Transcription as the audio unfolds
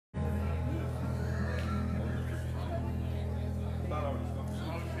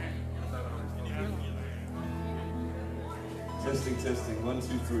Testing, testing. 1, 2,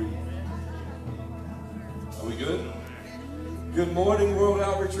 3. Are we good? Good morning, World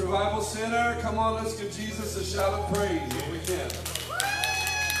Outreach Revival Center. Come on, let's give Jesus a shout of praise if we can.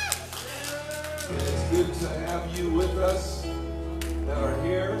 It's good to have you with us that are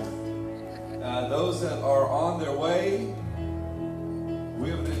here. Those that are on their way, we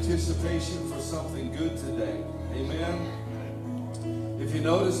have an anticipation for something good today. Amen. If you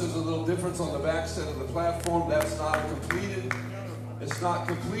notice, there's a little difference on the back set of the platform. That's not completed. It's not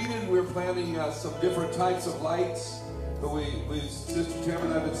completed. We're planning some different types of lights. But Sister Tamara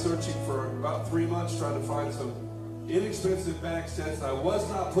and I have been searching for about 3 months trying to find some inexpensive back sets. I was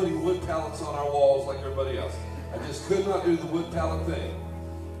not putting wood pallets on our walls like everybody else. I just could not do the wood pallet thing.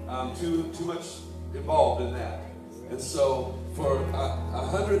 Too much involved in that. And so for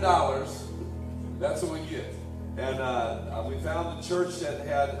 $100, that's what we get. And we found a church that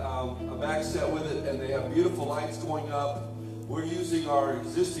had a back set with it, and they have beautiful lights going up. We're using our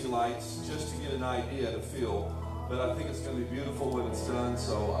existing lights just to get an idea to feel. But I think it's going to be beautiful when it's done.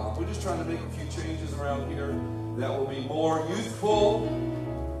 So we're just trying to make a few changes around here that will be more youthful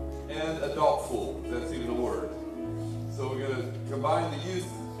and adultful, if that's even a word. So we're going to combine the youth,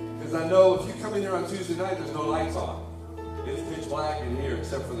 because I know if you come in here on Tuesday night, there's no lights on. It's pitch black in here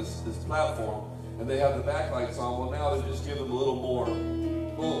except for this platform. And they have the backlights on. Well, now they just give them a little more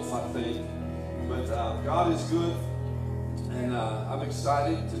oomph, I think. But God is good. And I'm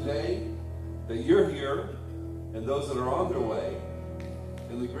excited today that you're here and those that are on their way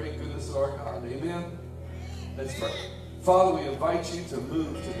in the great goodness of our God. Amen? Let's pray. Father, we invite you to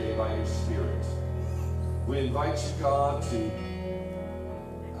move today by your Spirit. We invite you, God, to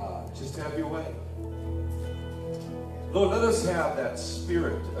just have your way. Lord, let us have that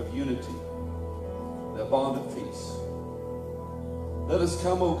spirit of unity, that bond of peace. Let us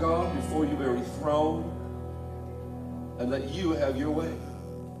come, O God, before your very throne and let you have your way.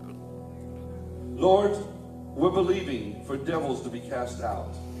 Lord, we're believing for devils to be cast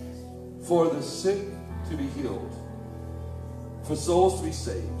out, for the sick to be healed, for souls to be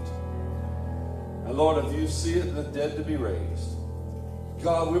saved. And Lord, if you see it, the dead to be raised.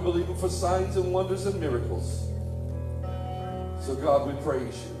 God, we're believing for signs and wonders and miracles. So God, we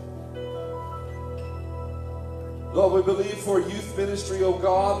praise you. Lord, we believe for youth ministry, oh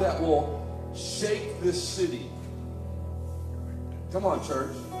God, that will shake this city. Come on,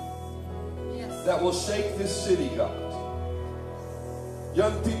 church. Yes. That will shake this city, God.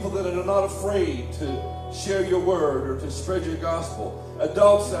 Young people that are not afraid to share your word or to spread your gospel.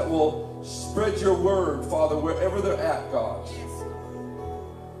 Adults that will spread your word, Father, wherever they're at, God. Yes.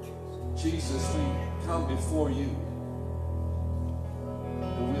 Jesus, we come before you.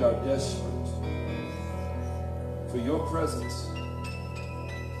 And we are desperate for your presence,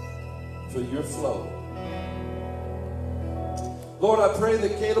 for your flow. Lord, I pray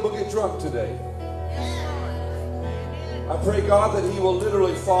that Caleb will get drunk today. I pray, God, that he will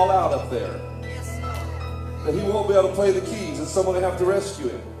literally fall out up there. That he won't be able to play the keys and someone will have to rescue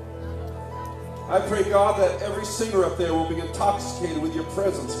him. I pray, God, that every singer up there will be intoxicated with your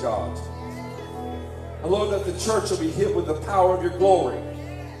presence, God. And Lord, that the church will be hit with the power of your glory.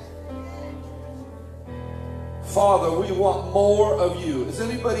 Father, we want more of you. Is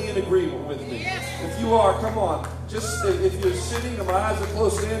anybody in agreement with me? Yes. If you are, come on. Just if you're sitting and my eyes are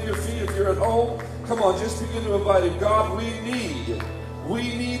closed, stand your feet. If you're at home, come on, just begin to invite him. God, we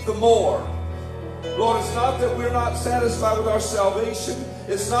need the more. Lord, it's not that we're not satisfied with our salvation.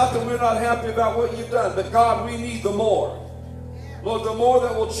 It's not that we're not happy about what you've done. But God, we need the more. Lord, the more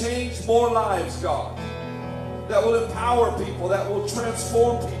that will change more lives, God. That will empower people. That will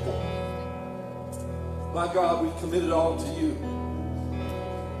transform people. My God, we commit it all to you.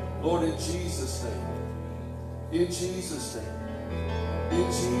 Lord, in Jesus' name. In Jesus' name. In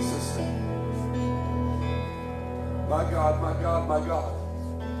Jesus' name. My God, my God, my God.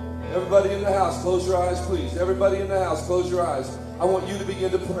 Everybody in the house, close your eyes, please. Everybody in the house, close your eyes. I want you to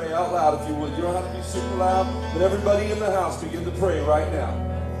begin to pray out loud if you would. You don't have to be super loud, but everybody in the house begin to pray right now.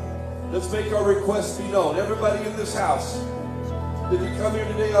 Let's make our requests be known. Everybody in this house. Did we come here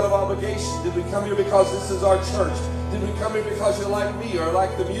today out of obligation? Did we come here because this is our church? Did we come here because you like me or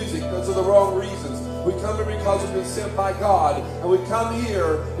like the music? Those are the wrong reasons. We come here because we've been sent by God. And we come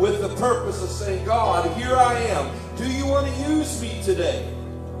here with the purpose of saying, God, here I am. Do you want to use me today?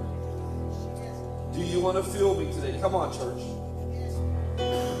 Do you want to fill me today? Come on, church.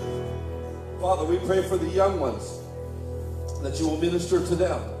 Father, we pray for the young ones, that you will minister to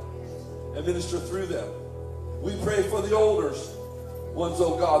them and minister through them. We pray for the older ones,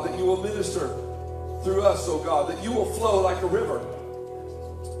 oh God, that you will minister through us, oh God, that you will flow like a river.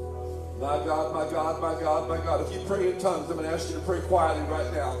 My God, my God, my God, my God. If you pray in tongues, I'm going to ask you to pray quietly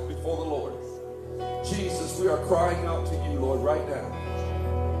right now before the Lord. Jesus, we are crying out to you, Lord, right now.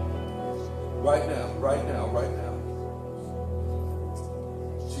 Right now, right now, right now.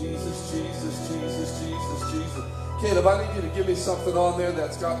 Jesus, Jesus, Jesus, Jesus, Jesus. Caleb, I need you to give me something on there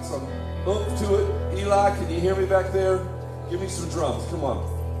that's got some oomph to it. Eli, can you hear me back there? Give me some drums. Come on.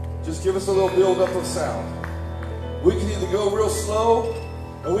 Just give us a little build-up of sound. We can either go real slow,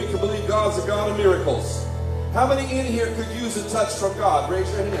 or we can believe God's a God of miracles. How many in here could use a touch from God? Raise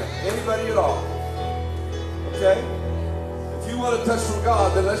your hand. Anybody at all? Okay? If you want a touch from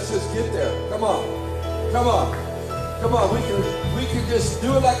God, then let's just get there. Come on. Come on. Come on. We can just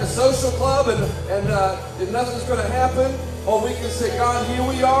do it like a social club and nothing's going to happen. Or we can say, God, here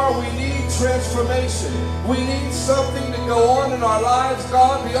we are. We need transformation. We need something to go on in our lives,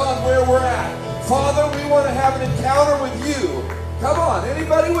 God, beyond where we're at. Father, we want to have an encounter with you. Come on.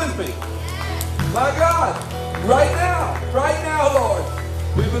 Anybody with me? My God. Right now, Lord.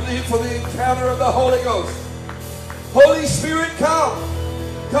 We believe for the encounter of the Holy Ghost. Holy Spirit, come.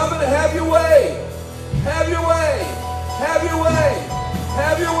 Come and have your way. Have your way. Have your way.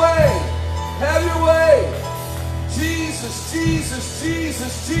 Have your way. Have your way. Jesus, Jesus,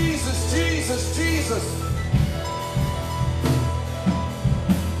 Jesus, Jesus, Jesus, Jesus.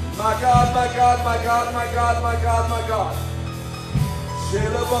 My God, my God, my God, my God, my God, my God.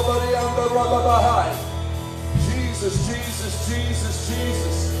 Jesus, Jesus, Jesus,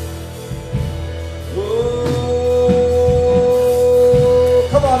 Jesus. Oh,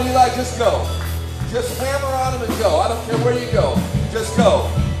 come on, Eli, just go. Just hammer on him and go. I don't care where you go. Just go.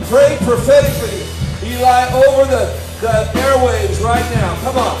 Pray prophetically, Eli, over the airwaves right now.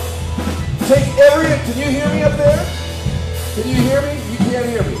 Come on. Take can you hear me up there? Can you hear me? You can't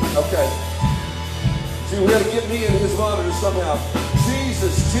hear me. Okay. See, we got to get me in his monitor somehow.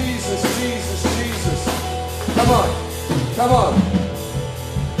 Jesus, Jesus, Jesus, Jesus. Come on. Come on.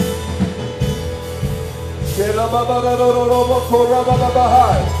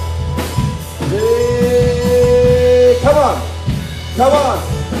 Hey, come on. Come on.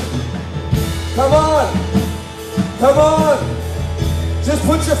 Come on. Come on. Just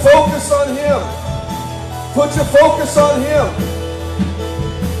put your focus on him. Put your focus on him.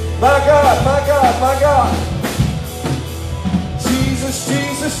 My God, my God, my God. Jesus,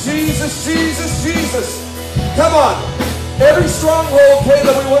 Jesus, Jesus, Jesus, Jesus. Come on. Every stronghold,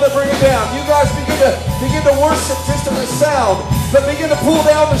 Caleb, we want to bring it down. You guys begin to worship just in the sound, but begin to pull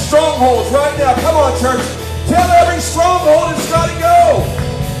down the strongholds right now. Come on, church. Tell every stronghold it's got to go.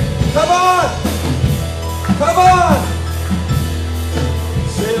 Come on. Come on.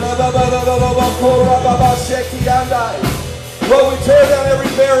 Lord, we tear down every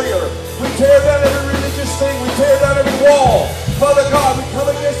barrier. We tear down every religious thing. We tear down every wall. Father God, we come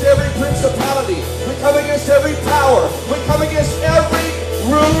against every principality. We come against every power. We come against every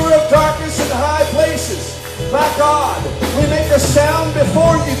ruler of darkness in high places. My God, we make a sound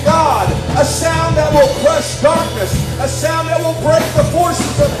before you, God. A sound that will crush darkness. A sound that will break the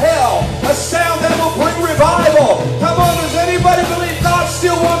forces of hell. A sound that will bring revival. Come on, does anybody believe God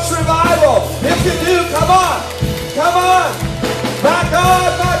still wants revival? If you do, come on. Come on. My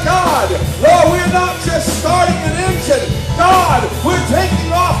God, my God. Lord, we're not just starting an engine. God, we're taking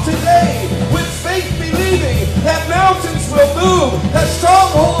off today with faith, believing that mountains will move, that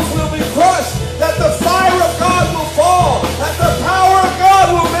strongholds will be crushed, that the fire of God will fall, that the power of God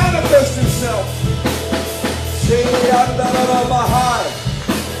will manifest itself.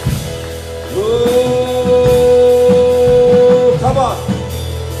 Oh, come on.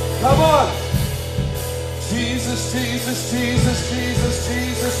 Come on. Jesus, Jesus, Jesus, Jesus,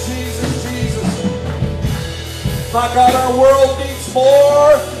 Jesus, Jesus, Jesus. My God, our world needs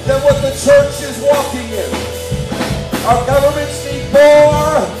more than what the church is walking in. Our governments need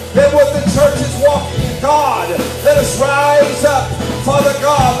more than what the church is walking in. God, let us rise up. Father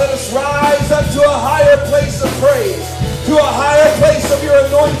God, let us rise up to a higher place of praise, to a higher place of your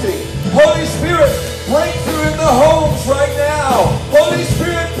anointing. Holy Spirit, breakthrough in the homes right now. Holy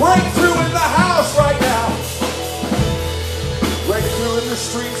Spirit, breakthrough in the house right now. Breakthrough in the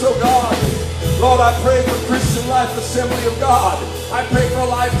streets, oh God. Lord, I pray for Christian Life Assembly of God. I pray for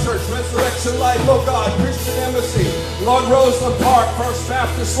Life Church, Resurrection Life, oh God, Christian Embassy, Lord, Roseland Park, First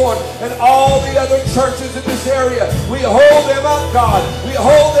Baptist, Lord, and all the other churches in this area. We hold them up, God. We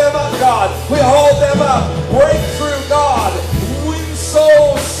hold them up, God. We hold them up. Breakthrough, God. Win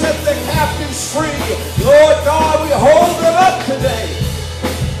souls, set the captives free. Lord God, we hold them up today.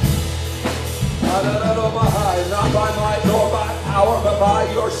 Not by might nor by power, but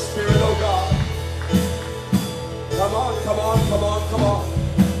by your Spirit, oh God. Come on, come on, come on, come on.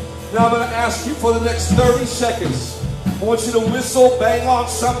 Now I'm going to ask you for the next 30 seconds. I want you to whistle, bang on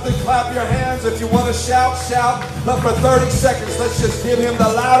something, clap your hands. If you want to shout, shout. But for 30 seconds, let's just give him the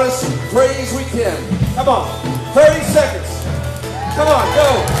loudest praise we can. Come on, 30 seconds. Come on,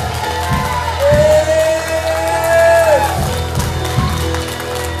 go. Hey!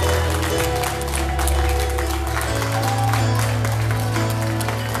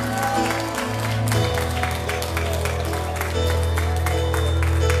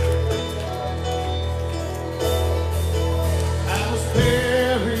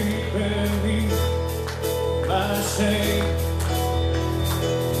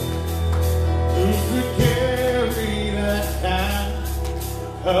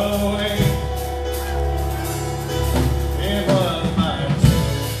 Away. It was my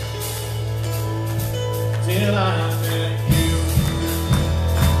truth till I met you.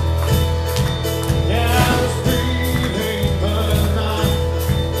 Yeah, I was breathing but not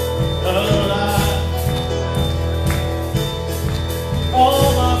alive. All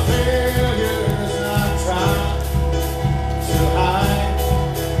my failures I tried to hide.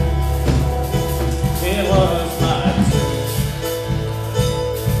 It was my truth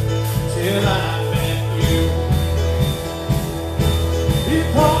till I met you. You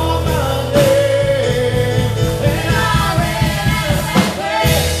called my name, and I ran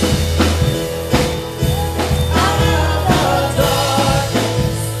away. Out of the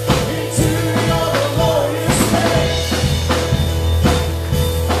darkness, into your glorious face.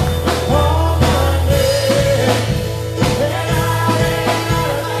 You called my name, and I ran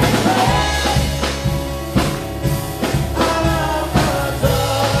away. Out of the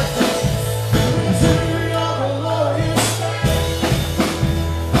darkness, into your glorious face.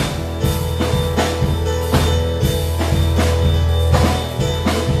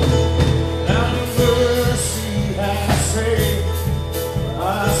 Now your mercy has saved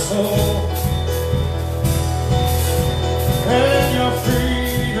my soul, and your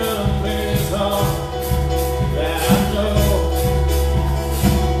freedom is all that I know.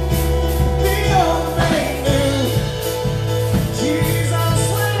 The old man knew Jesus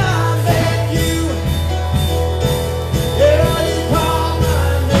when I met you. Yeah, you called my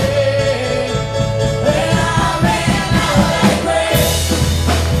name, and I ran out like grace.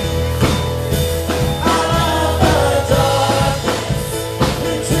 Out of the darkness,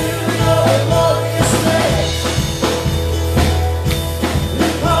 into your glorious face. You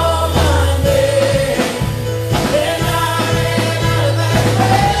called my name, and I ran out like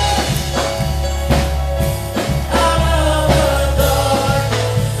grace. Out of the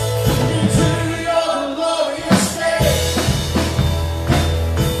darkness, into your glorious face.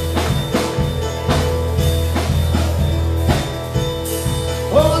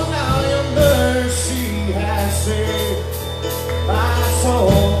 Oh, now your mercy has saved my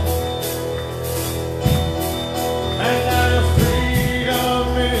soul, and now your freedom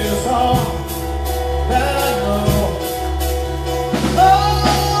is all that I know. Oh,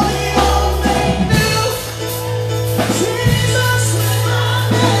 the old man knew Jesus when I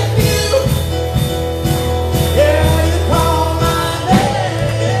met you. Yeah, you called my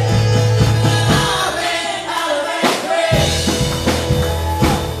name, and I ran out of that grave.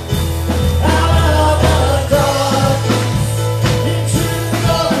 Out of the darkness, into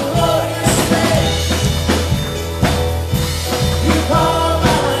your glorious face. You called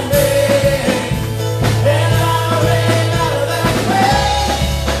my name, and I ran out of that grave.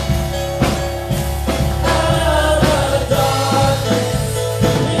 Out of the darkness,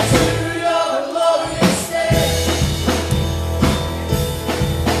 into your glorious face.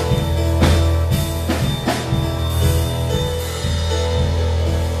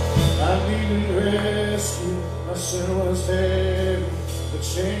 I needed rescue, my sin was heavy, the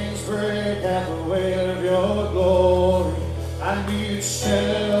chains break at the weight of your glory. I needed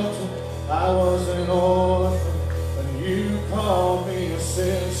shelter, I was an orphan, and you called me a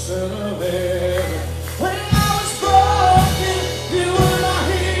citizen of heaven. When I was broken, you were my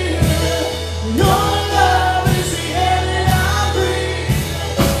healer. Your love is the air that I breathe.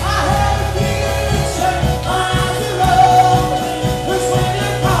 I have a future, my eyes are open, 'cause when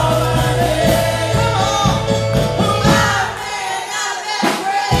you call my name, come on, oh, I ran out of that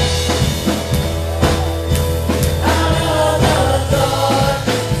grave. Out of the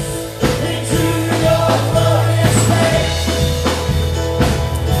darkness, into your glorious face.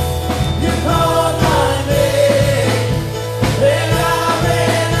 You call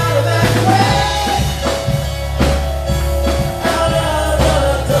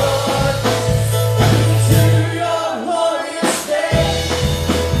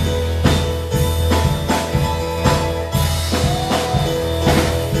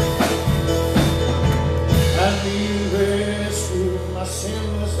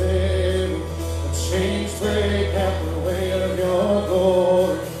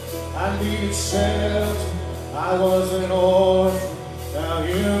needed shelter, I was an orphan. Now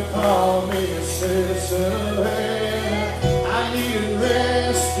you call me a citizen of heaven. I needed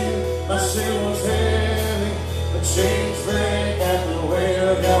rescue, my sin was heavy. The chains break at the weight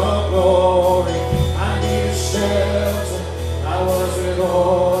of your glory. I needed shelter, I was an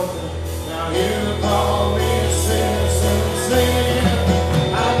orphan. Now you call me a citizen of sin.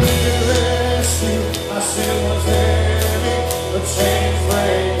 I needed rescue, my sin was heavy. The chains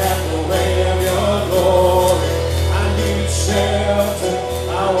break at the weight of your glory. I needed shelter,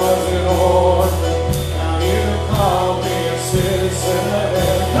 I was an orphan. Now you call me a citizen of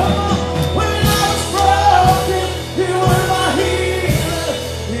heaven. Come on! When I was broken, you were my healer.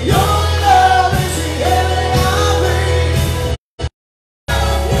 Your love is the air that I breathe.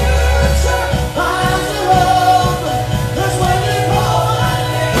 Future, my eyes are open. 'Cause when you call my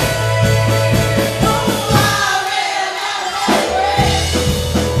name, oh, I ran out of breath.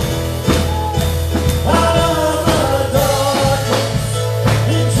 Out of the darkness,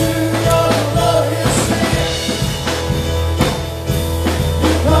 into your glorious light.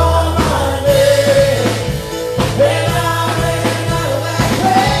 You called my name, and I ran out of that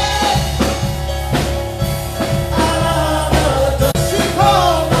grave. Out of the darkness, you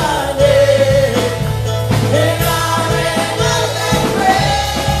called my name, and I ran out of that grave.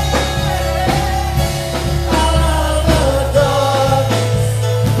 Out of the darkness,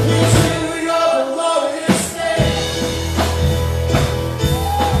 into your glorious name.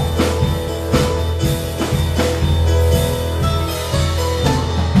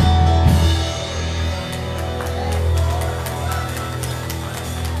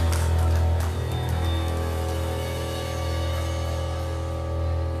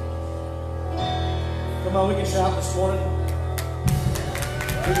 Come on, we can shout this morning.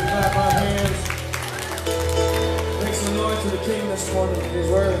 We can clap our hands. Make some noise to the King this morning. He is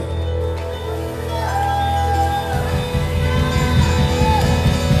worthy.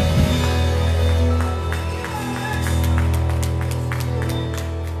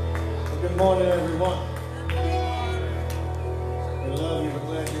 Well, good morning, everyone. We love you. We're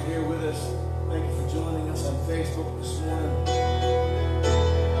glad you're here with us. Thank you for joining us on Facebook this morning.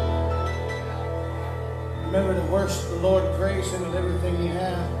 Remember to worship the Lord, praise Him with everything you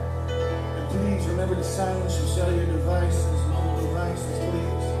have. And please remember to silence your cellular devices, mobile devices,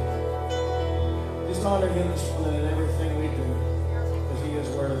 please. Just honor Him this morning in everything we do, because He is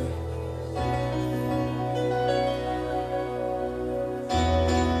worthy.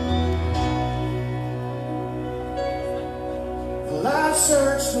 Well, I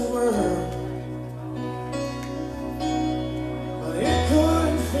searched the world, but it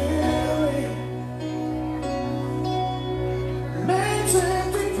couldn't fill me. Man's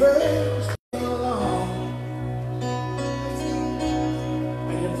empty praise came along,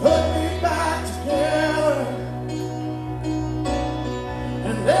 and you put me back together,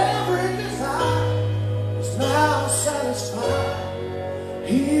 and every desire is now satisfied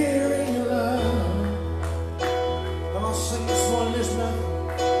here in your love. Come on, sing this one, there's nothing.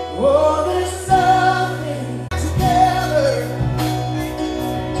 Oh, there's nothing together,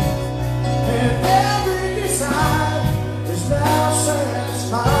 and every desire is now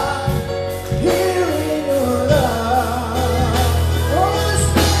satisfied here in your love. Oh, there's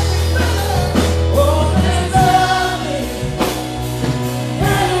nothing, oh, there's nothing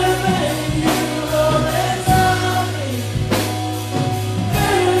better than you. Oh, there's nothing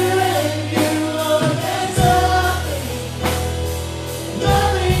better than you. Oh, there's nothing,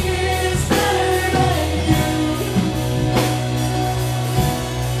 nothing is better than you.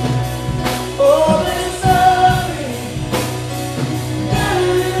 Oh, there's nothing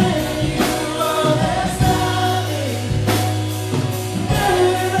better than you. Oh, there's nothing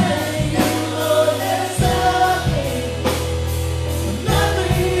better than you. Oh, there's nothing,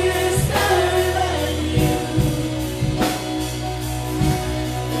 nothing is better than you.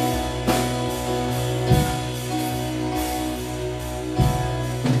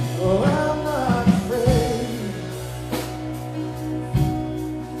 Oh, I'm not afraid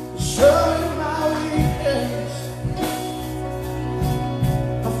to show you my weakness,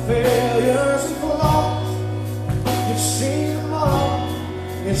 my failures and flaws. You've seen them all,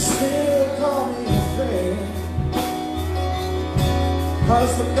 you still call me a friend.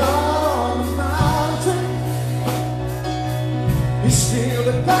 'Cause the God on the mountain, He's still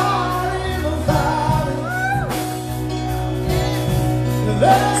the God in the valley. And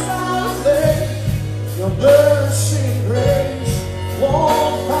there's not a thing your mercy and grace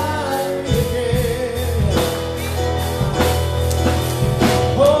won't find me again.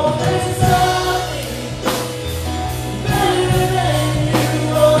 Oh, there's nothing better than you.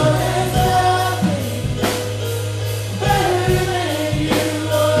 Oh, there's nothing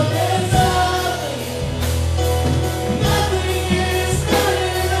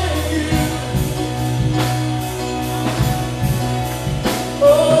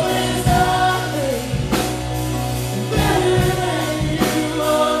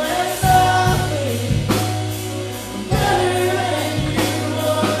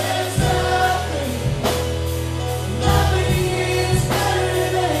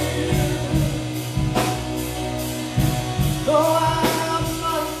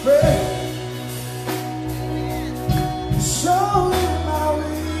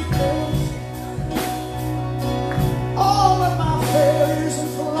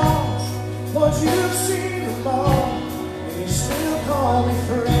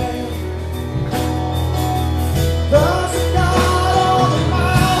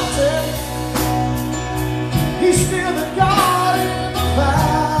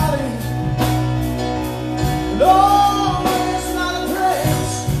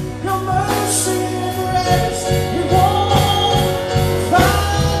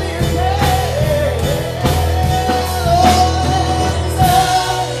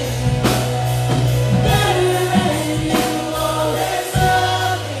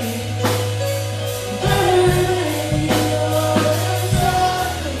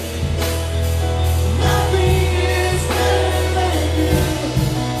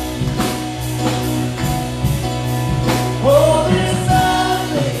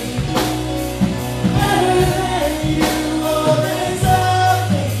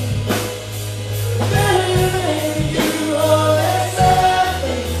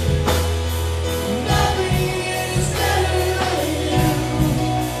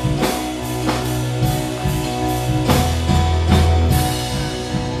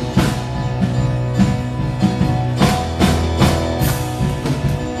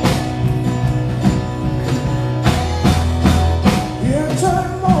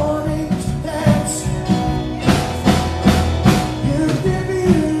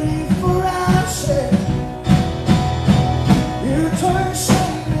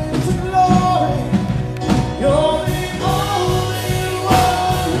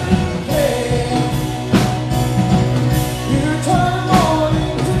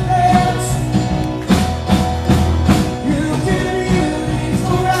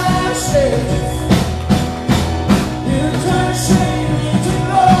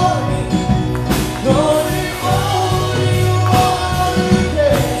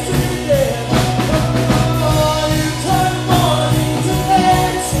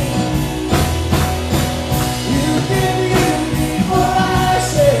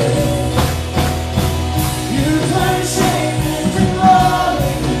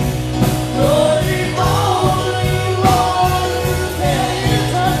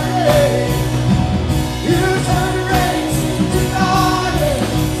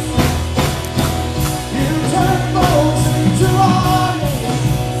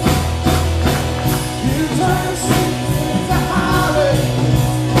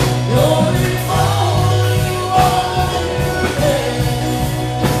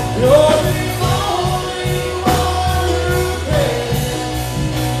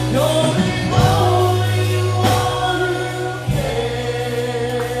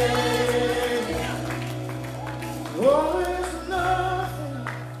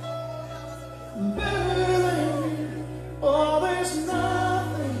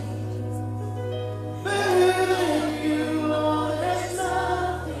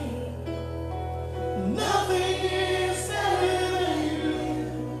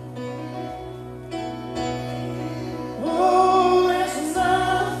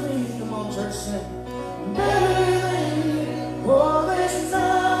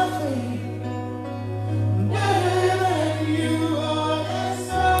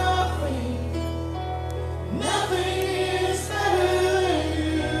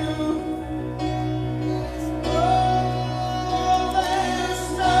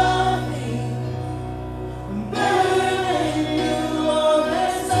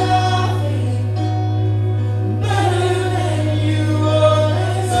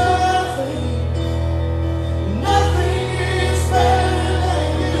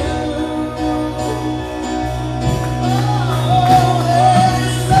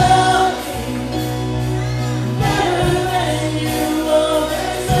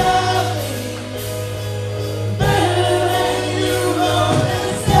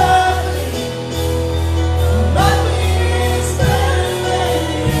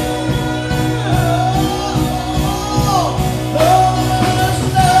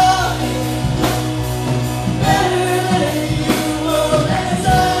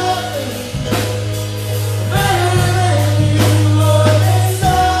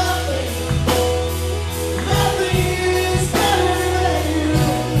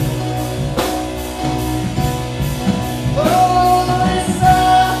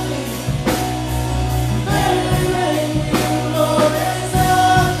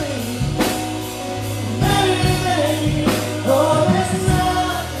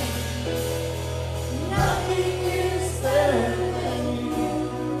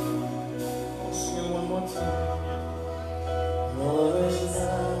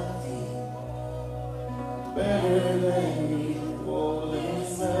better than you. Oh,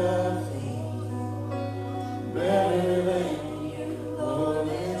 there's nothing better than you. Oh,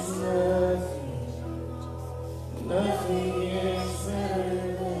 there's nothing, nothing is better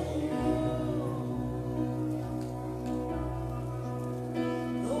than you.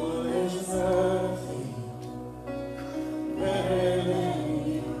 Oh, there's nothing better than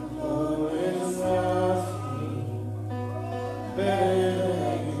you. Oh, there's nothing better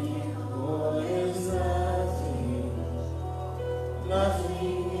than you. Oh, there's nothing,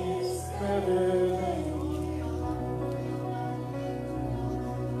 nothing is better than you.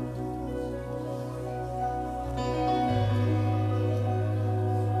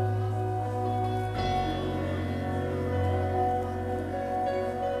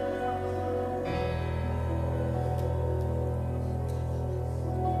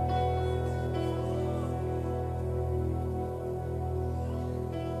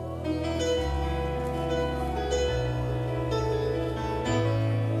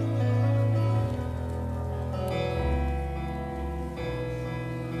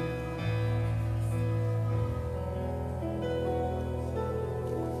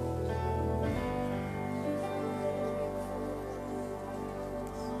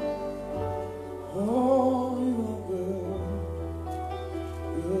 Oh, you are good,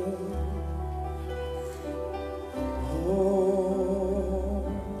 good. Oh,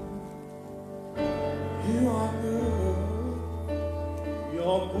 you are good,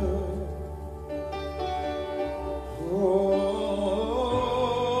 you're good. Oh,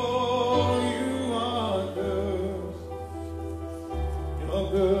 you are good, you're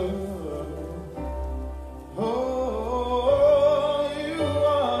good. Oh, you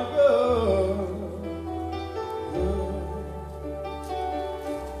are good, good.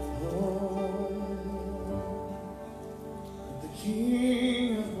 Oh, the King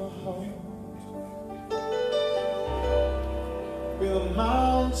of my heart, be the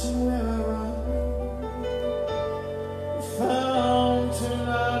mountain where I run, the fountain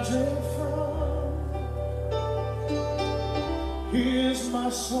I drink from. Here's my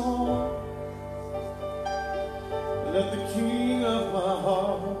song. Let the King of my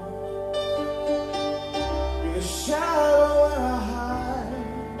heart be the shadow where I hide,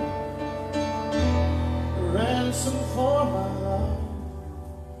 the ransom for my life.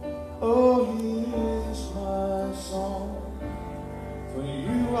 Oh, he is my song, for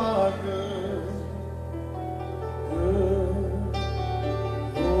you are good, good.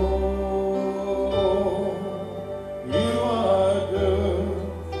 Oh, you are good,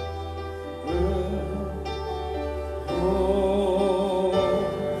 good. Oh,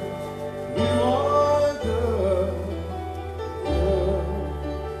 you are good, good.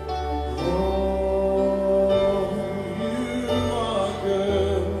 Oh, you are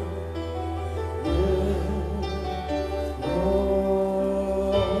good, good.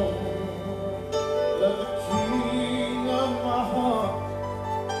 Oh, let the King of my heart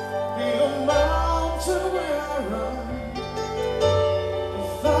be the mountain where I run, the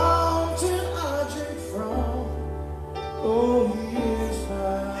fountain I drink from. Oh, he is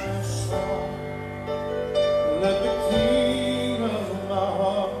my song. Let the King of my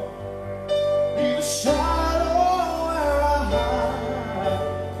heart be the shadow where I hide,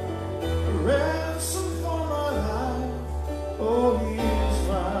 a ransom for my life. Oh, he is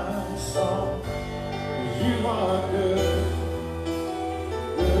my song. You are good,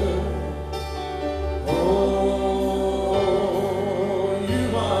 good. Oh, you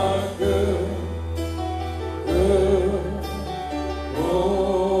are good, good.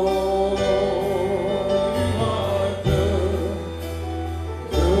 Oh, you are good,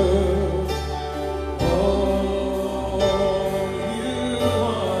 good. Oh, you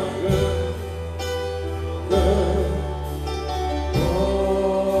are good, good.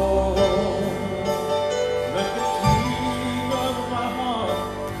 Oh, let the King of my heart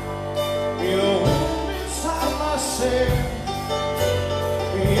be the wind inside my sail,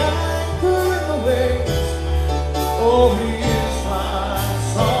 the anchor in the waves. Oh, he is my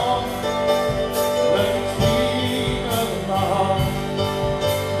song. Let the King of my heart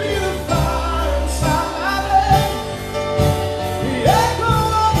be the fire inside my veins, the echo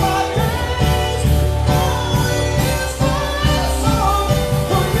of my days. Oh, he is my song.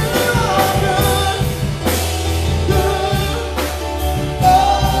 For you are good, good. Oh,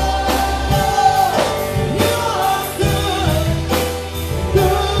 you are good,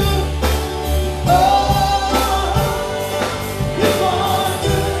 good. Oh,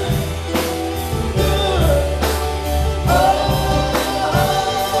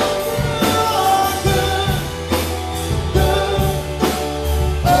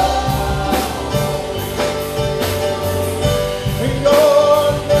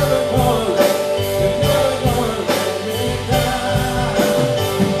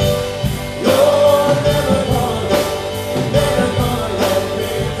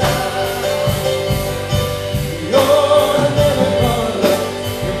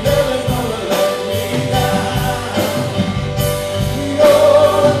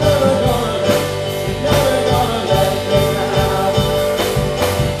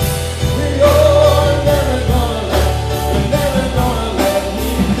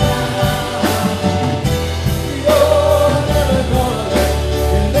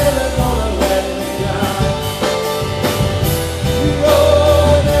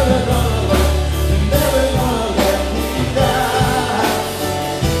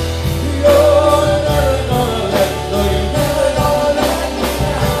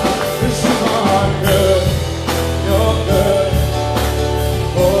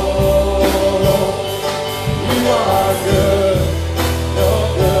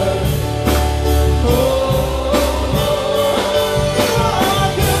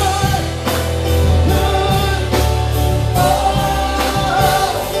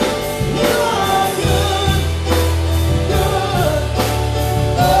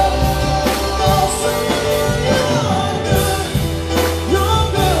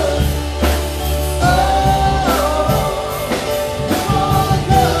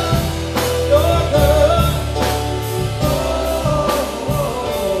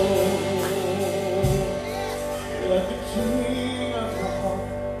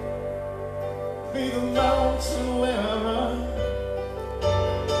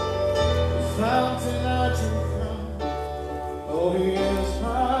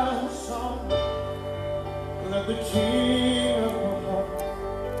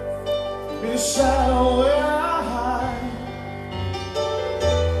 shadow where I hide,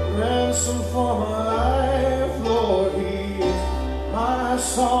 ransom for my life, Lord, He is my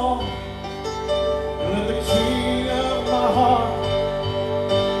song. And let the King of my heart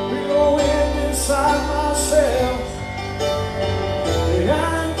be the wind inside my sails, the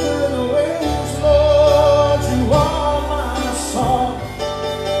anchor in the waves, Lord, You are my song.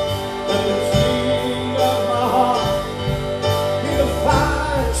 Let the King of my heart be the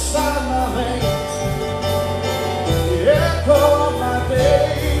fire inside my veins, the echo of my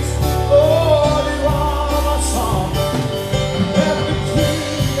days, Lord, You are my song. Let the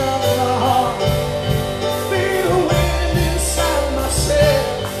King of my heart be the wind inside my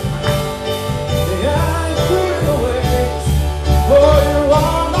sails, the anchor in the waves, for You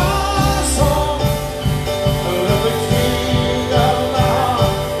are my song. Let the King of my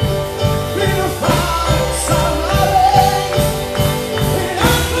heart be the fire inside my veins, the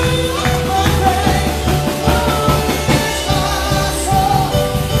echo of my days.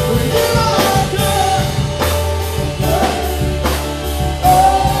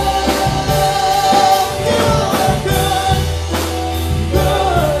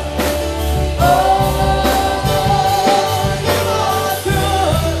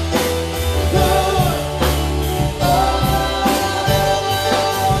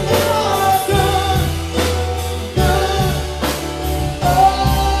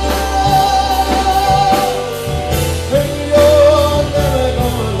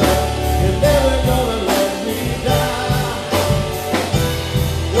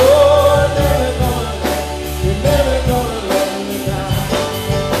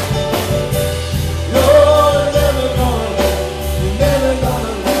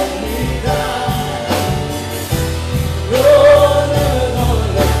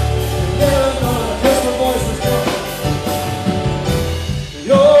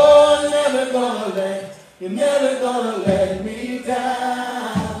 You're never gonna let me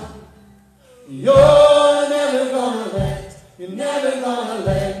down. You're never gonna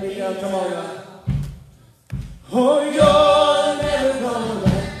let me down. Come on, God. Oh, you're never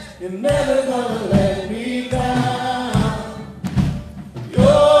gonna let me down.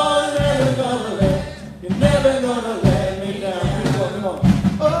 You're never gonna let me down. Come on.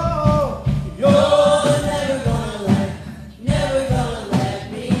 Oh, you're never gonna let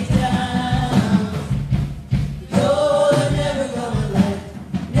me down. You're never gonna let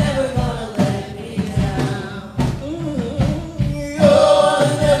me down. You're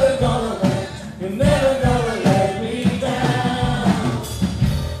never gonna let me down.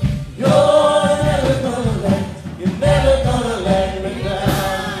 You're never gonna let me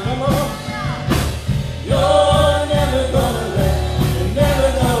down. Come on. You're never gonna let me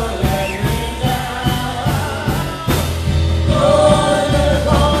down. You're never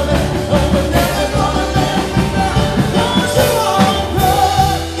gonna let me down. 'Cause You are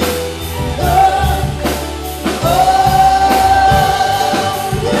good, good. Oh,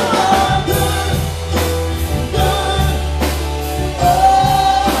 You are good, good. Oh,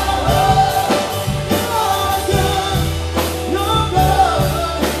 You are good, You're good.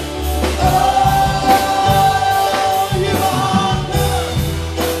 Oh, You are good,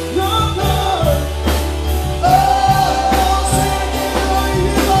 You're good. Oh, sing it again,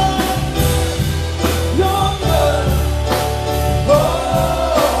 You are good, You're good. Oh,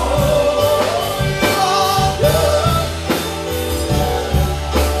 You are good.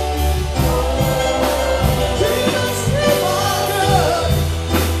 Jesus, You are good.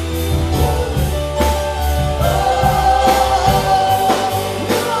 Oh,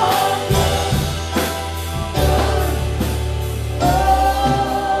 You are good.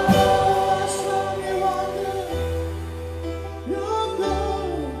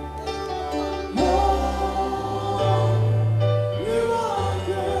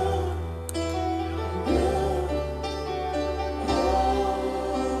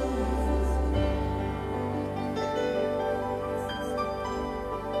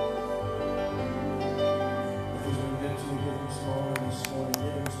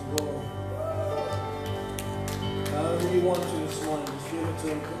 However you want to this morning, just give it to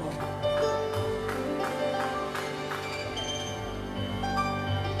Him. Come on.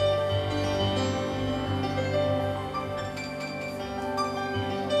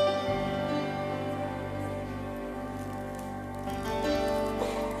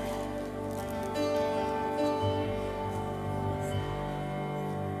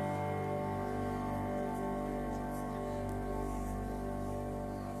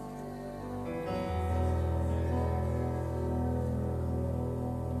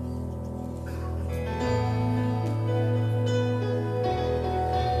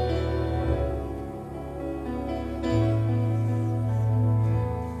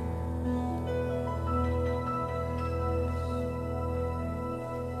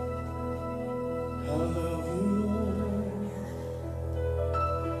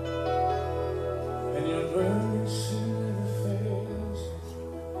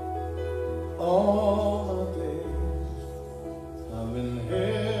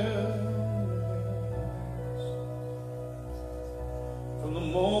 From the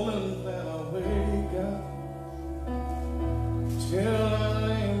moment that I wake up till I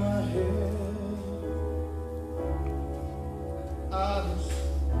lay my head, I will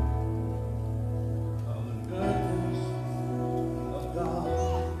sing of the goodness of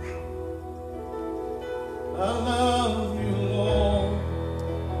God. I love you, Lord,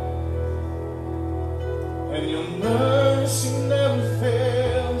 and your mercy never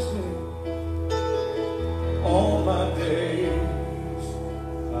fails me. All my days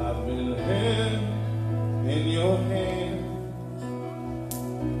I've been held in your hands.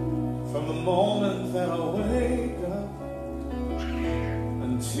 From the moment that I wake up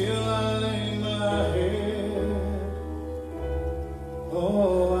until I lay my head,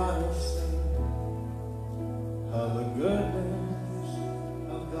 oh, I will sing of the goodness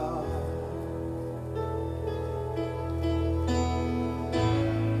of God.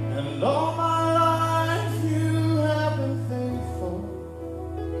 And all my life you have been faithful.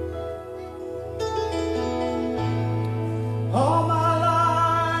 All my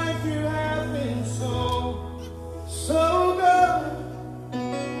life you have been so good.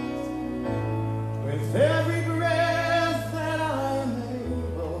 With every breath that I am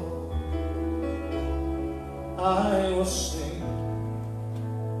able, I will sing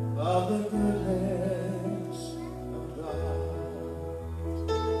of the goodness of God.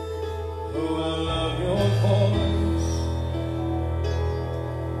 Oh, I love your voice.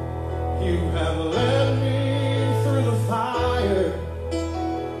 You have led me through the fire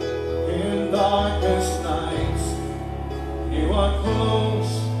in darkest nights. You are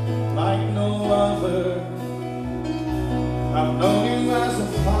close like no other. I've known you as a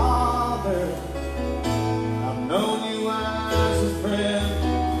father. I've known you as a friend.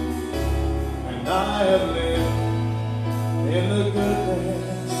 And I have lived in the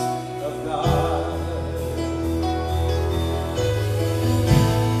goodness of God.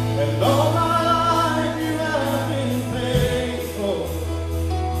 And all my life you have been faithful.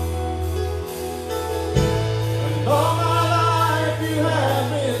 And all my life you have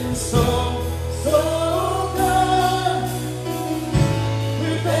been so good.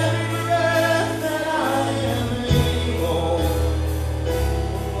 With every breath that I am able,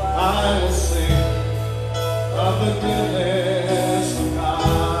 I will sing of the goodness of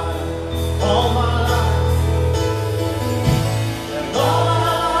God. All my life, and all my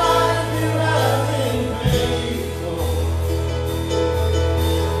life you have been faithful.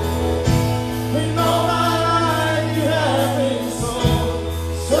 And all my life you have been so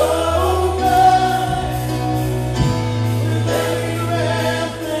good. With every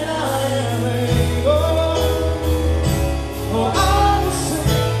breath that I am able, oh, I will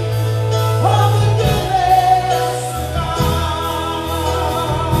sing of the goodness of God.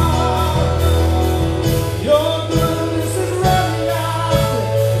 Your goodness is running after,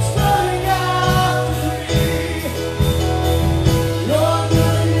 it's running after me. Your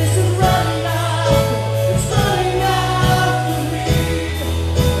goodness is running after, it's running after me.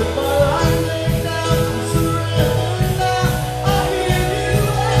 With my life laid down and surrendered now, I give you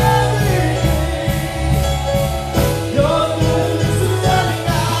everything. Your goodness is running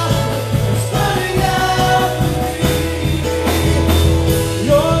after, it's running after me.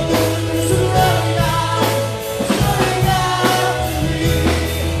 Your goodness is running after, it's running after me.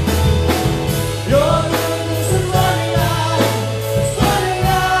 Your goodness is running after, it's running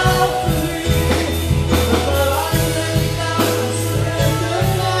after me. With my life laid down and surrendered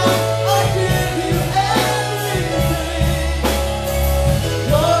now, I give you everything.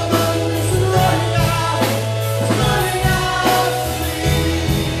 Your goodness is running after, it's running after me.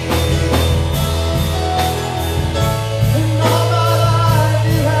 And all my life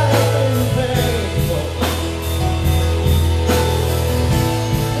you have been faithful.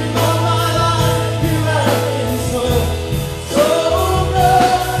 And all my life you have been so good.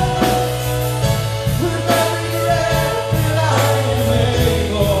 With every breath that I am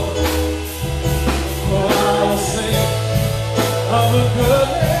able, oh, I will sing of the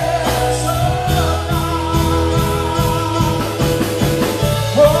goodness of God.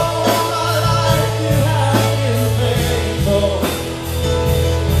 All my life you have been faithful.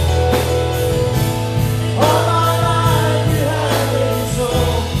 All my life you have been so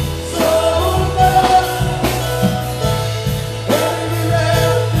good. Every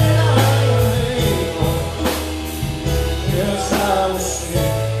breath that I am able, yes, I will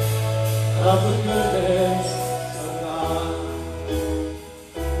sing of the goodness of God.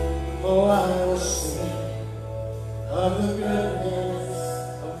 Oh, I will sing of the goodness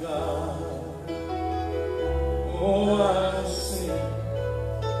of God. Oh, I will sing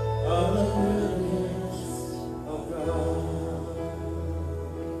of the goodness of God.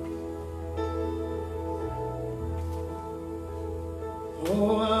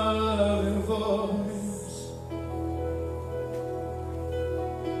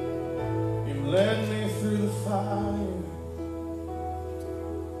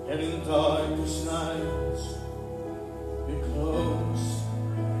 and in darkest nights, you're close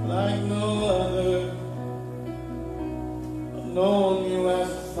like no other. I've known you as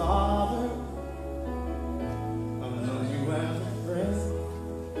a father, I've known you as a friend,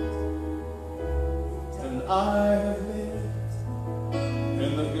 and I have lived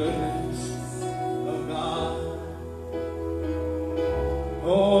in the goodness of God.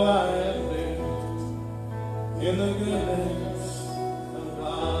 Oh, I have lived in the goodness of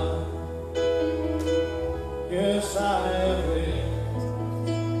God. Yes, I have lived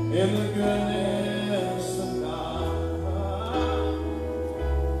in the goodness of God.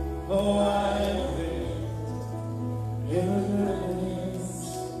 Oh, I have lived in the goodness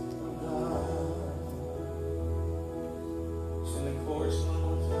of God. Sing the chorus one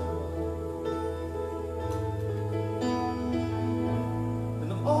more time.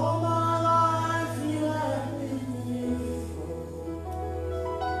 And all my life you have been faithful.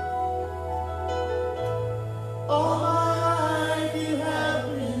 All my life you have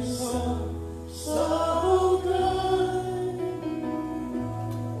been so, so good.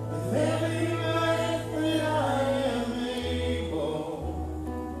 With every breath that I am able,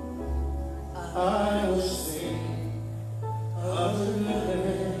 I will sing of the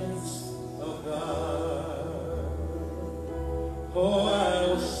goodness of God. Oh, I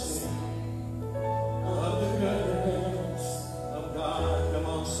will sing of the goodness of God. Come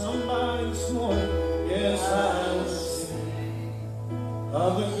on, somebody this morning. Yes, I will sing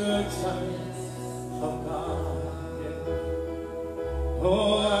of the good times of God. Yeah.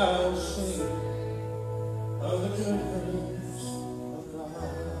 Oh, I will sing of the goodness of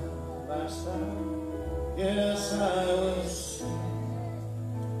God. Last time. Yes, I will sing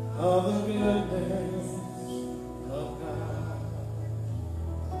of the goodness of God.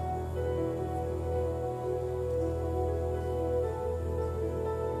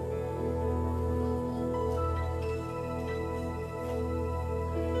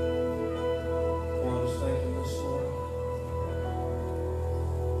 Come on, just thank you this morning.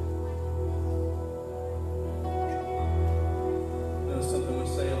 That's something we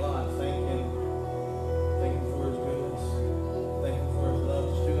say a lot. Thank Him for His goodness. Thank Him for His love.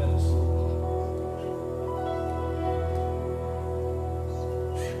 Just do that this morning.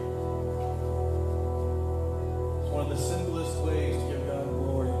 It's one of the simplest ways to give God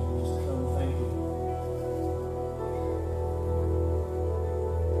glory. Just to come thank Him.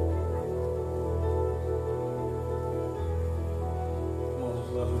 Come on,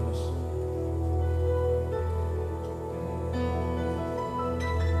 just love Him this morning.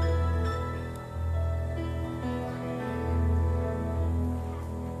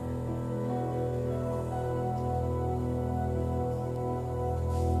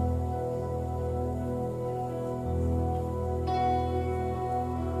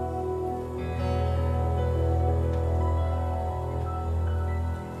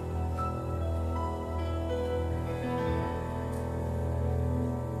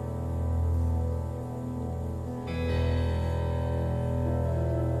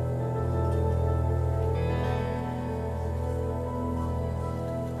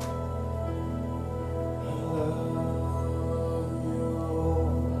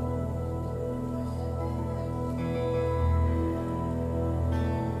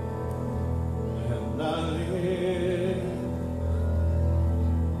 And I lift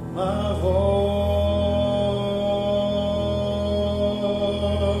my voice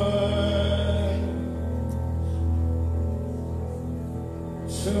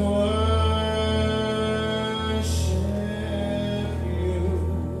to worship you.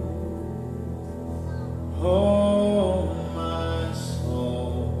 Oh, my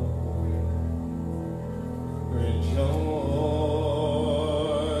soul, rejoice.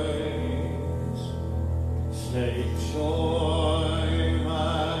 Take joy,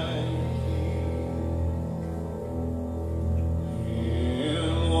 my King,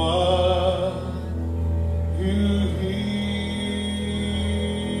 in what you hear.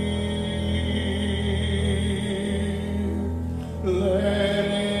 Let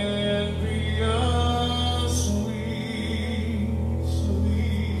it be a sweet,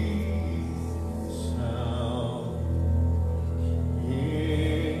 sweet sound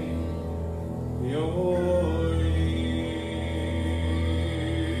in your ear.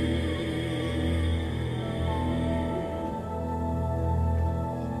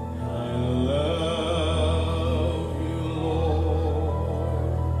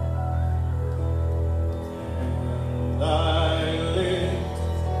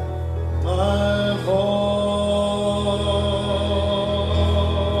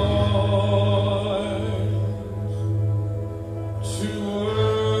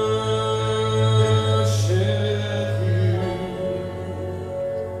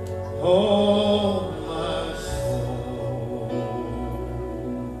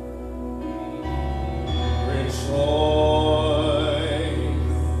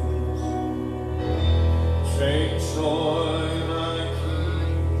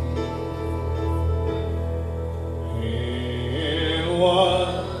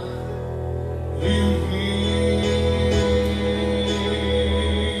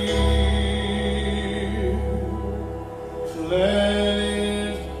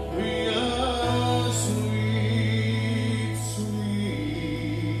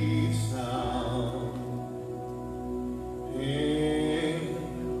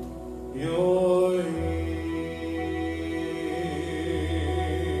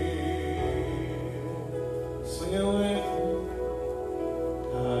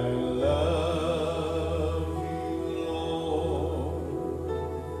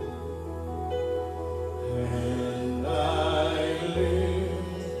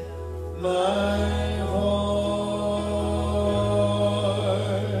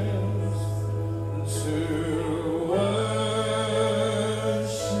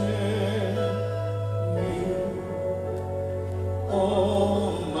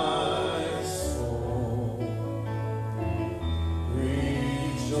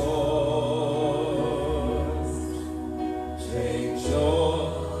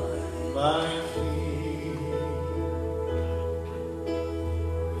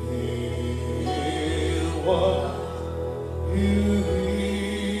 what you need.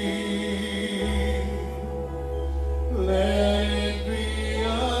 Let it be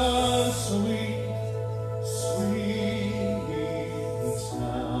a sweet, sweet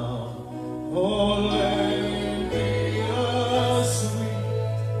sound. Oh, let it be a sweet,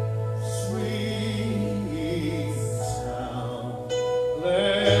 sweet sound.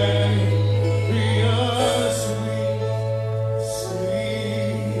 Let it be a sweet, sweet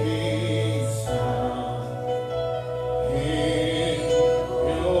sound in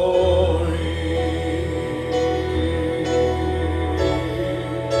your ear.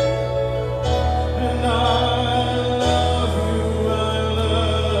 And I love you, I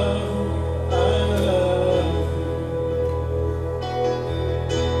love you, I love you.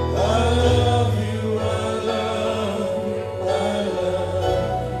 I love you, I love you, I love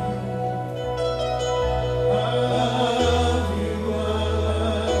you. I love you,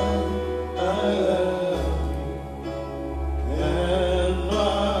 I love you, and my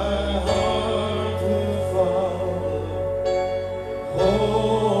heart will follow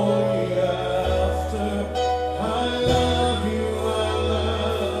wholly after. I love you, I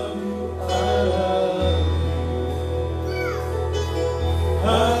love you, I love you.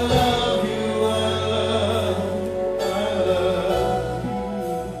 I love you, I love you, I love you.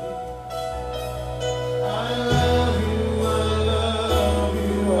 I love you, I love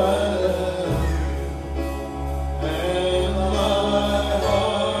you, I love you. And my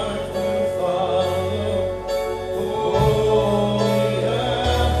heart will follow wholly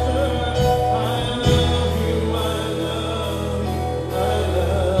after. I love you, I love you, I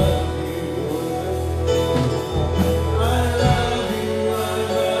love you. I love you, I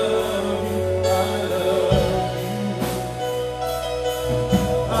love you, I love you.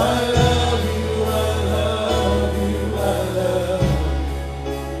 I love you, I love you, I love you.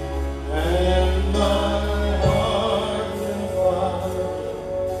 And my heart will follow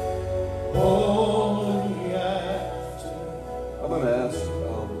wholly after. I'm going to ask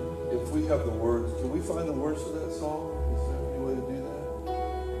if we have the words. Can we find the words to that song? Is there any way to do that?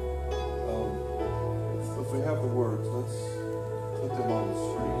 If we have the words, let's put them on the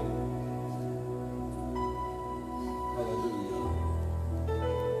screen. Hallelujah.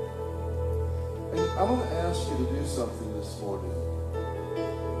 And I'm going to ask you to do something this morning.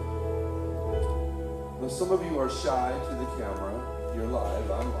 Now, some of you are shy to the camera. You're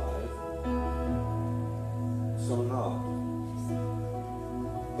live. I'm live. Some are not.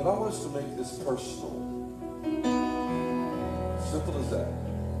 But I want us to make this personal. Simple as that.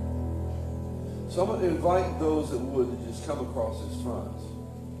 So I'm going to invite those that would to just come across this front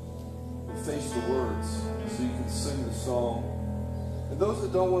and face the words so you can sing the song. And those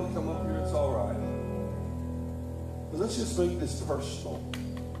that don't want to come up here, it's all right. But let's just make this personal.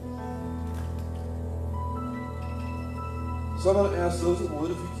 So I'm going to ask those that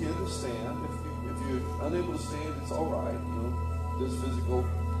would, if you can, to stand. If you're unable to stand, it's all right. You know, there's physical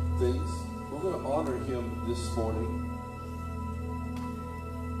things. We're going to honor him this morning.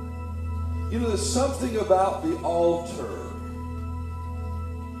 You know, there's something about the altar.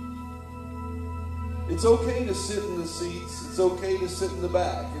 It's okay to sit in the seats. It's okay to sit in the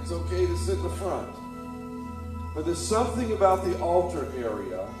back. It's okay to sit in the front. But there's something about the altar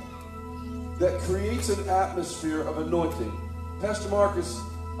area that creates an atmosphere of anointing. Pastor Marcus,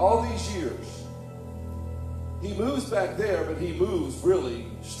 all these years, he moves back there, but he moves really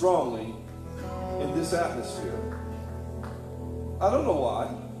strongly in this atmosphere. I don't know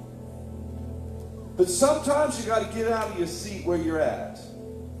why. But sometimes you got to get out of your seat where you're at.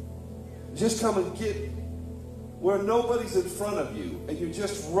 Just come and get where nobody's in front of you. And you're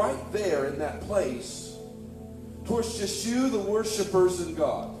just right there in that place to where it's just you, the worshipers, and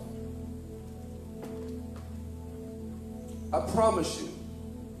God. I promise you,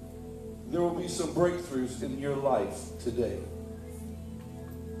 there will be some breakthroughs in your life today.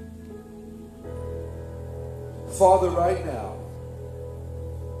 Father, right now,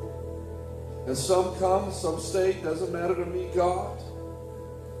 as some come, some stay, doesn't matter to me, God.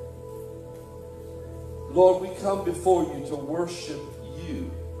 Lord, we come before you to worship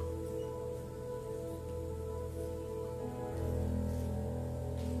you.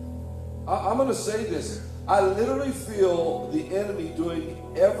 I'm going to say this. I literally feel the enemy doing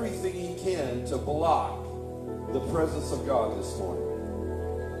everything he can to block the presence of God this morning.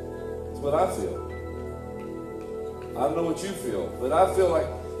 That's what I feel. I don't know what you feel, but I feel like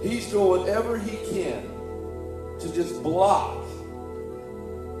he's doing whatever he can to just block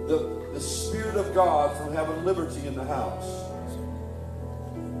the Spirit of God from having liberty in the house.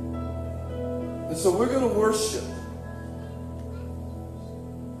 And so we're going to worship.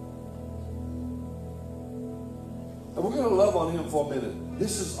 for a minute.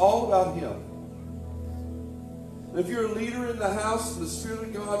 This is all about Him. And if you're a leader in the house and the Spirit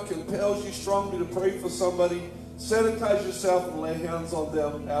of God compels you strongly to pray for somebody, sanitize yourself and lay hands on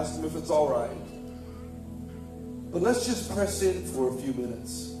them. Ask them if it's all right. But let's just press in for a few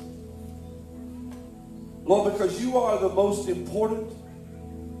minutes. Lord, because you are the most important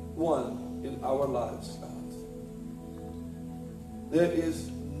one in our lives, God. There is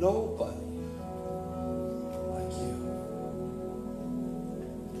nobody like you.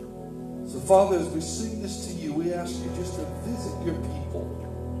 So, Father, as we sing this to you, we ask you just to visit your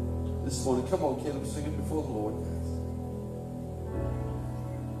people this morning. Come on, Caleb, sing it before the Lord.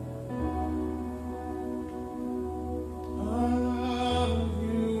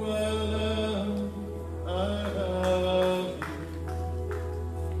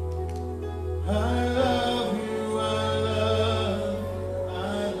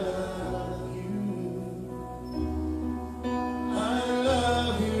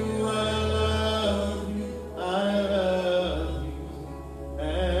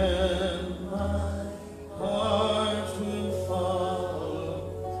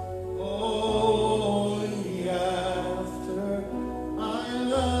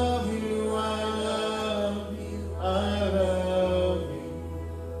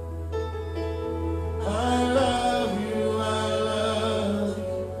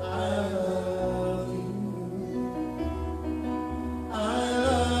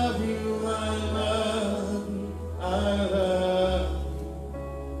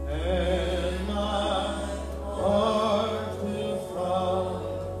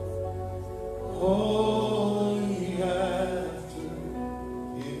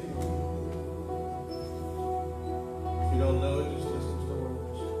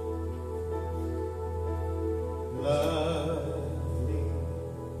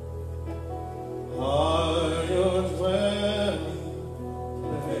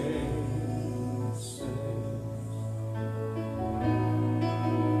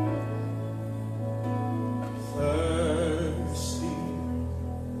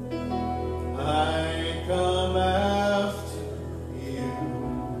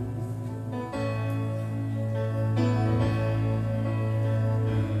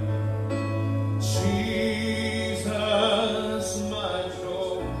 Jesus.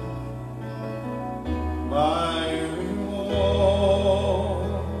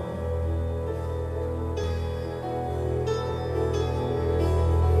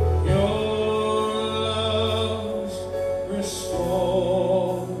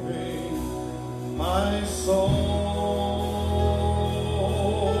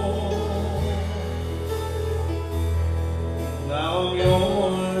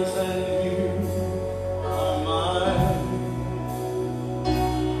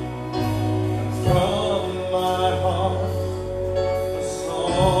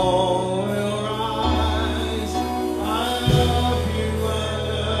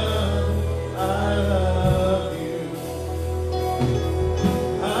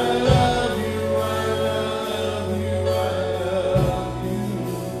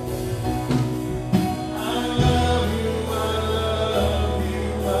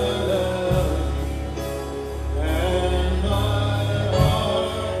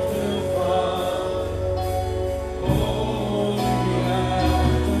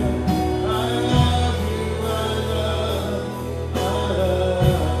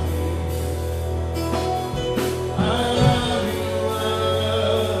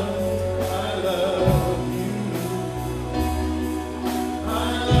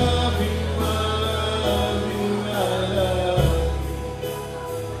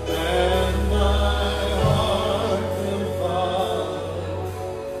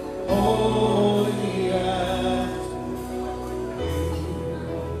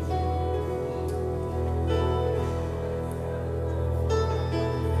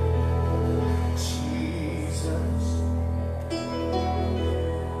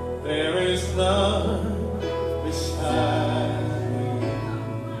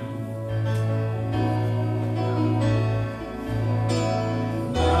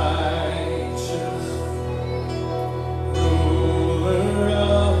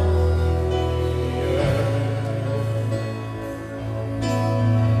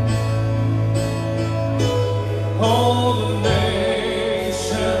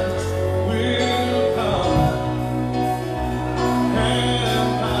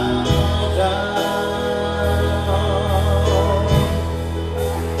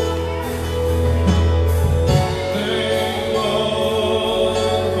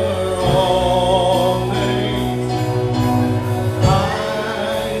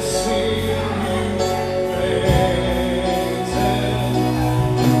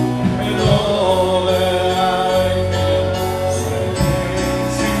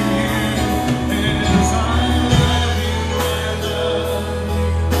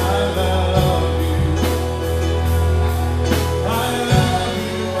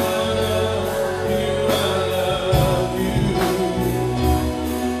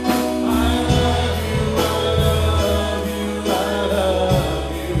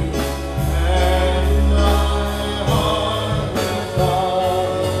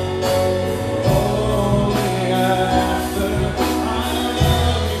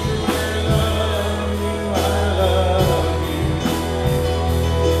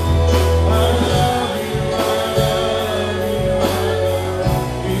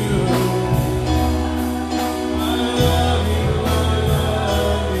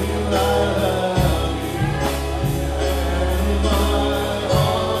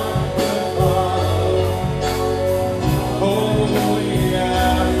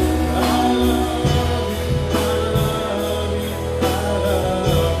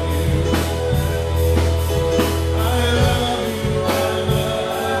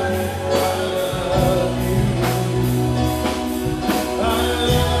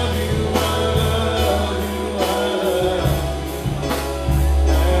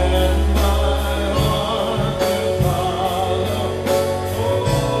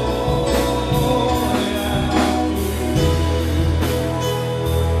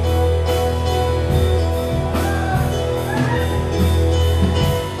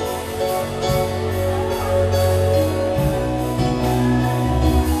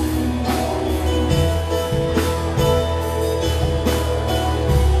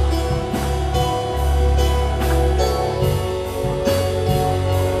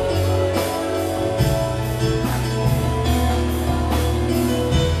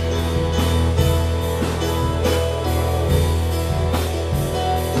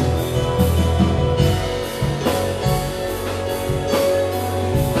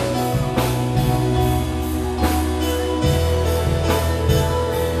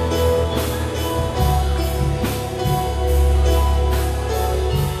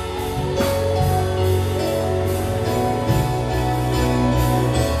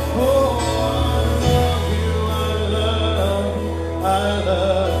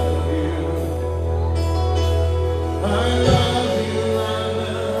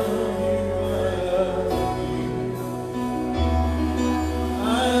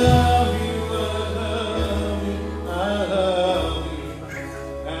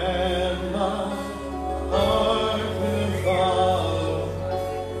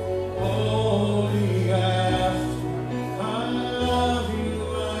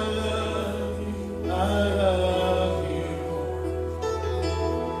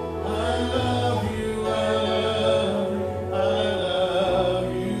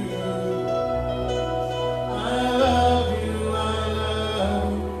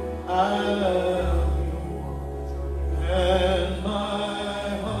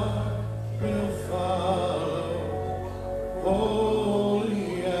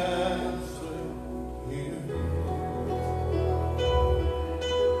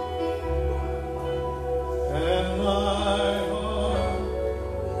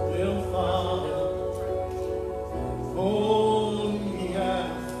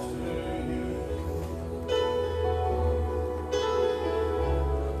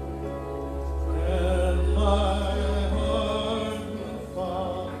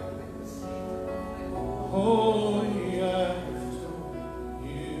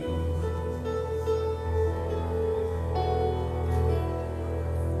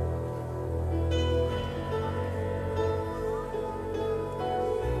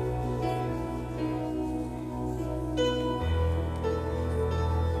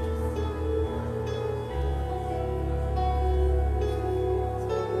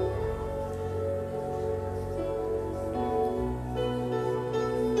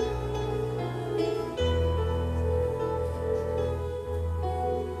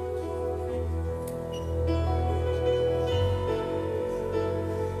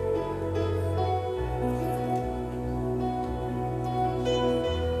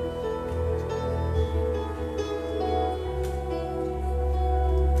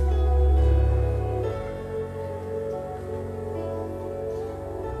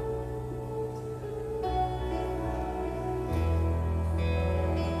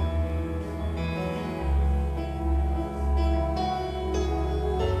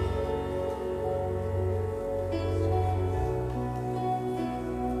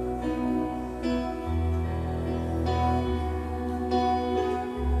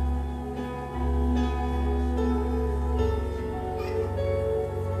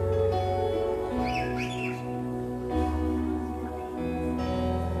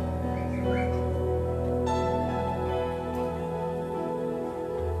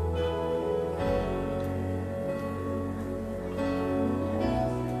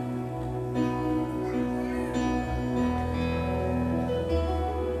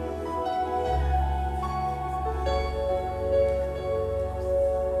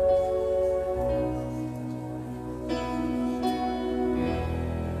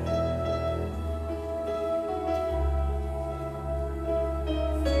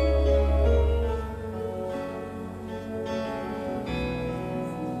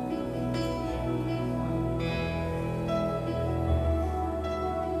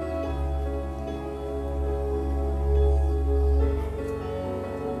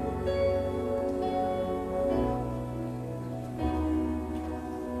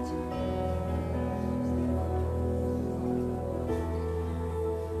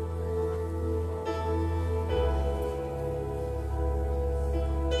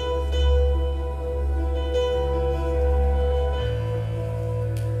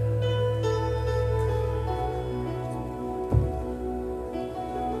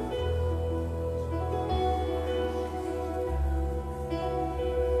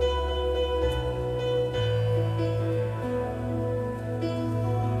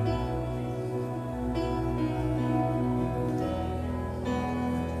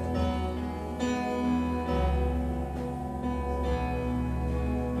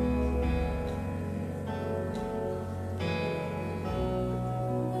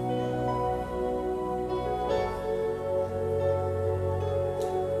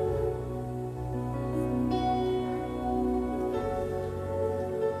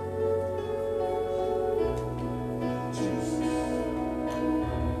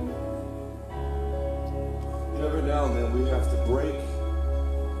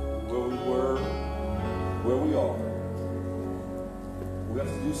 We have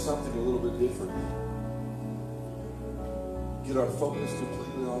to do something a little bit different. Get our focus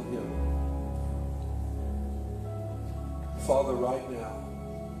completely on Him. Father, right now,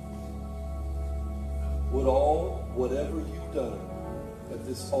 whatever you've done at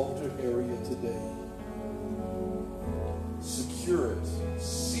this altar area today, secure it,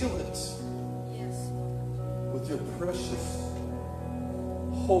 seal it with your precious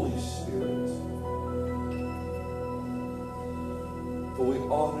Holy Spirit. For we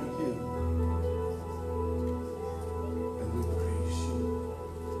honor you and we praise you.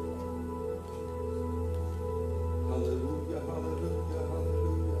 Hallelujah, hallelujah,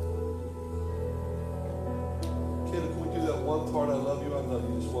 hallelujah. Kayla, can we do that one part, I love you,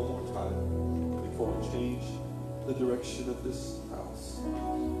 just one more time before we change the direction of this house?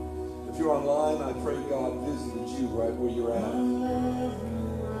 If you're online, I pray God visited you right where you're at.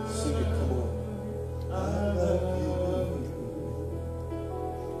 Sing it, come on. I love you.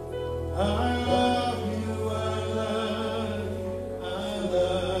 I love you, I love you, I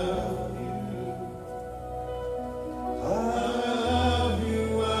love you. I love you,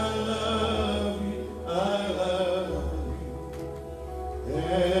 I love you, I love you.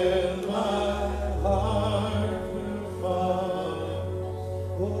 And my heart will follow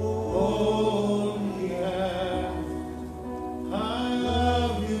only after. I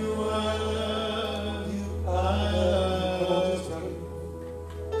love you, I love you, I love you.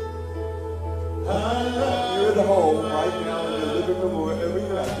 You're at home right now in your living room or wherever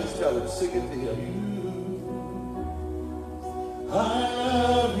you're at. Just tell him, sing it to him. I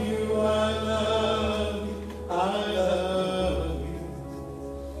love you, I love you, I love you.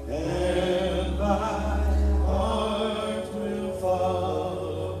 And my heart will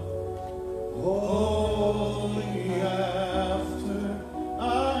follow only after. I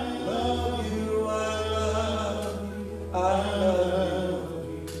love you, I love you, I love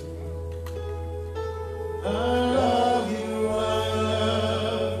you. I love you, I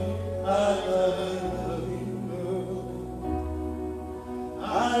love you, I love you.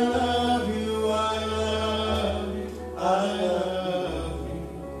 I love you, I love you, I love you.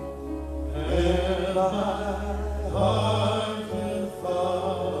 And my heart will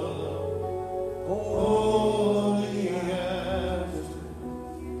follow only after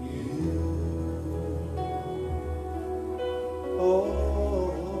you. Oh.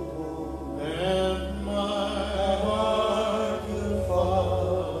 And my heart will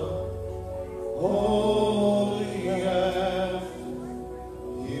follow only after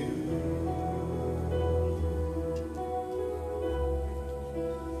you.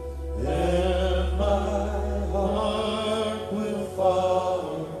 And my heart will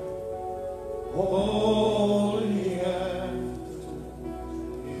follow only after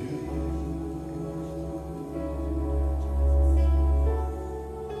you.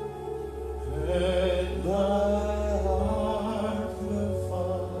 And my heart will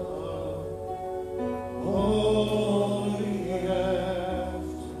follow only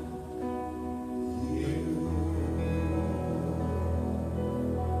after you.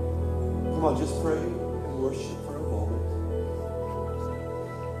 Come on, just pray and worship for a moment.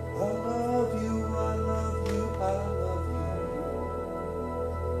 I love you, I love you, I love you.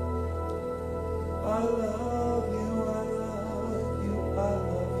 I love you, I love you, I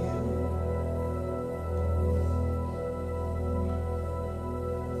love you.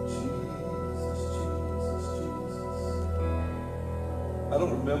 Jesus, Jesus, Jesus. I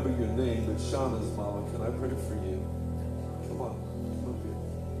don't remember your name, but Shauna's mama, can I pray for you? Come on, come up here.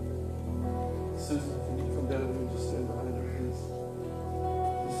 Susan, can you come down here and just stand behind her, please?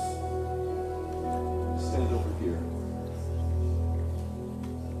 Just stand over here.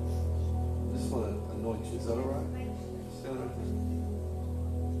 I just want to anoint you. Is that all right? Stand right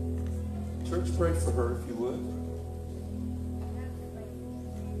there. Church, pray for her if you would.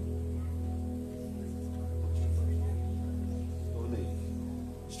 Monique.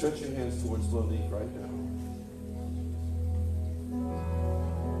 Stretch your hands towards Monique right now.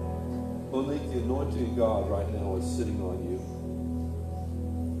 Monique, the anointing of God right now is sitting on you.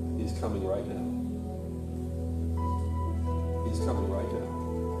 He's coming right now. He's coming right now.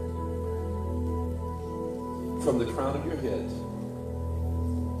 From the crown of your head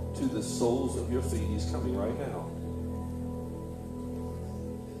to the soles of your feet, He's coming right now.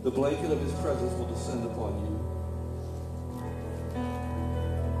 The blanket of His presence will descend upon you.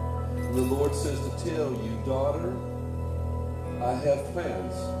 And the Lord says to tell you, daughter, I have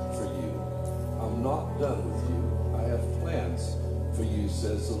plans for you. I'm not done with you. I have plans for you,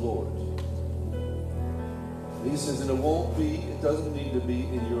 says the Lord. And He says, and it doesn't need to be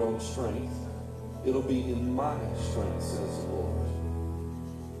in your own strength. It'll be in my strength, says the Lord.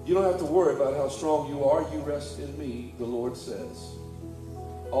 You don't have to worry about how strong you are. You rest in me, the Lord says.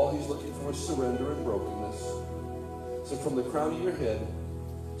 All he's looking for is surrender and brokenness. So from the crown of your head,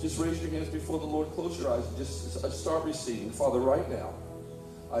 just raise your hands before the Lord. Close your eyes and just start receiving. Father, right now,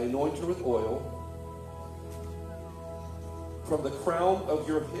 I anoint her with oil. From the crown of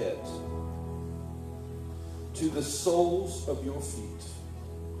your head to the soles of your feet,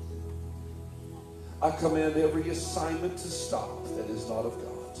 I command every assignment to stop that is not of God.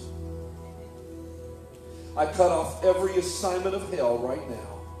 I cut off every assignment of hell right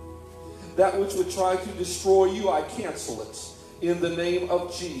now. That which would try to destroy you, I cancel it in the name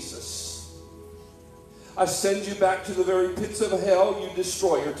of Jesus. I send you back to the very pits of hell, you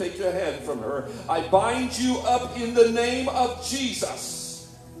destroyer. Take your hand from her. I bind you up in the name of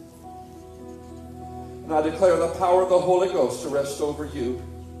Jesus. And I declare the power of the Holy Ghost to rest over you.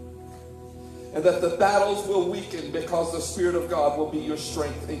 And that the battles will weaken because the Spirit of God will be your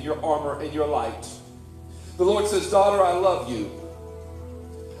strength and your armor and your light. The Lord says, daughter, I love you.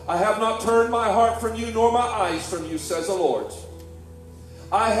 I have not turned my heart from you nor my eyes from you, says the Lord.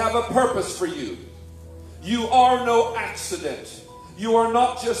 I have a purpose for you. You are no accident. You are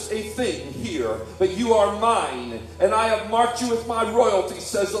not just a thing here, but you are mine. And I have marked you with my royalty,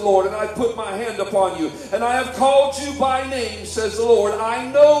 says the Lord. And I put my hand upon you. And I have called you by name, says the Lord. I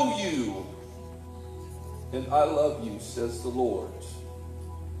know you. And I love you, says the Lord.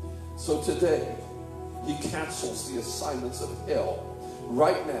 So today, he cancels the assignments of hell.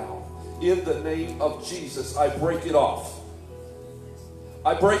 Right now, in the name of Jesus, I break it off.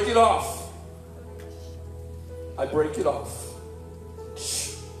 I break it off. I break it off.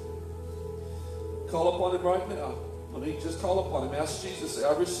 Call upon him right now. When he just call upon him, ask Jesus, say,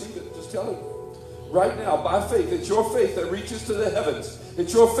 I receive it. Just tell him. Right now, by faith. It's your faith that reaches to the heavens.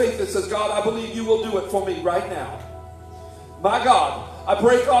 It's your faith that says, God, I believe you will do it for me right now. My God, I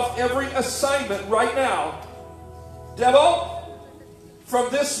break off every assignment right now. Devil, from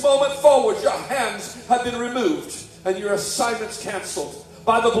this moment forward, your hands have been removed and your assignments canceled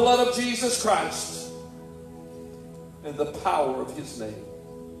by the blood of Jesus Christ and the power of his name.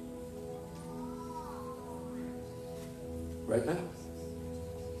 Right now.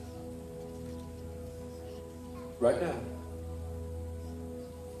 Right now.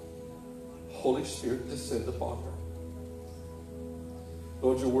 Holy Spirit, descend upon her.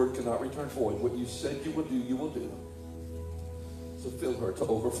 Lord, your word cannot return void. What you said you will do, you will do. So fill her to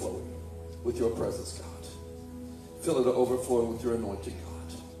overflowing with your presence, God. Fill her to overflowing with your anointing,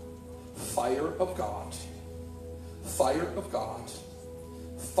 God. Fire of God. Fire of God.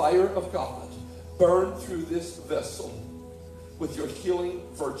 Fire of God. Burn through this vessel with your healing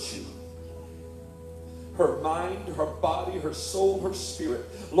virtue. Her mind, her body, her soul, her spirit.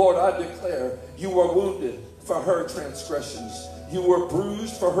 Lord, I declare you were wounded for her transgressions. You were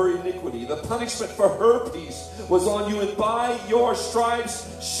bruised for her iniquity. The punishment for her peace was on you, and by your stripes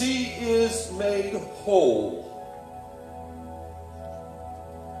she is made whole.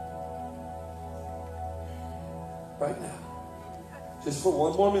 Right now. Just for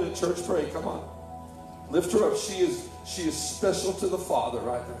one more minute, church, pray. Come on. Lift her up. She is special to the Father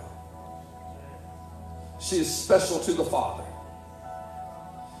right now. She is special to the Father.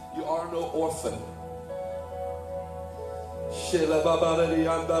 You are no orphan.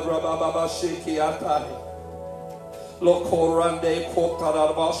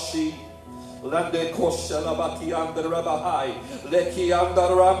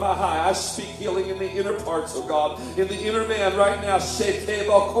 I speak healing in the inner parts, oh God, in the inner man right now.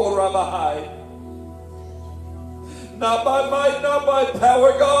 Not by might, not by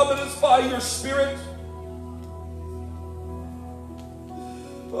power, God, but it's by your Spirit.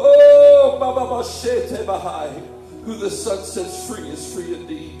 Oh, who the Son sets free is free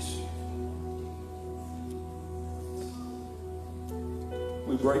indeed.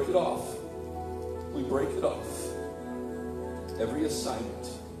 We break it off. We break it off. Every assignment.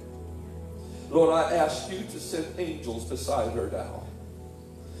 Lord, I ask you to send angels beside her now.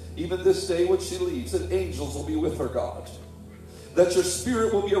 Even this day when she leaves, that angels will be with her, God. That your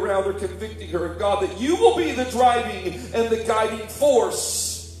Spirit will be around her, convicting her, and God, that you will be the driving and the guiding force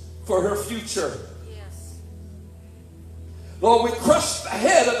for her future. Yes. Lord, we crush the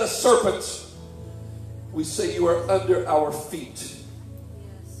head of the serpent. We say you are under our feet.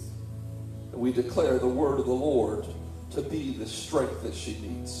 Yes. And we declare the word of the Lord to be the strength that she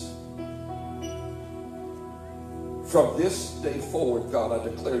needs. From this day forward, God, I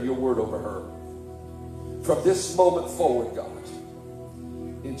declare your word over her. From this moment forward, God,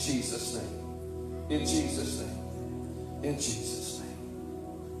 in Jesus' name, in Jesus' name, in Jesus' name.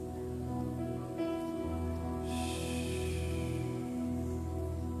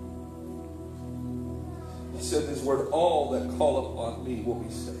 He said in his word, all that call upon me will be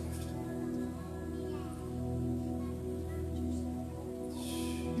saved.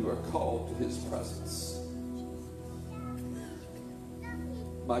 You are called to his presence.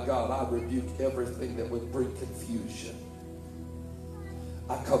 My God, I rebuke everything that would bring confusion.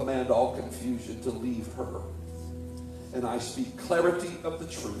 I command all confusion to leave her. And I speak clarity of the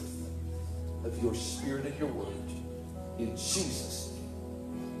truth of your spirit and your word. In Jesus' name.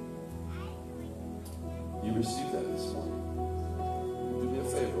 You received that this morning. Do me a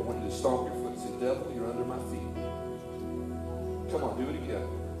favor. I want you to stomp your foot and say, devil, you're under my feet. Come on, do it again.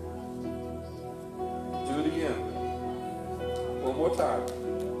 Do it again. One more time.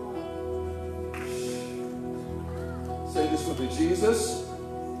 Say this with me. Jesus,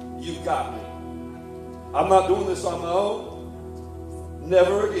 you've got me. I'm not doing this on my own.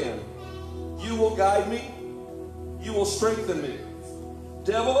 Never again. You will guide me. You will strengthen me.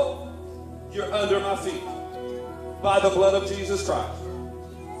 Devil, you're under my feet. By the blood of Jesus Christ.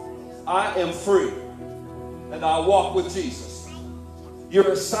 I am free. And I walk with Jesus.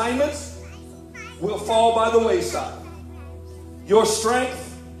 Your assignments will fall by the wayside. Your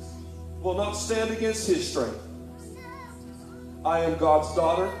strength will not stand against his strength. I am God's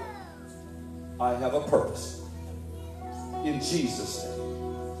daughter. I have a purpose. In Jesus'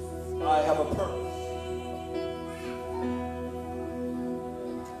 name. I have a purpose.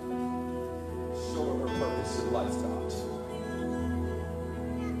 Show her her purpose in life, God.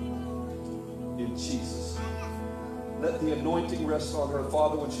 In Jesus' name. Let the anointing rest on her.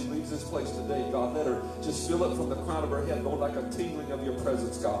 Father, when she leaves this place today, God, let her just feel it from the crown of her head, Lord, like a tingling of your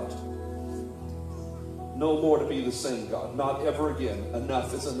presence, God. No more to be the same, God. Not ever again.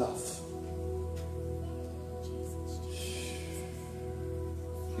 Enough is enough.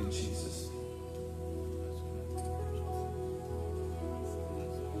 In Jesus' name.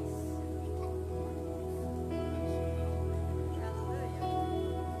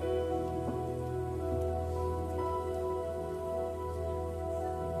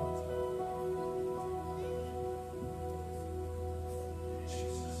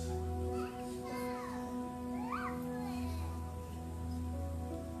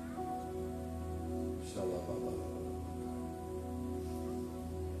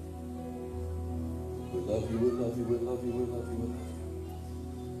 We love you, we love you, we love you, we love you, we love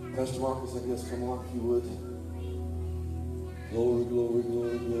you. Pastor Marcus, I guess, come on, if you would. Glory, glory,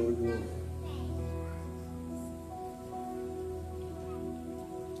 glory, glory, glory.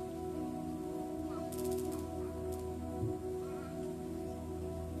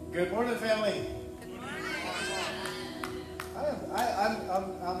 Good morning, family.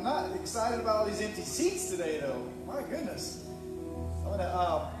 I'm not excited about all these empty seats today, though. My goodness. I'm going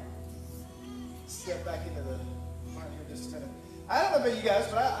to step back into the front here just a minute. I don't know about you guys,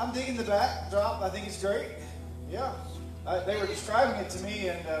 but I'm digging the backdrop. I think it's great. Yeah. They were describing it to me,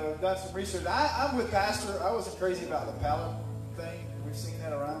 and we've done some research. I'm with Pastor. I wasn't crazy about the pallet thing. We've seen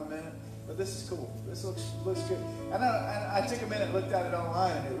that around a minute. But this is cool. This looks good. And I took a minute and looked at it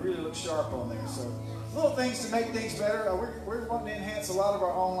online, and it really looks sharp on there. So little things to make things better. We're wanting to enhance a lot of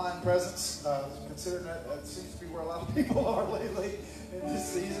our online presence, considering that seems to be where a lot of people are lately in this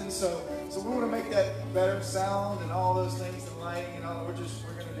season. So we want to make that better, sound and all those things, and lighting and all. We're going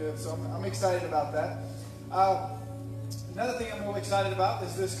to do it. So I'm excited about that. Another thing I'm really excited about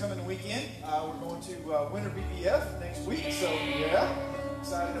is this coming weekend. We're going to Winter BBF next week. So yeah.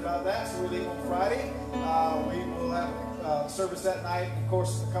 Excited about that. So we leave on Friday. We will have service that night. Of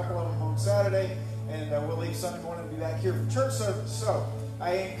course, a couple of them on Saturday. And we'll leave Sunday morning and be back here for church service. So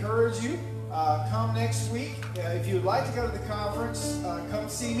I encourage you, come next week. If you would like to go to the conference, come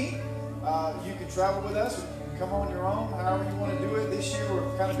see me. You can travel with us. Or you can come on your own, however you want to do it. This year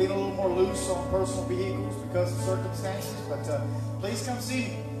we're kind of being a little more loose on personal vehicles because of circumstances. But please come see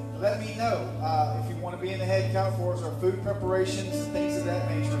me. Let me know if you want to be in the head count for us, our food preparations and things of that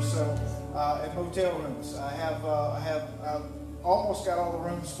nature. So, and motel rooms. I've almost got all the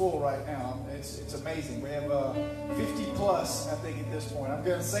rooms full right now. It's amazing. We have 50 plus, I think, at this point. I'm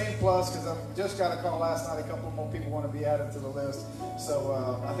going to say plus because I just got a call last night. A couple more people want to be added to the list. So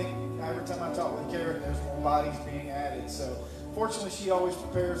I think every time I talk with Karen, there's more bodies being added. So fortunately, she always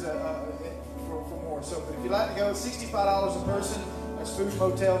prepares for more. So, but if you'd like to go, it's $65 a person. That's food,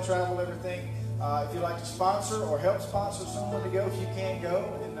 motel, travel, everything. If you'd like to sponsor or help sponsor someone to go, if you can't go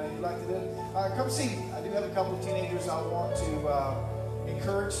and you'd like to do it, come see me. I do have a couple of teenagers I want to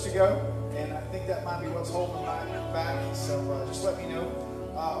encourage to go, and I think that might be what's holding me back. So just let me know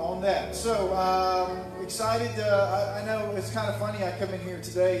on that. So excited. I know it's kind of funny. I come in here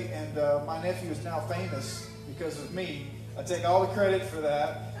today, and my nephew is now famous because of me. I take all the credit for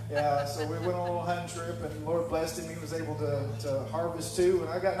that. Yeah, so we went on a little hunting trip, and the Lord blessed him. He was able to harvest too, and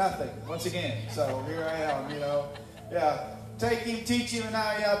I got nothing once again. So here I am, you know. Yeah, take him, teach him, and now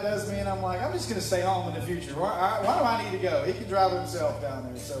he outdoes me. And I'm like, I'm just going to stay home in the future. Why do I need to go? He can drive himself down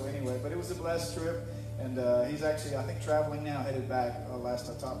there. So anyway, but it was a blessed trip, and he's actually, I think, traveling now, headed back. Last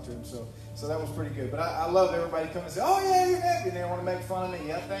I talked to him, so that was pretty good. But I love everybody coming and say, "Oh yeah, you're happy," and they want to make fun of me.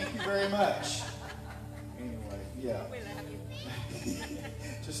 Yeah, thank you very much. Anyway, yeah.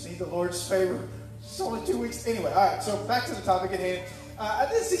 Just need the Lord's favor. It's only 2 weeks. Anyway, all right, so back to the topic at hand. I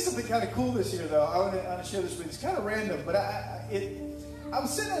did see something kind of cool this year, though. I want to share this with you. It's kind of random, but I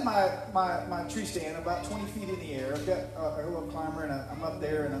was sitting in my tree stand about 20 feet in the air. I've got a little climber, and I'm up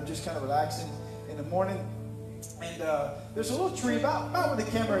there, and I'm just kind of relaxing in the morning. And there's a little tree about where the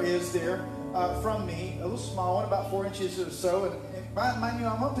camera is there from me, a little small one, about 4 inches or so. And mind you,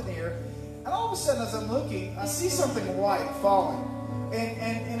 I'm up in the air. And all of a sudden, as I'm looking, I see something white falling.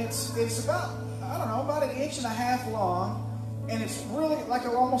 And it's about, I don't know, about 1.5 inches long. And it's really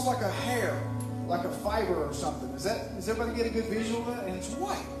almost like a hair, like a fiber or something. Does everybody get a good visual of that? And it's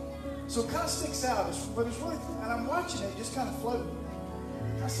white. So it kind of sticks out. But it's really, and I'm watching it just kind of floating.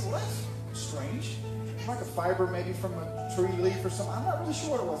 I said, well, that's strange. Like a fiber maybe from a tree leaf or something. I'm not really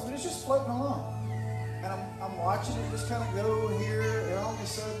sure what it was, but it's just floating along. And I'm watching it just kind of go here, and all of a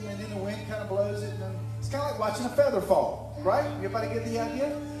sudden, and then the wind kind of blows it, and it's kind of like watching a feather fall, right? Everybody get the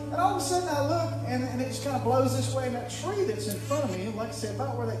idea? And all of a sudden I look, and it just kind of blows this way, and that tree that's in front of me, like I said,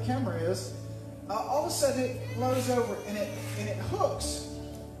 about where that camera is, all of a sudden it blows over, and it hooks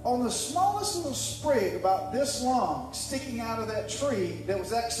on the smallest little sprig about this long, sticking out of that tree that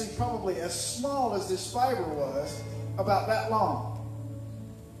was actually probably as small as this fiber was, about that long.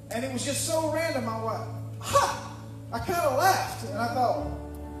 And it was just so random. I went, ha! I kind of laughed, and I thought,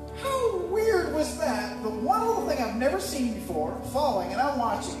 how weird was that? The one little thing I've never seen before, falling, and I'm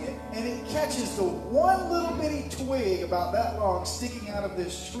watching it, and it catches the one little bitty twig about that long sticking out of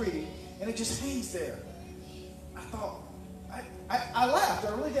this tree, and it just hangs there. I thought, I laughed. I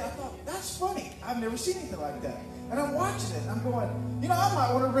really did. I thought, that's funny. I've never seen anything like that. And I'm watching it. I'm going, you know, I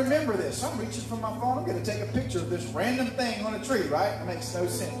might want to remember this. I'm reaching for my phone. I'm going to take a picture of this random thing on a tree, right? It makes no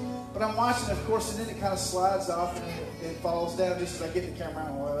sense. But I'm watching it, of course, and then it kind of slides off and it falls down just as I get the camera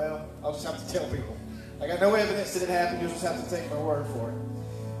out. Well, I'll just have to tell people. I got no evidence that it happened. You'll just have to take my word for it.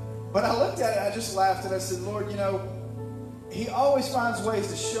 But I looked at it. I just laughed, and I said, Lord, you know, He always finds ways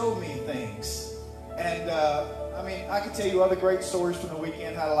to show me things. And, I mean, I could tell you other great stories from the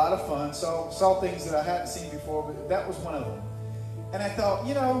weekend. Had a lot of fun. Saw things that I hadn't seen before, but that was one of them. And I thought,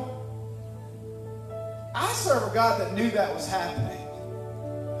 you know, I serve a God that knew that was happening.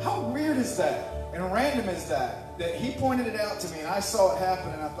 How weird is that? And random is that? That He pointed it out to me, and I saw it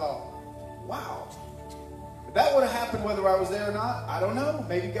happen, and I thought, wow. If that would have happened whether I was there or not, I don't know.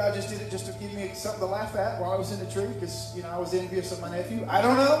 Maybe God just did it just to give me something to laugh at while I was in the tree because, you know, I was envious of my nephew. I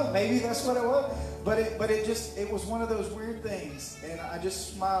don't know. Maybe that's what it was. But it was one of those weird things. And I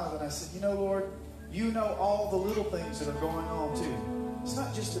just smiled and I said, you know, Lord, you know all the little things that are going on too. It's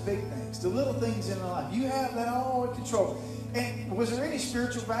not just the big things. The little things in life. You have that all in control. And was there any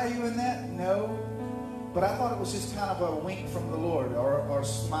spiritual value in that? No. But I thought it was just kind of a wink from the Lord or a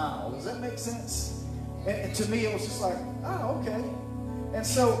smile. Does that make sense? And to me, it was just like, oh, okay. And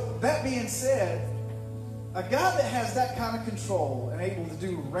so, that being said, a God that has that kind of control and able to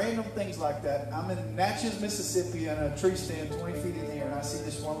do random things like that. I'm in Natchez, Mississippi, in a tree stand 20 feet in the air, and I see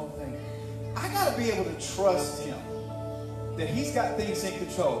this one little thing. I got to be able to trust Him that He's got things in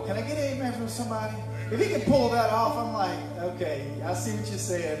control. Can I get an amen from somebody? If He can pull that off, I'm like, okay, I see what you're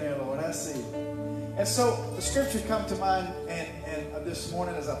saying there, Lord. I see. And so the scripture come to mind and this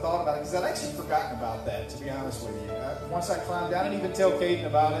morning as I thought about it, because I'd actually forgotten about that, to be honest with you. Once I climbed down, I didn't even tell Caden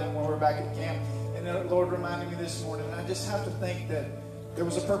about it when we were back at camp. And then the Lord reminded me this morning, and I just have to think that there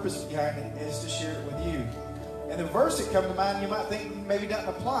was a purpose behind it, is to share it with you. And the verse that come to mind, you might think maybe doesn't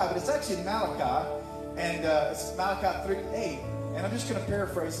apply, but it's actually Malachi, and it's Malachi 3:8. And I'm just going to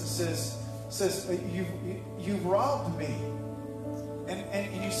paraphrase. It says you've robbed me.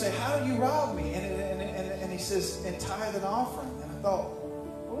 And you say, how do you rob me? And He says, in tithe and offering. And I thought,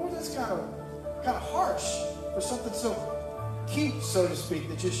 Lord, that's kind of harsh for something so cute, so to speak,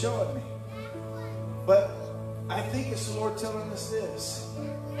 that you're showing me. But I think it's the Lord telling us this.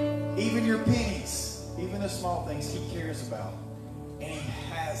 Even your pennies, even the small things, He cares about. And He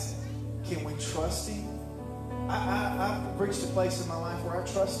has it. Can we trust Him? I've reached a place in my life where I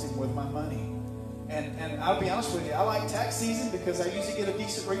trust Him with my money. And I'll be honest with you, I like tax season because I usually get a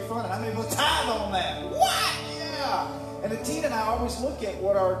decent refund, and I'm able to tithe on that. What? Yeah. And Tina and I always look at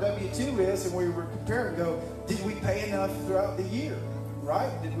what our W-2 is, and we were comparing and go, did we pay enough throughout the year?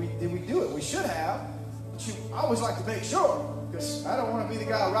 right? Did we do it? We should have. But I always like to make sure, because I don't want to be the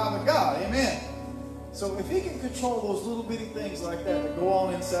guy robbing God. Amen. So if he can control those little bitty things like that that go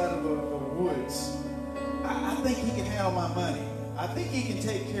on inside of the woods, I think he can handle my money. I think he can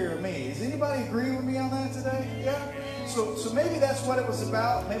take care of me. Does anybody agree with me on that today? Yeah? So maybe that's what it was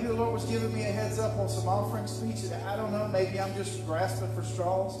about. Maybe the Lord was giving me a heads up on some offering speeches. I don't know. Maybe I'm just grasping for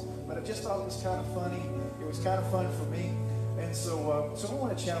straws. But I just thought it was kind of funny. It was kind of fun for me. And so I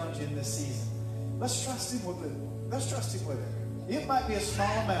want to challenge you in this season. Let's trust him with it. Let's trust him with it. It might be a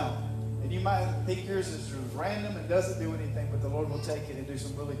small amount. And you might think yours is random and doesn't do anything. But the Lord will take it and do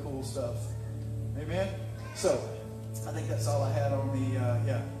some really cool stuff. Amen? So I think that's all I had on the,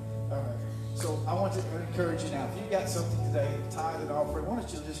 yeah. All right. So I want to encourage you now. If you've got something today, tithe and offering, why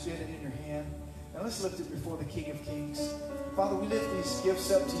don't you just get it in your hand? And let's lift it before the King of Kings. Father, we lift these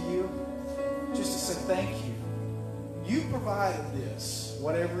gifts up to you just to say thank you. You provided this,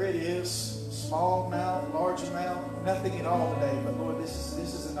 whatever it is, small amount, large amount, nothing at all today. But Lord, this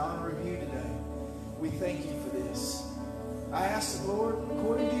is an honor of you today. We thank you for this. I ask that, Lord,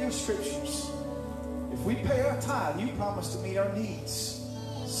 according to your scriptures, if we pay our tithe, you promise to meet our needs.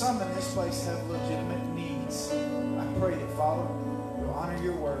 Some in this place have legitimate needs. I pray that, Father, you'll honor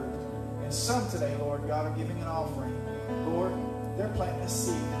your word. And some today, Lord God, are giving an offering. Lord, they're planting a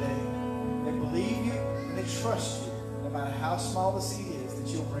seed today. They believe you and they trust you, no matter how small the seed is, that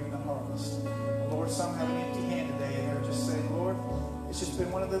you'll bring the harvest. And Lord, some have an empty hand today, and they're just saying, Lord, it's just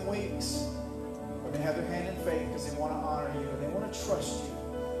been one of them weeks where they have their hand in faith because they want to honor you and they want to trust you.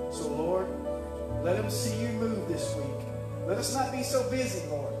 So, Lord, let them see you move this week. Let us not be so busy,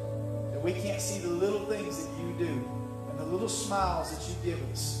 Lord, that we can't see the little things that you do and the little smiles that you give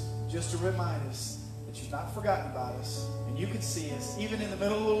us, just to remind us that you've not forgotten about us and you can see us, even in the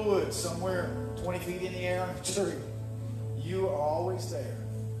middle of the woods, somewhere 20 feet in the air on a tree. You are always there.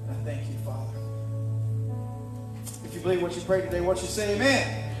 And I thank you, Father. If you believe what you prayed today, what you say,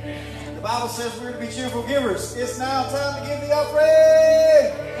 amen. The Bible says we're to be cheerful givers. It's now time to give the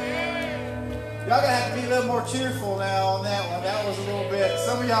offering. Y'all going to have to be a little more cheerful now on that one. That was a little bit.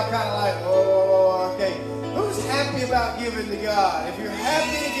 Some of y'all kind of like, oh, okay. Who's happy about giving to God? If you're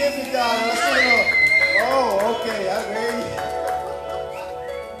happy to give to God, let's do it. Oh, okay. I hear you.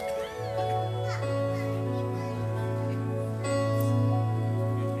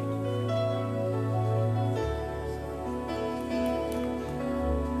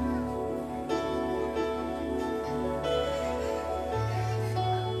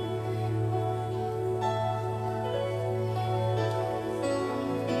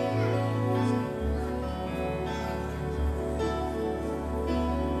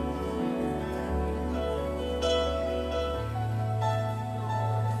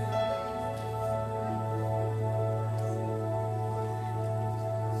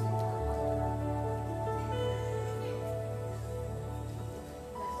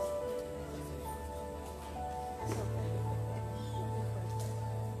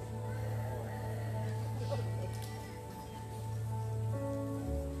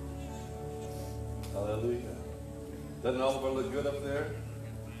 Hallelujah. Doesn't Oliver look good up there?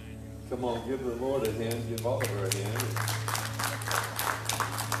 Come on, give the Lord a hand. Give Oliver a hand.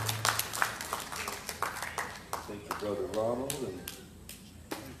 Thank you, Brother Ronald and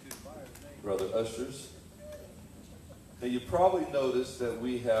Brother Ushers. Now, you probably noticed that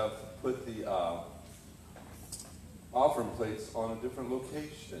we have put the offering plates on a different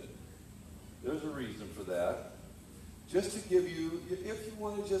location. There's a reason for that. Just to give you, if you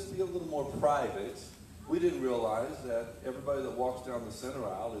want to just be a little more private, we didn't realize that everybody that walks down the center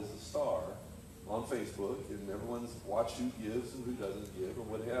aisle is a star on Facebook, and everyone's watched who gives and who doesn't give or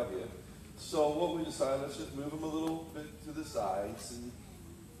what have you. So what we decided, let's just move them a little bit to the sides. And,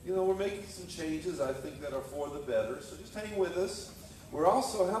 you know, we're making some changes, I think, that are for the better. So just hang with us. We're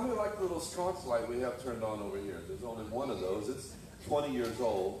also, how many like the little sconce light we have turned on over here? There's only one of those. It's 20 years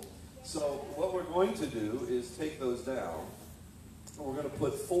old. So what we're going to do is take those down, and we're going to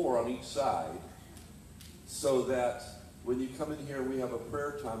put 4 on each side so that when you come in here and we have a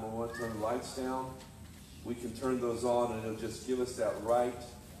prayer time and we want to turn the lights down, we can turn those on and it'll just give us that right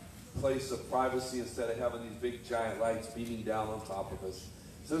place of privacy instead of having these big giant lights beaming down on top of us.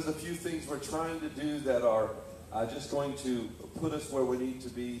 So there's a few things we're trying to do that are just going to put us where we need to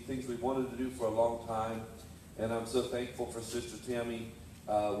be, things we wanted to do for a long time. And I'm so thankful for Sister Tammy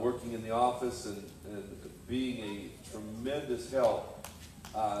working in the office and being a tremendous help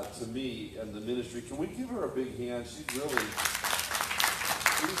to me and the ministry. Can we give her a big hand? She's really,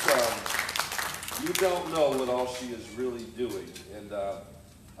 you don't know what all she is really doing. And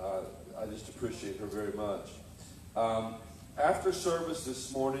I just appreciate her very much. After service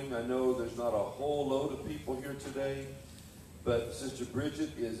this morning, I know there's not a whole load of people here today, but Sister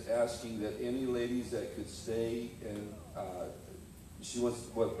Bridget is asking that any ladies that could stay, and she wants,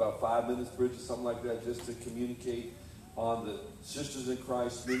 about 5 minutes, Bridget, something like that, just to communicate on the Sisters in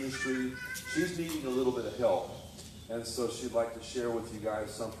Christ ministry. She's needing a little bit of help, and so she'd like to share with you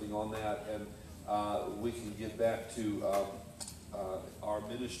guys something on that, and we can get back to our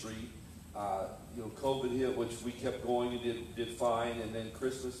ministry. COVID hit, which we kept going and did fine, and then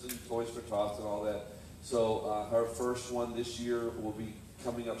Christmas and Toys for Tots and all that. So her first one this year will be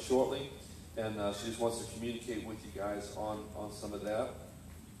coming up shortly, and she just wants to communicate with you guys on some of that.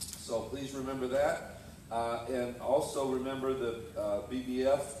 So please remember that, and also remember the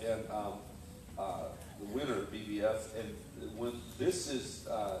BBF and the winter BBF. And when this is,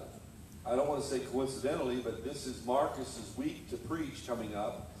 I don't want to say coincidentally, but this is Marcus's week to preach coming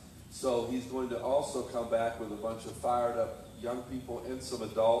up. So he's going to also come back with a bunch of fired up young people and some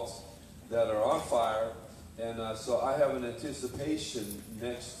adults that are on fire. And so I have an anticipation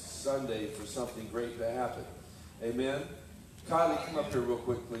next Sunday for something great to happen. Amen. Kylie, come up here real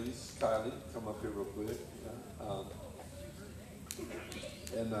quick, please. Kylie, come up here real quick.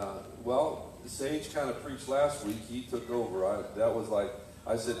 Well, Sage kind of preached last week. He took over. That was like,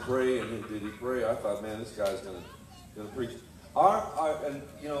 I said pray, and did he pray? I thought, man, this guy's gonna preach. And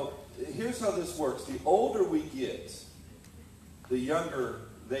you know, here's how this works. The older we get, the younger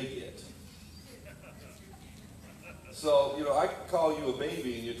they get. So, you know, I can call you a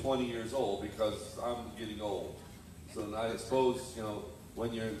baby and you're 20 years old because I'm getting old. So I suppose, you know,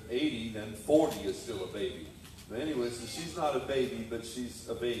 when you're 80, then 40 is still a baby. But anyway, so she's not a baby, but she's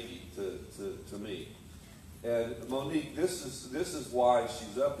a baby to me. And Monique, this is why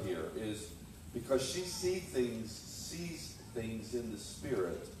she's up here, is because she sees things in the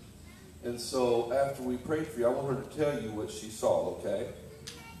spirit. And so after we prayed for you, I want her to tell you what she saw, okay?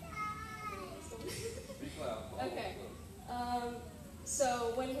 Be loud. Okay.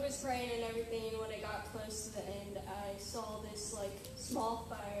 So when he was praying and everything, when it got close to the end, I saw this like small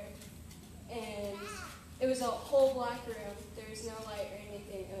fire, and it was a whole black room. There was no light or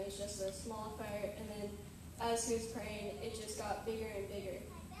anything. It was just a small fire, and then as he was praying, it just got bigger and bigger.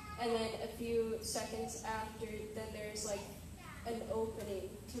 And then a few seconds after, then there's like an opening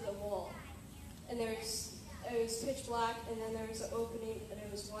to the wall, and it was pitch black, and then there was an opening, and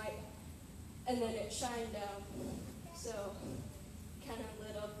it was white, and then it shined down, so kind of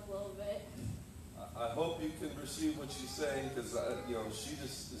lit up a little bit. I hope you can receive what she's saying, because you know, she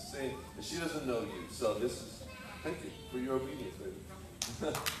just is saying that she doesn't know you. So this is, thank you for your obedience,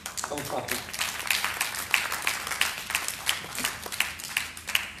 baby. Come on.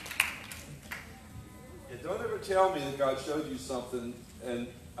 Don't ever tell me that God showed you something and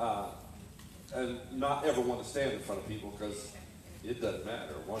not ever want to stand in front of people, because it doesn't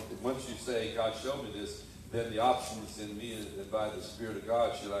matter. Once you say, God showed me this, then the option is in me, and by the Spirit of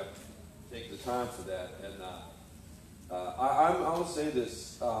God, should I take the time for that. And I will say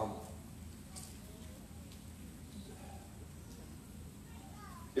this.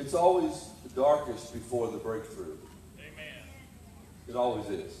 It's always the darkest before the breakthrough. Amen. It always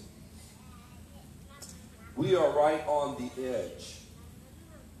is. We are right on the edge.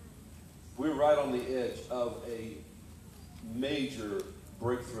 We're right on the edge of a major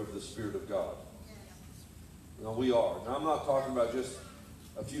breakthrough of the Spirit of God. No, we are. Now, I'm not talking about just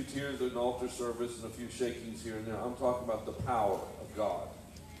a few tears at an altar service and a few shakings here and there. I'm talking about the power of God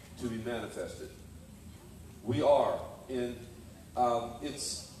to be manifested. We are. And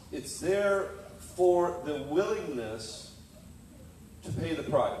it's there for the willingness to pay the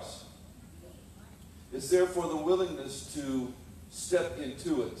price. It's there for the willingness to step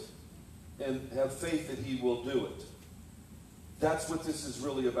into it and have faith that He will do it. That's what this is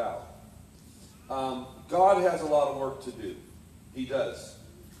really about. God has a lot of work to do. He does.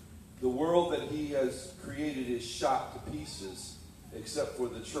 The world that He has created is shot to pieces, except for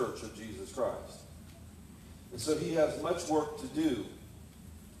the church of Jesus Christ. And so He has much work to do.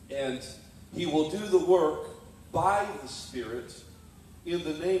 And He will do the work by the Spirit in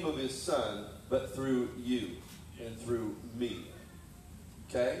the name of His Son, but through you and through me.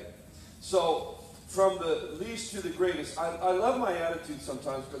 Okay? So, from the least to the greatest, I love my attitude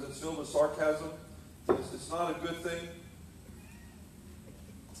sometimes because it's filled with sarcasm. It's not a good thing,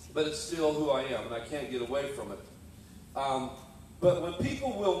 but it's still who I am, and I can't get away from it. But when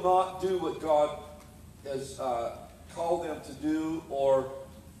people will not do what God has called them to do, or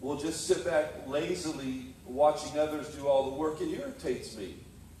will just sit back lazily watching others do all the work, it irritates me.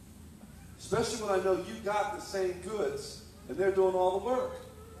 Especially when I know you got the same goods and they're doing all the work.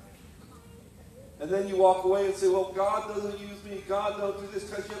 And then you walk away and say, well, God doesn't use me. God don't do this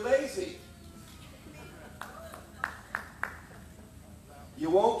because you're lazy. You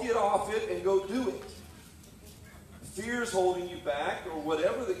won't get off it and go do it. Fear's holding you back or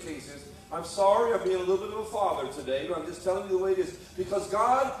whatever the case is. I'm sorry, I'm being a little bit of a father today, but I'm just telling you the way it is. Because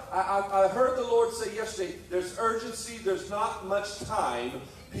God, I heard the Lord say yesterday, there's urgency, there's not much time.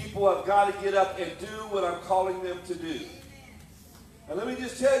 People have got to get up and do what I'm calling them to do. And let me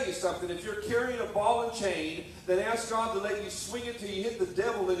just tell you something. If you're carrying a ball and chain, then ask God to let you swing it till you hit the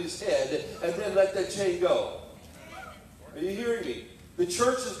devil in his head, and then let that chain go. Are you hearing me? The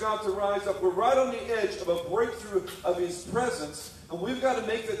church has got to rise up. We're right on the edge of a breakthrough of his presence, and we've got to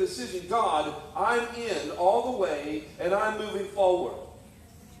make the decision, God, I'm in all the way, and I'm moving forward.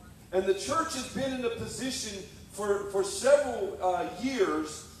 And the church has been in a position for several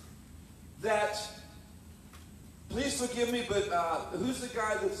years that, please forgive me, but who's the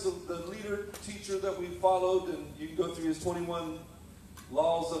guy that's the leader, teacher that we followed, and you can go through his 21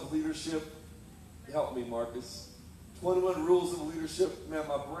 laws of leadership? Help me, Marcus. 21 rules of leadership. Man,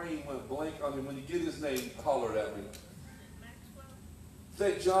 my brain went blank on him. When you get his name, holler at me.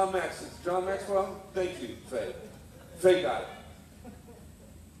 Say John Maxwell. John Maxwell? Thank you, Faye. Faye got it.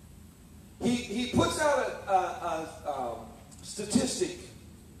 He puts out a statistic.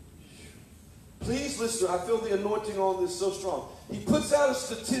 Please listen. I feel the anointing on this so strong. He puts out a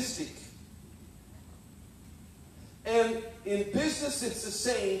statistic. And in business it's the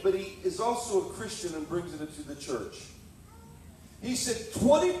same, but he is also a Christian and brings it into the church. He said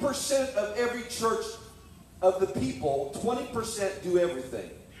 20% of every church of the people, 20% do everything.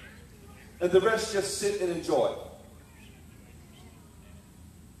 And the rest just sit and enjoy.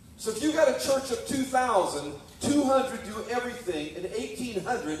 So if you got a church of 2,000, 200 do everything, and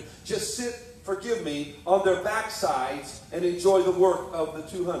 1,800 just sit, forgive me, on their backsides and enjoy the work of the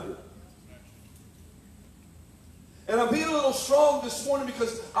 200. And I'm being a little strong this morning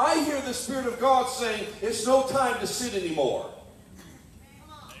because I hear the Spirit of God saying, it's no time to sit anymore.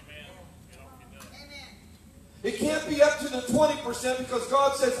 It can't be up to the 20% because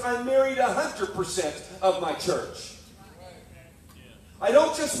God says I married 100% of my church. I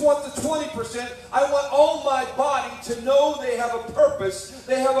don't just want the 20%. I want all my body to know they have a purpose,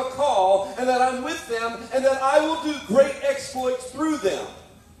 they have a call, and that I'm with them, and that I will do great exploits through them.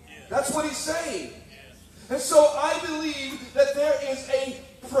 That's what he's saying. And so I believe that there is a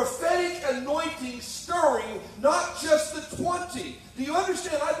prophetic anointing stirring, not just the 20. Do you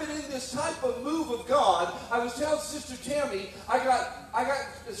understand? I've been in this type of move of God. I was telling Sister Tammy, I got,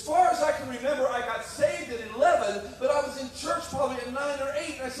 as far as I can remember, I got saved at 11, but I was in church probably at 9 or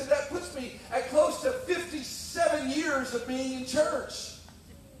 8. And I said, that puts me at close to 57 years of being in church.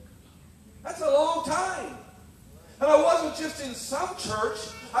 That's a long time. And I wasn't just in some church.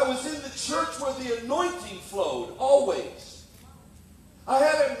 I was in the church where the anointing flowed, always. I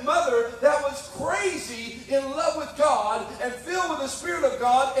had a mother that was crazy in love with God and filled with the Spirit of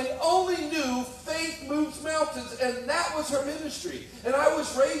God and only knew faith moves mountains, and that was her ministry. And I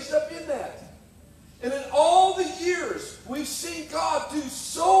was raised up in that. And in all the years, we've seen God do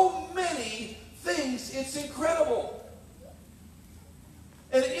so many things. It's incredible.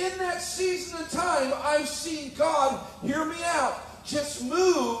 And in that season of time, I've seen God, hear me out, just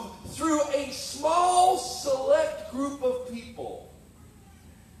move through a small, select group of people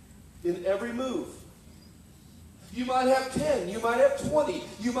in every move. You might have 10, you might have 20,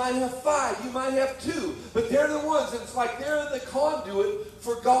 you might have 5, you might have 2, but they're the ones, and it's like they're the conduit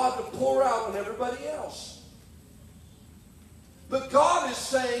for God to pour out on everybody else. But God is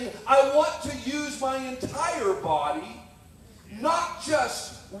saying, I want to use my entire body, not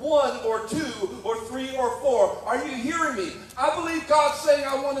just 1 or 2 or 3 or 4. Are you hearing me? I believe God's saying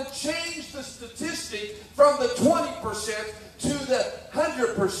I want to change the statistic from the 20% to the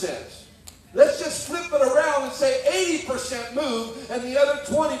 100%. Let's just flip it around and say 80% move and the other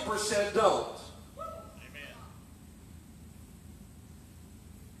 20% don't. Amen.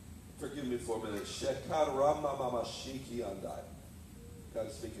 Forgive me for a minute. God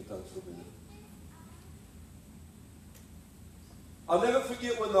is speaking tongues for a minute. I'll never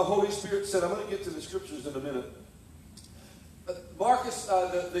forget when the Holy Spirit said, I'm going to get to the scriptures in a minute. Marcus,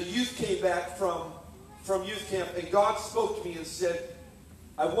 the youth came back from youth camp, and God spoke to me and said,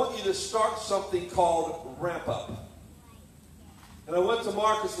 I want you to start something called Ramp Up. And I went to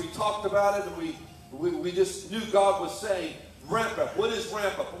Marcus, we talked about it, and we just knew God was saying, Ramp Up. What is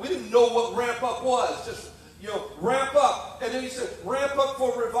Ramp Up? We didn't know what Ramp Up was. Just, ramp up. And then he said, ramp up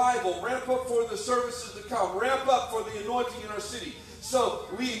for revival. Ramp up for the services to come. Ramp up for the anointing in our city. So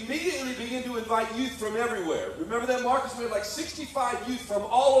we immediately began to invite youth from everywhere. Remember that, Marcus? We had like 65 youth from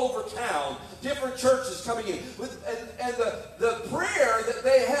all over town, different churches coming in. And the prayer that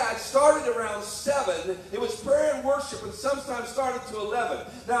they had started around 7. It was prayer and worship, and sometimes started to 11.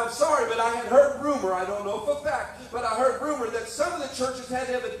 Now, I'm sorry, but I had heard rumor, I don't know for a fact, but I heard rumor that some of the churches had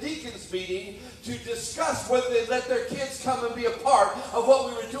to have a deacons meeting to discuss whether they let their kids come and be a part of what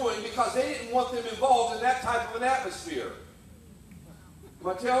we were doing, because they didn't want them involved in that type of an atmosphere. Am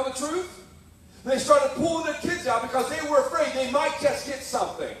I telling the truth? They started pulling their kids out because they were afraid they might just get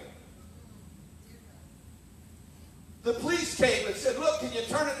something. The police came and said, look, can you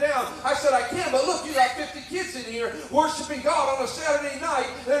turn it down? I said, I can, but look, you got 50 kids in here worshiping God on a Saturday night.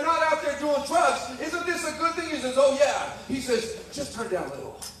 They're not out there doing drugs. Isn't this a good thing? He says, oh yeah. He says, just turn it down a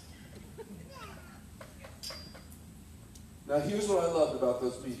little. Now, here's what I loved about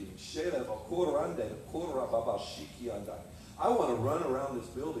those meetings. I want to run around this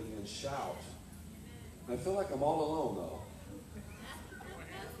building and shout. I feel like I'm all alone, though.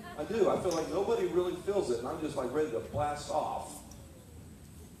 I do. I feel like nobody really feels it, and I'm just like ready to blast off.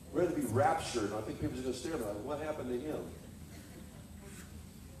 Ready to be raptured, and I think people are going to stare at me like, what happened to him?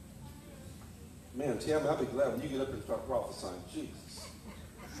 Man, Tim, I'll be glad when you get up and start prophesying. Jesus.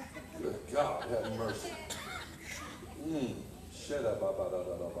 Good God, have mercy. I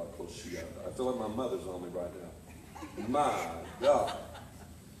feel like my mother's on me right now. My God.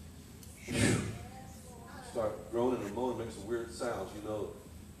 Start groaning and moaning, make some weird sounds. You know,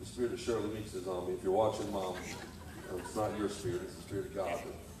 the spirit of Shirley Meeks is on me. If you're watching, Mom, it's not your spirit, it's the spirit of God.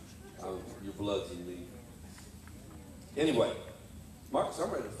 But your blood's in me. Anyway, Marcus, I'm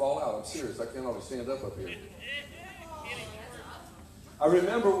ready to fall out. I'm serious. I can't always stand up here. I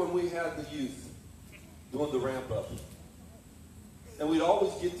remember when we had the youth doing the ramp up. And we'd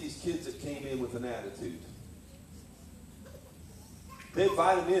always get these kids that came in with an attitude. They'd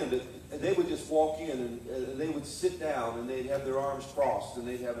invite them in, and they would just walk in, and they would sit down, and they'd have their arms crossed, and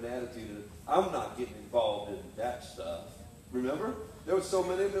they'd have an attitude. And I'm not getting involved in that stuff. Remember? There was so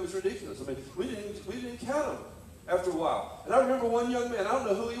many of them, it was ridiculous. I mean, we didn't count them after a while. And I remember one young man, I don't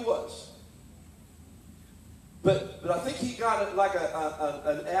know who he was. But I think he got like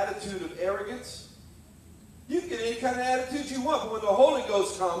an attitude of arrogance. You can get any kind of attitude you want, but when the Holy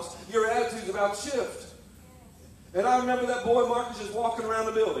Ghost comes, your attitude's about to shift. And I remember that boy Marcus just walking around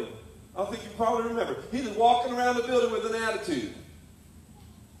the building. I think you probably remember. He was walking around the building with an attitude.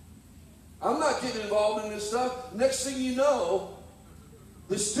 I'm not getting involved in this stuff. Next thing you know,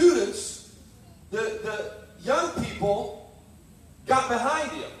 the students, the young people got behind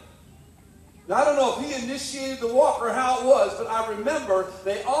him. Now, I don't know if he initiated the walk or how it was, but I remember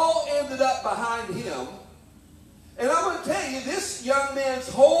they all ended up behind him. And I'm going to tell you, this young man's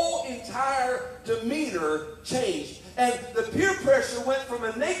whole entire demeanor changed. And the peer pressure went from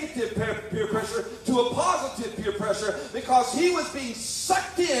a negative peer pressure to a positive peer pressure, because he was being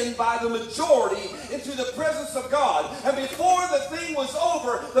sucked in by the majority into the presence of God. And before the thing was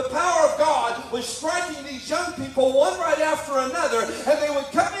over, the power of God was striking these young people one right after another. And they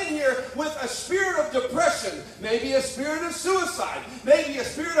would come in here with a spirit of depression, maybe a spirit of suicide, maybe a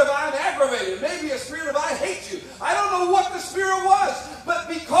spirit of I'm aggravated, maybe a spirit of I hate you. I don't know what the spirit was, but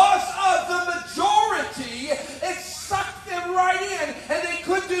because of the majority, it sucked them right in, and they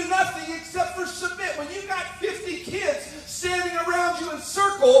could do nothing except for submit. When you got 50 kids standing around you in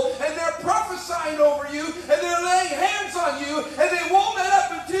circle, and they're prophesying over you, and they're laying hands on you, and they won't let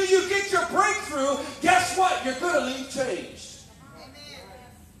up until you get your breakthrough, guess what? You're going to leave changed. Amen.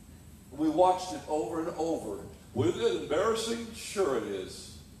 We watched it over and over. Was it embarrassing? Sure it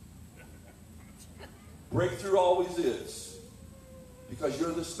is. Breakthrough always is, because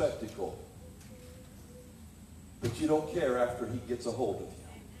you're the spectacle. But you don't care after he gets a hold of you.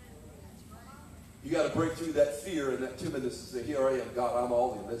 You got to break through that fear and that timidness and say, here I am, God, I'm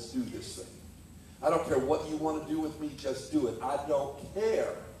all in. Let's do this thing. I don't care what you want to do with me, just do it. I don't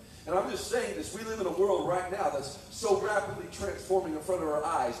care. And I'm just saying this, we live in a world right now that's so rapidly transforming in front of our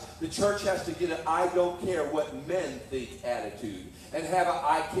eyes. The church has to get an I don't care what men think attitude, and have an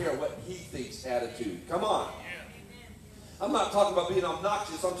I care what he thinks attitude. Come on. I'm not talking about being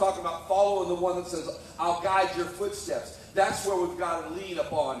obnoxious. I'm talking about following the one that says, I'll guide your footsteps. That's where we've got to lean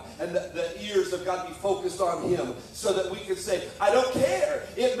upon. And the ears have got to be focused on him, so that we can say, I don't care.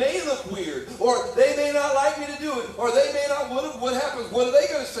 It may look weird, or they may not like me to do it, or they may not. What happens? What are they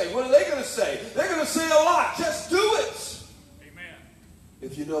going to say? What are they going to say? They're going to say a lot. Just do it. Amen.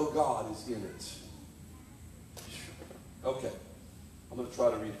 If you know God is in it. Okay. I'm going to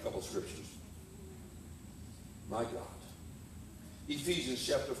try to read a couple scriptures. My God. Ephesians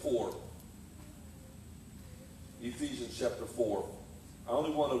chapter 4. Ephesians chapter 4. I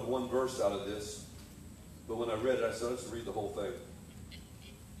only wanted one verse out of this, but when I read it, I said, let's read the whole thing.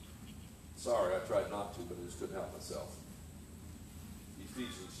 Sorry, I tried not to, but I just couldn't help myself.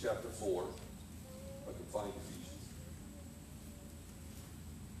 Ephesians chapter 4. If I can find Ephesians.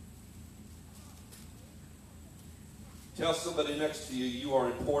 Tell somebody next to you, you are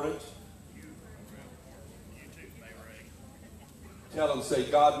important. Tell them, say,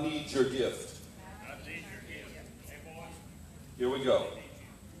 God needs your gift. Here we go.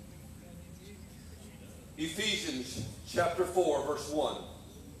 Ephesians chapter 4, verse 1.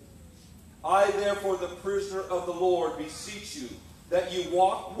 I, therefore, the prisoner of the Lord, beseech you that you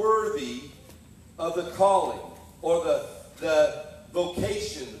walk worthy of the calling, or the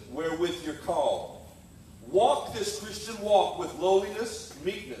vocation wherewith you're called. Walk this Christian walk with lowliness,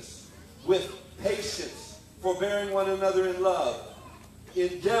 meekness, with patience, forbearing one another in love,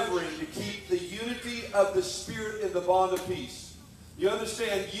 endeavoring to keep the unity of the Spirit in the bond of peace. You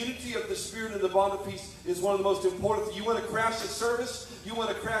understand, unity of the Spirit in the bond of peace is one of the most important things. You want to crash a service, you want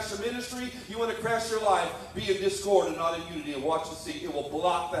to crash a ministry, you want to crash your life, be in discord and not in unity. And watch and see, it will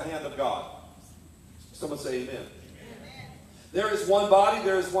block the hand of God. Someone say amen. There is one body,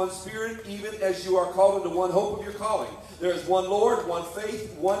 there is one Spirit, even as you are called into one hope of your calling. There is one Lord, one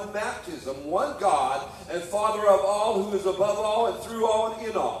faith, one baptism, one God, and Father of all, who is above all and through all and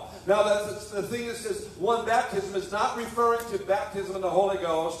in all. Now, that's the thing that says one baptism is not referring to baptism in the Holy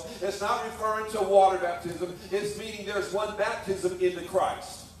Ghost. It's not referring to water baptism. It's meaning there's one baptism into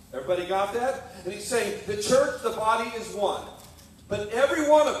Christ. Everybody got that? And he's saying the church, the body is one. But every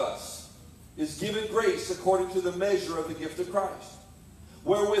one of us is given grace according to the measure of the gift of Christ.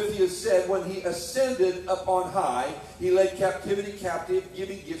 Wherewith he has said, when he ascended up on high, he led captivity captive,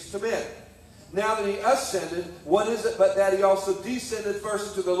 giving gifts to men. Now that he ascended, what is it but that he also descended first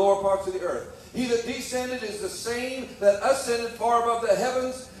into the lower parts of the earth? He that descended is the same that ascended far above the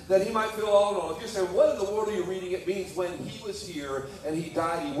heavens, that he might fill all in all. If you're saying, what in the world are you reading? It means when he was here and he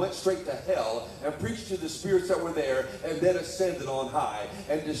died, he went straight to hell and preached to the spirits that were there, and then ascended on high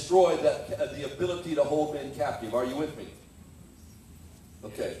and destroyed the ability to hold men captive. Are you with me?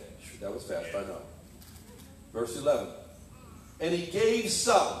 Okay, that was fast, I know. Verse 11. And he gave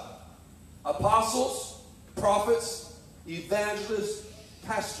some apostles, prophets, evangelists,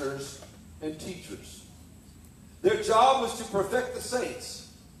 pastors, and teachers. Their job was to perfect the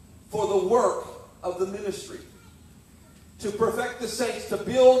saints for the work of the ministry. To perfect the saints, to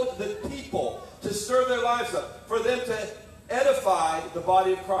build the people, to stir their lives up, for them to edify the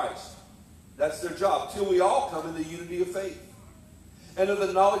body of Christ. That's their job, till we all come in the unity of faith and of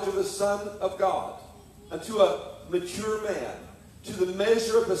the knowledge of the Son of God, unto a mature man, to the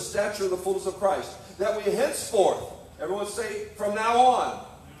measure of the stature of the fullness of Christ, that we henceforth, everyone say, from now on,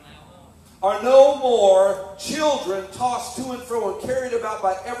 are no more children tossed to and fro and carried about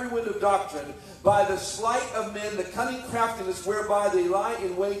by every wind of doctrine, by the sleight of men, the cunning craftiness whereby they lie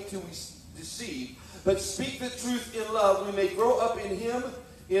in wait to deceive, but speak the truth in love, we may grow up in him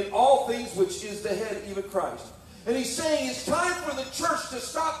in all things, which is the head, even Christ. And he's saying it's time for the church to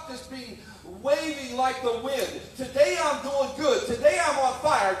stop just being waving like the wind. Today I'm doing good. Today I'm on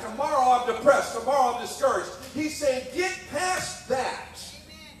fire. Tomorrow I'm depressed. Tomorrow I'm discouraged. He's saying get past that.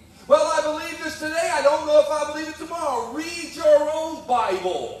 Well, I believe this today. I don't know if I believe it tomorrow. Read your own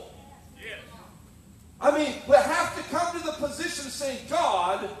Bible. Yes. I mean, we have to come to the position of saying,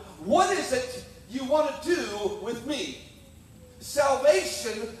 God, what is it you want to do with me?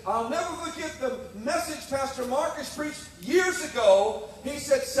 Salvation, I'll never forget the message Pastor Marcus preached years ago. He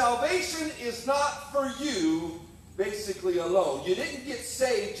said, salvation is not for you, basically alone. You didn't get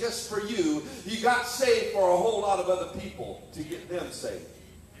saved just for you. You got saved for a whole lot of other people to get them saved.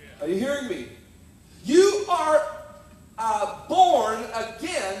 Are you hearing me? You are born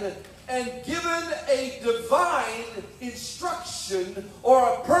again and given a divine instruction or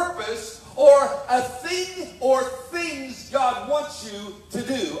a purpose or a thing or things God wants you to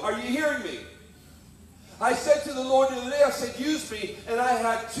do. Are you hearing me? I said to the Lord the other day, I said, use me. And I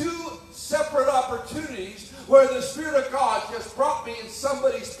had two separate opportunities where the Spirit of God just brought me in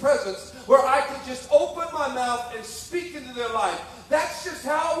somebody's presence where I could just open my mouth and speak into their life. That's just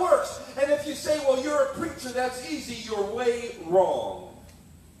how it works. And if you say, well, you're a preacher, that's easy, you're way wrong.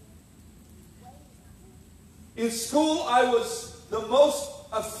 In school, I was the most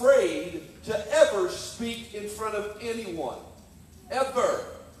afraid to ever speak in front of anyone. Ever.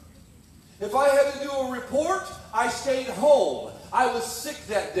 If I had to do a report, I stayed home. I was sick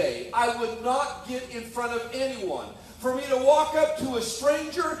that day. I would not get in front of anyone. For me to walk up to a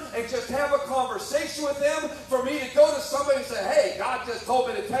stranger and just have a conversation with them, for me to go to somebody and say, hey, God just told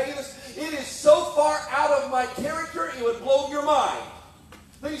me to tell you this, it is so far out of my character, it would blow your mind.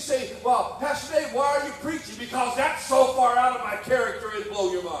 Then you say, well, Pastor Dave, why are you preaching? Because that's so far out of my character, it'd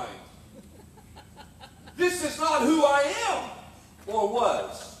blow your mind. This is not who I am or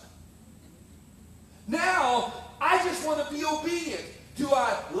was. Now, I just want to be obedient. Do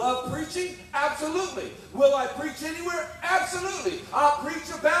I love preaching? Absolutely. Will I preach anywhere? Absolutely. I'll preach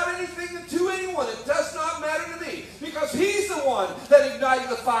about anything to anyone. It does not matter to me, because he's the one that ignited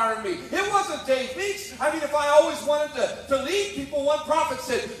the fire in me. It wasn't Dave Meeks. I mean, if I always wanted to lead people, one prophet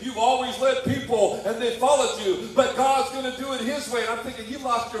said, you've always led people and they followed you, but God's going to do it his way. And I'm thinking, you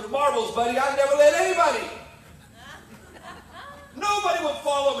lost your marbles, buddy. I never led anybody. Nobody would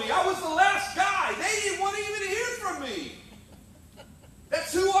follow me. I was the last guy. They didn't want to even hear from me.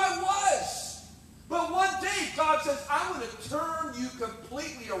 That's who I was. But one day, God says, I'm going to turn you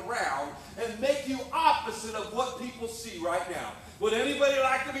completely around and make you opposite of what people see right now. Would anybody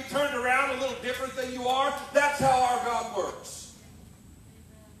like to be turned around a little different than you are? That's how our God works.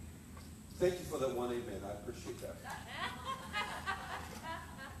 Thank you for that one amen. I appreciate that.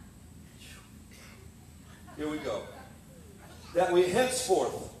 Here we go. That we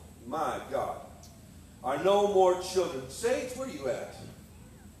henceforth, my God, are no more children. Saints, where are you at?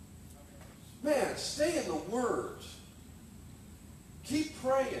 Man, stay in the Word. Keep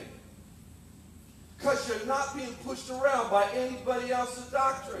praying. Because you're not being pushed around by anybody else's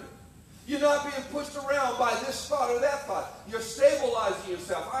doctrine. You're not being pushed around by this thought or that thought. You're stabilizing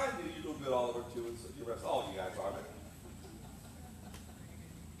yourself. I knew you do good, Oliver, too. And so the rest, all of you guys are.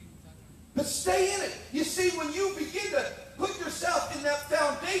 But stay in it. You see, when you begin to put yourself in that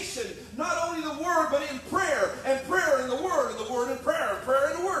foundation, not only the Word, but in prayer, and prayer in the Word, and the Word in prayer, and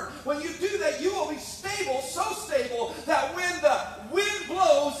prayer in the Word. When you do that, you will be stable, so stable that when the wind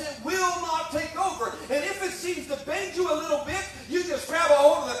blows, it will not take over. And if it seems to bend you a little bit, you just grab a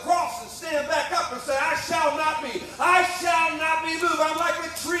hold of the cross and stand back up and say, I shall not be moved. I'm like a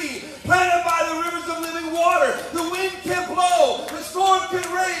tree planted by the rivers of living water. The wind can blow, the storm can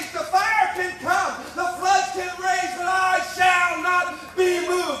rage, the fire can come, the floods can rage, but I shall not be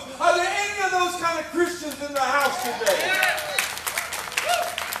moved. Are there any of those kind of Christians in the house today?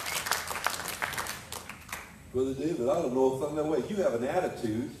 Brother David, I don't know if I'm that way. You have an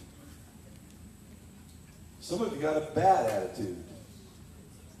attitude. Some of you got a bad attitude.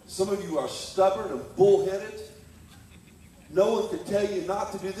 Some of you are stubborn and bullheaded. No one can tell you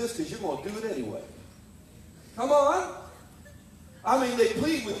not to do this because you're going to do it anyway. Come on. I mean, they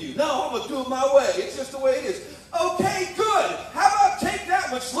plead with you. No, I'm going to do it my way. It's just the way it is. Okay, good. How about take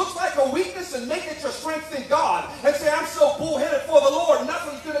that which looks like a weakness and make it your strength in God and say, I'm so bullheaded for the Lord,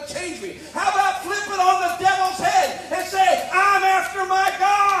 nothing's going to change me. How about flip it on the devil's head and say, I'm after my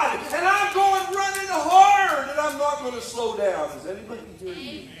God and I'm going running hard and I'm not going to slow down. Is anybody hearing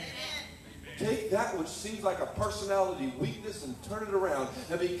me? Take that which seems like a personality weakness and turn it around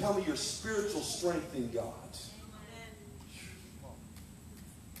and become your spiritual strength in God.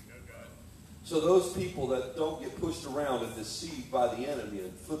 So those people that don't get pushed around and deceived by the enemy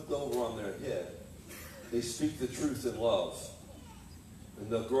and flipped over on their head, they speak the truth in love. And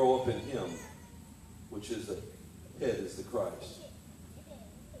they'll grow up in Him, which is the head, is the Christ.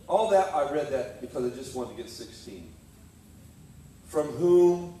 All that, I read that because I just wanted to get 16. From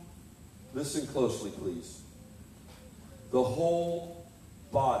whom, listen closely please, the whole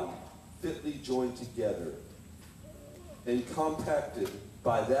body fitly joined together and compacted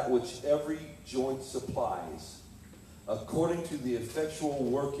by that which every joint supplies, according to the effectual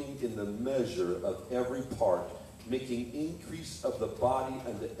working in the measure of every part, making increase of the body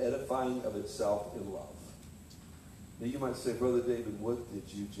and the edifying of itself in love. Now you might say, Brother David, what did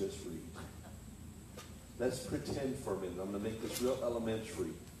you just read? Let's pretend for a minute. I'm going to make this real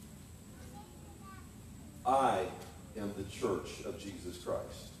elementary. I am the church of Jesus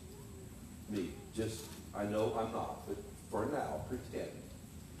Christ. Me. Just, I know I'm not, but for now, pretend.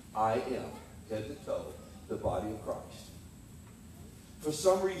 I am, head to toe, the body of Christ. For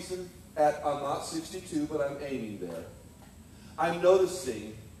some reason, I'm not 62, but I'm aiming there. I'm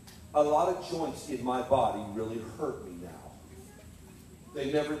noticing a lot of joints in my body really hurt me now.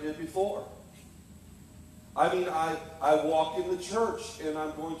 They never did before. I mean, I walk in the church, and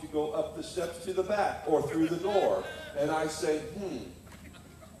I'm going to go up the steps to the back or through the door, and I say,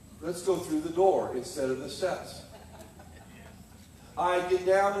 let's go through the door instead of the steps. I get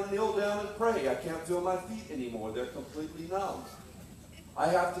down and kneel down and pray. I can't feel my feet anymore. They're completely numb. I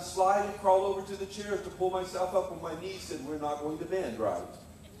have to slide and crawl over to the chairs to pull myself up when my knees said we're not going to bend right.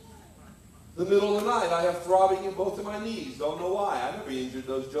 The middle of the night, I have throbbing in both of my knees. Don't know why. I never injured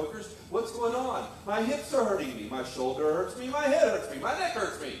those jokers. What's going on? My hips are hurting me. My shoulder hurts me. My head hurts me. My neck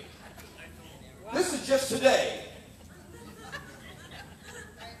hurts me. This is just today.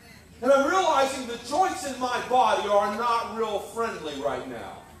 And I'm realizing the joints in my body are not real friendly right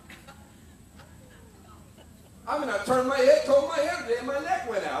now. I mean, I turned my head, combed my hair today, and my neck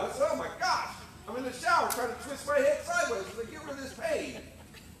went out. I said, oh my gosh. I'm in the shower trying to twist my head sideways to get rid of this pain.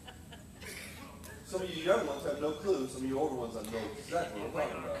 Some of you young ones have no clue. Some of you older ones, I know exactly what I'm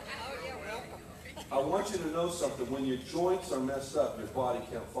talking about. I want you to know something. When your joints are messed up, your body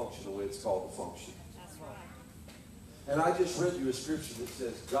can't function the way it's called to function. And I just read you a scripture that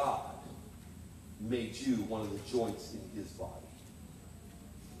says God made you one of the joints in his body.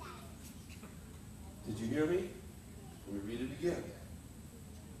 Did you hear me? Let me read it again.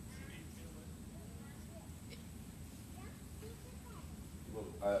 Well,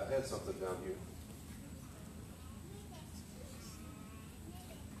 I had something down here.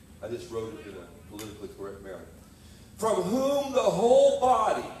 I just wrote it in a politically correct manner. From whom the whole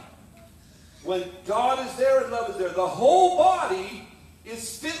body, when God is there and love is there, the whole body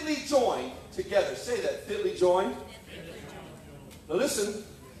is fitly joined together. Say that, fitly joined. Now listen.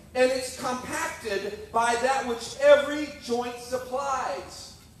 And it's compacted by that which every joint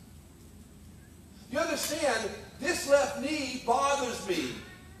supplies. You understand, this left knee bothers me.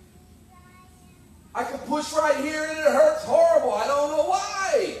 I can push right here and it hurts horrible. I don't know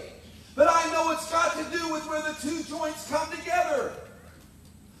why. But I know it's got to do with where the two joints come together.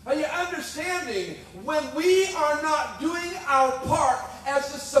 Are you understanding? When we are not doing our part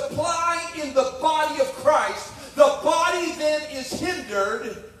as a supply in the body of Christ, the body then is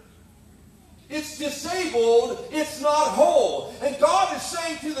hindered. It's disabled. It's not whole. And God is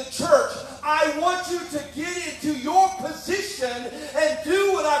saying to the church, I want you to get into your position and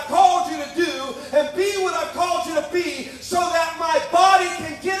do what I've called you to do and be what I've called you to be so that my body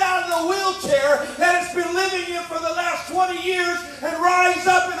can get out of the wheelchair that it's been living in for the last 20 years and rise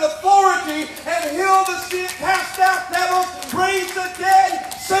up in authority and heal the sick, cast out devils, raise the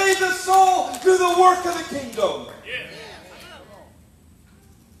dead, save the soul, do the work of the kingdom.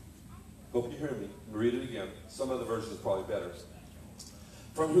 Hope you hear me. Read it again. Some other versions probably better.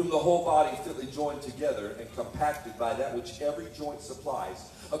 From whom the whole body fitly joined together and compacted by that which every joint supplies,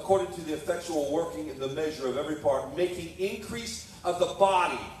 according to the effectual working in the measure of every part, making increase of the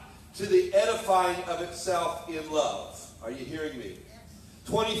body to the edifying of itself in love. Are you hearing me?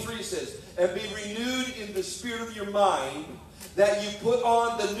 23 says, and be renewed in the spirit of your mind, that you put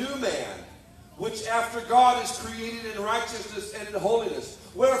on the new man, which after God is created in righteousness and in holiness.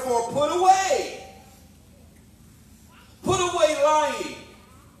 Wherefore put away lying,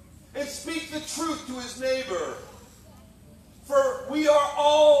 and speak the truth to his neighbor. For we are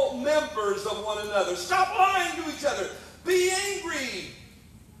all members of one another. Stop lying to each other. Be angry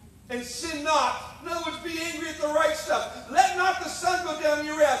and sin not. In other words, be angry at the right stuff. Let not the sun go down in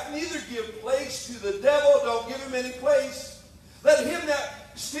your wrath. Neither give place to the devil. Don't give him any place. Let him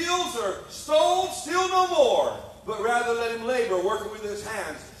that steals or stole steal no more, but rather let him labor, working with his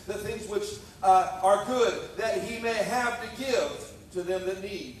hands, the things which are good, that he may have to give to them that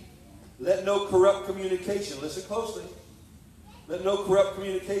need. Let no corrupt communication, listen closely, let no corrupt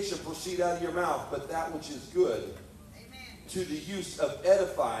communication proceed out of your mouth, but that which is good, to the use of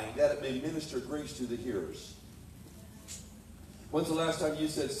edifying, that it may minister grace to the hearers. When's the last time you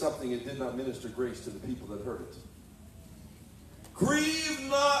said something and did not minister grace to the people that heard it? Grieve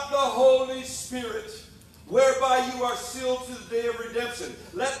not the Holy Spirit, whereby you are sealed to the day of redemption.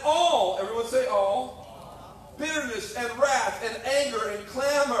 Let all, everyone say all, bitterness and wrath and anger and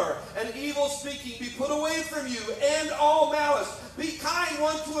clamor and evil speaking be put away from you, and all malice. Be kind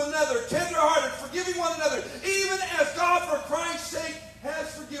one to another, tenderhearted, forgiving one another, even as God for Christ's sake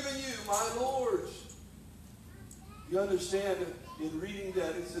has forgiven you, my Lord. You understand, in reading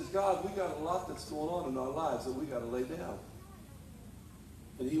that, it says, God, we got a lot that's going on in our lives that we got to lay down.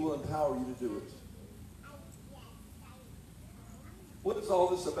 And he will empower you to do it. What is all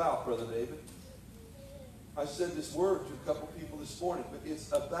this about, Brother David? I said this word to a couple people this morning, but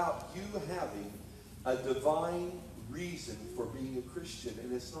it's about you having a divine reason for being a Christian,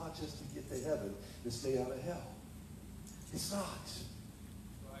 and it's not just to get to heaven and stay out of hell. It's not.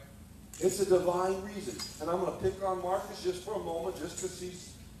 It's a divine reason. And I'm going to pick on Marcus just for a moment, just because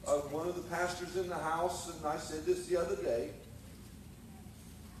he's one of the pastors in the house, and I said this the other day.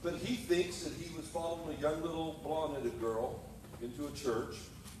 But he thinks that he was following a young little blonde-headed girl into a church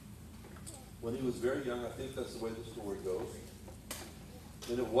when he was very young. I think that's the way the story goes.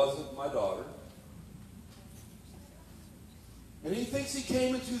 And it wasn't my daughter. And he thinks he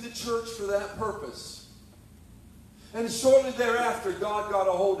came into the church for that purpose. And shortly thereafter, God got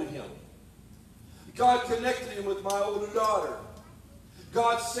a hold of him. God connected him with my older daughter.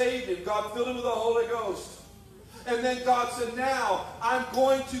 God saved him. God filled him with the Holy Ghost. And then God said, now I'm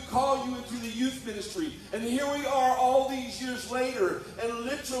going to call you into the youth ministry. And here we are all these years later, and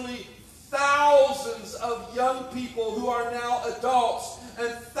literally thousands of young people who are now adults,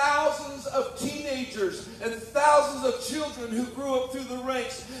 and thousands of teenagers, and thousands of children who grew up through the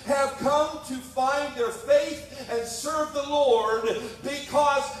ranks have come to find their faith and serve the Lord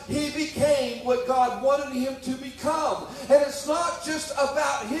because he became what God wanted him to become. And it's not just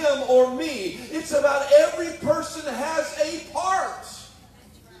about him or me. It's about every person has a part.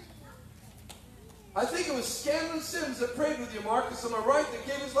 I think it was Scanlon Sims that prayed with you, Marcus, am I right, that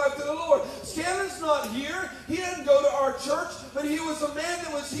gave his life to the Lord. Scanlon's not here. He didn't go to our church, but he was a man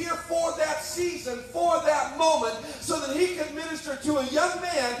that was here for that season, for that moment, so that he could minister to a young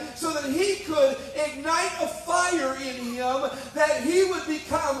man, so that he could ignite a fire in him, that he would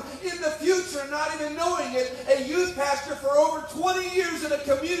become, in the future, not even knowing it, a youth pastor for over 20 years in a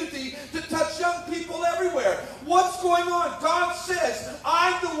community to touch young people everywhere. What's going on? God says,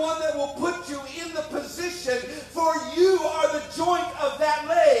 I'm the one that will put you in the position, for you are the joint of that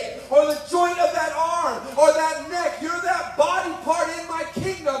leg, or the joint of that arm, or that neck. You're that body part in my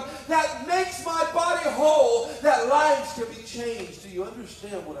kingdom that makes my body whole, that lives can be changed. Do you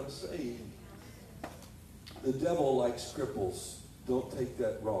understand what I'm saying? The devil likes cripples. Don't take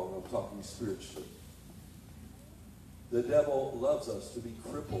that wrong. I'm talking spiritually. The devil loves us to be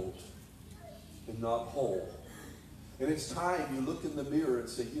crippled and not whole. And it's time you look in the mirror and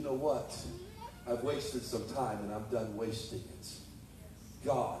say, you know what? I've wasted some time and I'm done wasting it.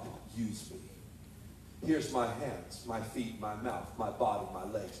 God, use me. Here's my hands, my feet, my mouth, my body, my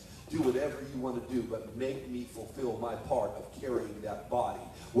legs. Do whatever you want to do, but make me fulfill my part of carrying that body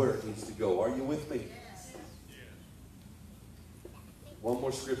where it needs to go. Are you with me? One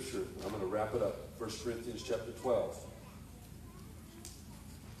more scripture. I'm going to wrap it up. 1 Corinthians chapter 12.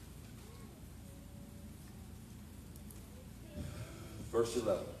 Verse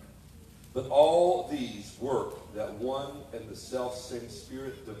 11. But all these work that one and the self-same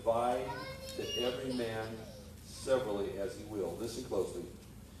Spirit divide to every man severally as he will. Listen closely.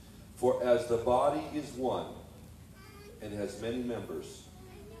 For as the body is one and has many members,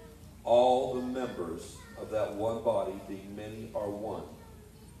 all the members of that one body, being many, are one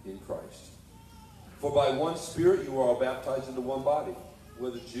in Christ. For by one Spirit you are all baptized into one body,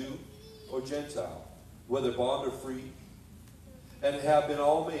 whether Jew or Gentile, whether bond or free, and have been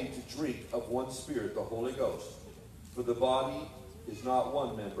all made to drink of one Spirit, the Holy Ghost. For the body is not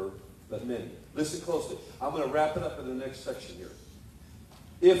one member, but many. Listen closely. I'm going to wrap it up in the next section here.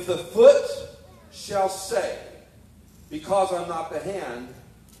 If the foot shall say, because I'm not the hand,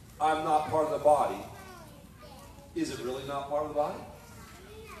 I'm not part of the body, is it really not part of the body?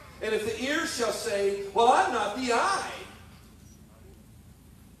 And if the ear shall say, well, I'm not the eye,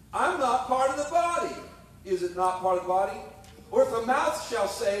 I'm not part of the body, is it not part of the body? Or if the mouth shall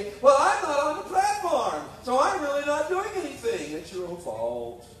say, well, I'm not on the platform, so I'm really not doing anything. It's your own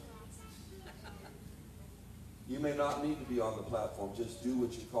fault. You may not need to be on the platform. Just do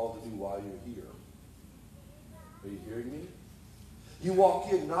what you're called to do while you're here. Are you hearing me? You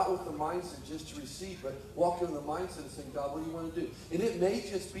walk in not with the mindset just to receive, but walk in with the mindset and say, God, what do you want to do? And it may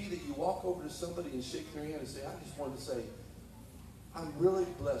just be that you walk over to somebody and shake their hand and say, I just wanted to say, I'm really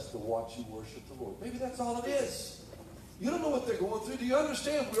blessed to watch you worship the Lord. Maybe that's all it is. You don't know what they're going through. Do you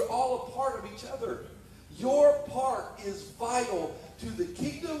understand? We're all a part of each other. Your part is vital to the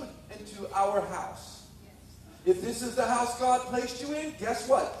kingdom and to our house. If this is the house God placed you in, guess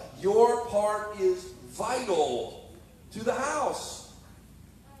what? Your part is vital to the house.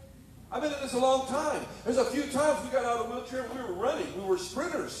 I've been in this a long time. There's a few times we got out of the wheelchair and we were running. We were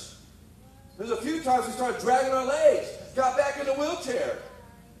sprinters. There's a few times we started dragging our legs, got back in the wheelchair.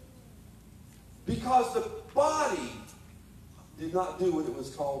 Because the body did not do what it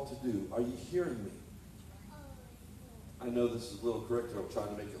was called to do. Are you hearing me? I know this is a little corrected. I'm trying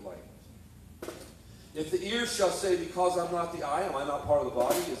to make it light. If the ear shall say, because I'm not the eye, am I not part of the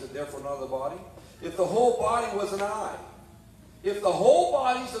body? Is it therefore not of the body? If the whole body was an eye, if the whole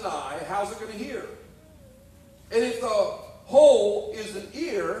body's an eye, how's it going to hear? And if the whole is an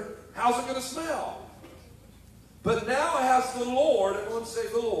ear, how's it going to smell? But now has the Lord, everyone say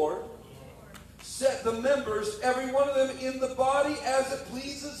the Lord, set the members, every one of them, in the body as it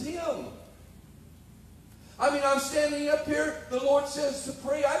pleases him. I mean, I'm standing up here. The Lord says to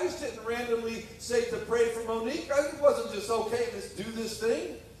pray. I just didn't randomly say to pray for Monique. It wasn't just, okay, let's do this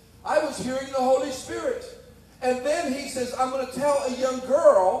thing. I was hearing the Holy Spirit. And then he says, I'm going to tell a young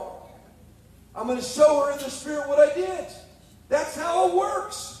girl, I'm going to show her in the Spirit what I did. That's how it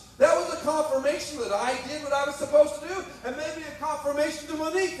works. That was a confirmation that I did what I was supposed to do. And maybe a confirmation to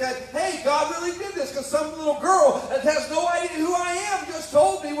Monique that, hey, God really did this. Because some little girl that has no idea who I am just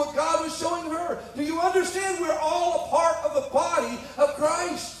told me what God was showing her. Do you understand? We're all a part of the body of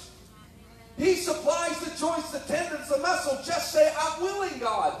Christ. He supplies the joints, the tendons, the muscle. Just say, I'm willing,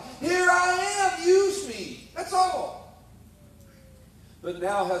 God. Here I am. Use me. That's all. But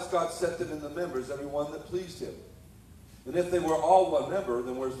now has God set them in the members, every one that pleased him. And if they were all one member,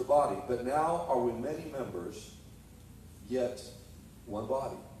 then where's the body? But now are we many members, yet one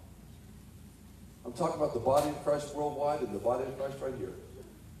body. I'm talking about the body of Christ worldwide and the body of Christ right here.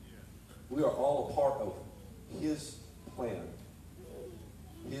 We are all a part of his plan,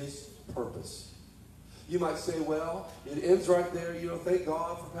 his purpose. You might say, well, it ends right there. Thank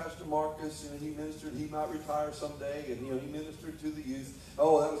God for Pastor Marcus. He ministered. He might retire someday. And, he ministered to the youth.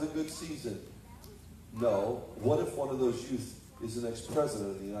 Oh, that was a good season. No. What if one of those youth is the next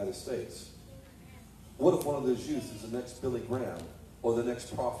president of the United States? What if one of those youth is the next Billy Graham or the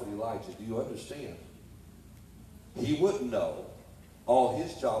next prophet Elijah? Do you understand? He wouldn't know. All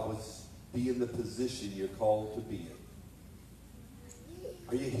his job was be in the position you're called to be in.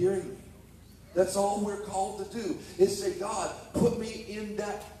 Are you hearing me? That's all we're called to do, is say, God, put me in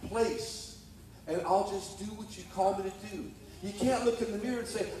that place, and I'll just do what you call me to do. You can't look in the mirror and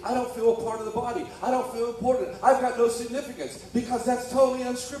say, I don't feel a part of the body. I don't feel important. I've got no significance, because that's totally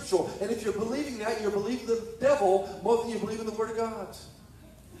unscriptural. And if you're believing that, you're believing the devil more than you believe in the Word of God.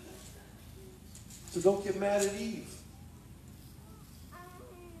 So don't get mad at Eve.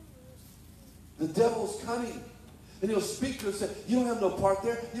 The devil's cunning. And he'll speak to us and say, you don't have no part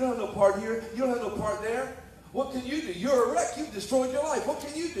there. You don't have no part here. You don't have no part there. What can you do? You're a wreck. You've destroyed your life. What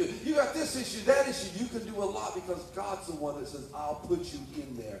can you do? You got this issue, that issue. You can do a lot, because God's the one that says, I'll put you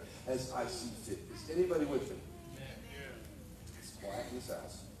in there as I see fit. Is anybody with me? It's quiet in this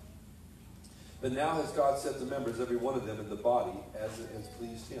house. But now has God set the members, every one of them, in the body as it has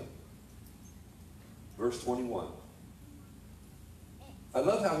pleased him. Verse 21. I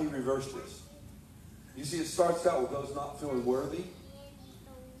love how he reversed this. You see, it starts out with those not feeling worthy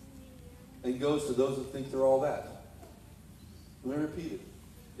and goes to those that think they're all that. Let me repeat it.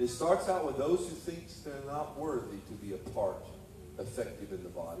 It starts out with those who think they're not worthy to be a part, effective in the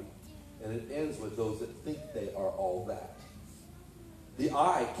body. And it ends with those that think they are all that. The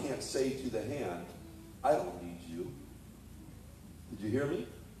eye can't say to the hand, I don't need you. Did you hear me?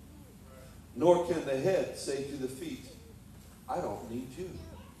 Nor can the head say to the feet, I don't need you.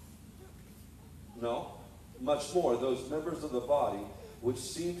 No, much more, those members of the body which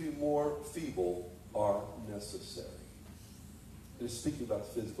seem to be more feeble are necessary. It is speaking about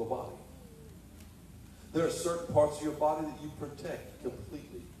the physical body. There are certain parts of your body that you protect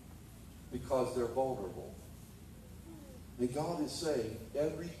completely because they're vulnerable. And God is saying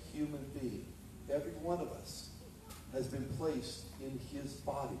every human being, every one of us, has been placed in his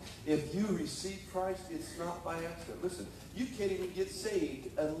body. If you receive Christ, it's not by accident. Listen, you can't even get saved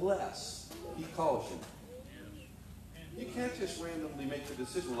unless he calls you. You can't just randomly make the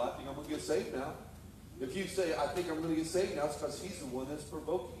decision, well, I think I'm going to get saved now. If you say, I think I'm going to get saved now, it's because he's the one that's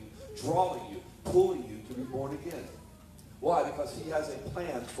provoking you, drawing you, pulling you to be born again. Why? Because he has a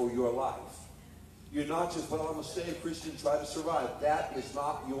plan for your life. You're not just, well, I'm a saved Christian, try to survive. That is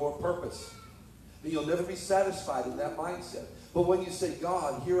not your purpose. And you'll never be satisfied in that mindset. But when you say,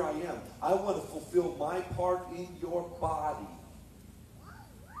 God, here I am. I want to fulfill my part in your body.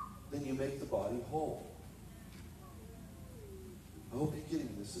 Then you make the body whole. I hope you're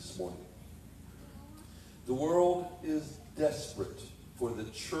getting this morning. The world is desperate for the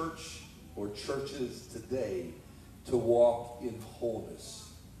church or churches today to walk in wholeness,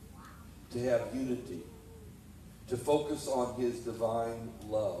 to have unity, to focus on his divine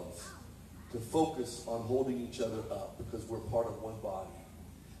love, to focus on holding each other up because we're part of one body,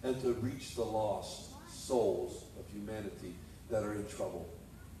 and to reach the lost souls of humanity that are in trouble.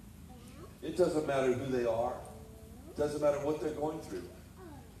 It doesn't matter who they are. It doesn't matter what they're going through.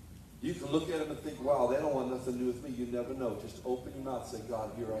 You can look at them and think, wow, they don't want nothing to do with me. You never know. Just open your mouth and say,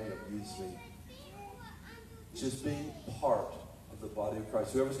 God, here I am. Use me. Just being part of the body of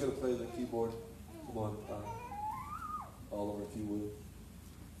Christ. Whoever's going to play the keyboard, come on, Oliver, if you would.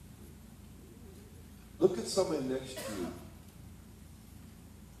 Look at somebody next to you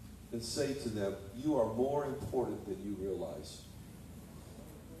and say to them, you are more important than you realize.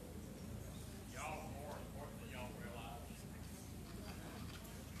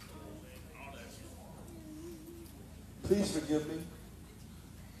 Please forgive me.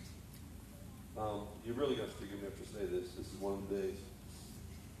 You're really going to forgive me after I say this. This is one of the days.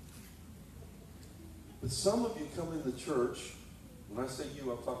 But some of you come in the church. When I say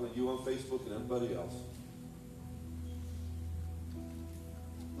you, I'm talking to you on Facebook and everybody else.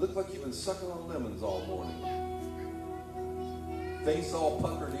 Look like you've been sucking on lemons all morning. Face all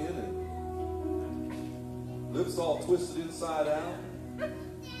puckered in and lips all twisted inside out.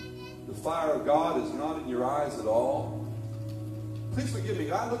 The fire of God is not in your eyes at all. Please forgive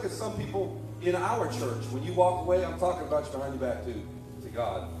me. I look at some people in our church. When you walk away, I'm talking about you behind your back too, to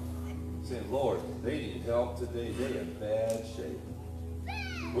God. Saying, Lord, they need help today. They're in bad shape.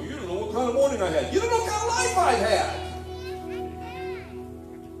 Well, you don't know what kind of morning I had. You don't know what kind of life I've had.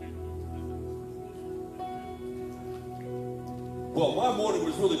 Well, my morning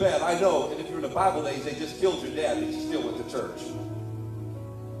was really bad. I know. And if you're in the Bible days, they just killed your dad, but you still went to church.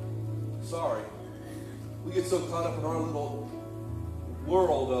 Sorry. We get so caught up in our little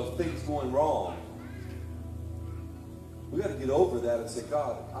world of things going wrong. We got to get over that and say,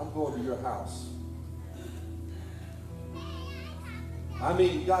 God, I'm going to your house. I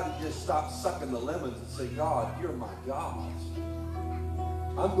mean, you got to just stop sucking the lemons and say, God, you're my God.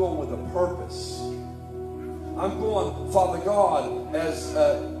 I'm going with a purpose. I'm going, Father God, as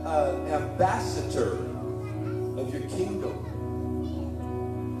an ambassador of your kingdom.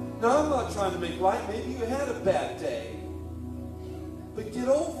 Now, I'm not trying to make light. Maybe you had a bad day. But get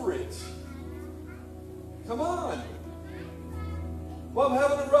over it. Come on. Well, I'm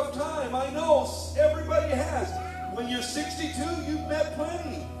having a rough time. I know everybody has. When you're 62, you've met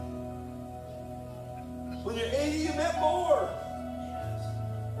plenty. When you're 80, you met more.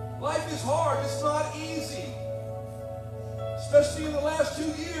 Life is hard. It's not easy. Especially in the last 2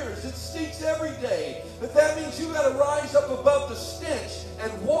 years. It stinks every day. But that means you got to rise up above the stench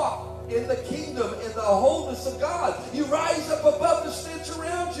and walk in the kingdom, in the wholeness of God. You rise up above the stench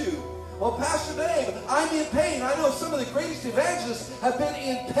around you. Well, Pastor Dave, I'm in pain. I know some of the greatest evangelists have been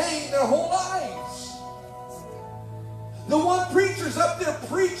in pain their whole lives. The one preacher's up there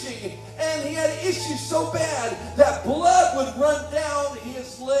preaching, and he had issues so bad that blood would run down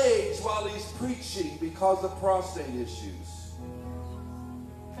his legs while he's preaching because of prostate issues.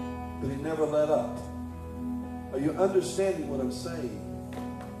 But he never let up. Are you understanding what I'm saying?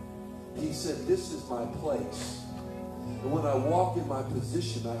 He said, this is my place. And when I walk in my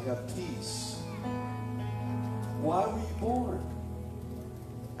position, I have peace. Why were you born?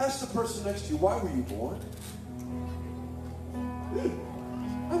 Ask the person next to you, why were you born?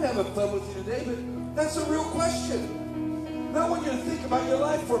 I'm having fun with you today, but that's a real question. Now I want you to think about your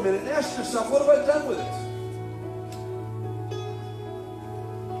life for a minute and ask yourself, what have I done with it?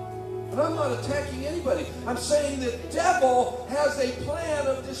 And I'm not attacking anybody. I'm saying the devil has a plan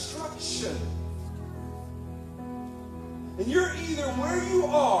of destruction. And you're either where you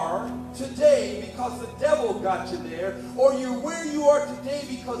are today because the devil got you there, or you're where you are today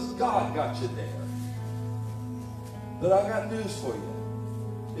because God got you there. But I got news for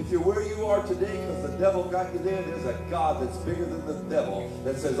you. If you're where you are today because the devil got you there, there's a God that's bigger than the devil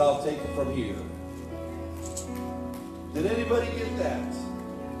that says, I'll take it from here. Did anybody get that?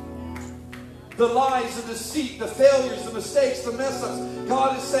 The lies, the deceit, the failures, the mistakes, the mess-ups.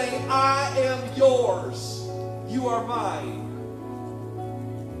 God is saying, I am yours. You are mine.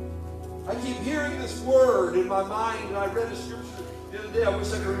 I keep hearing this word in my mind, and I read a scripture the other day. I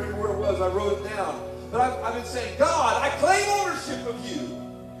wish I could remember where it was. I wrote it down. But I've been saying, God, I claim ownership of you.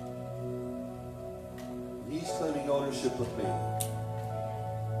 He's claiming ownership of me.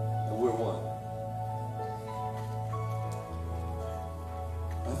 And we're one.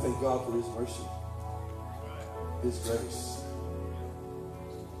 I thank God for his mercy, his grace.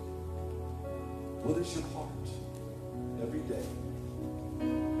 What is your heart every day?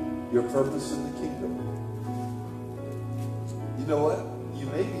 Your purpose in the kingdom. You know what? You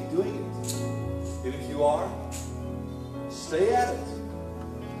may be doing it. And if you are, stay at it.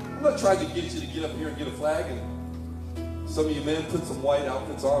 I'm not trying to get you to get up here and get a flag and some of you men put some white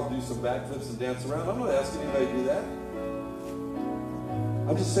outfits on, do some backflips and dance around. I'm not asking anybody to do that.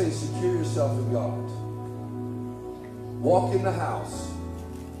 I'm just saying, secure yourself in God. Walk in the house.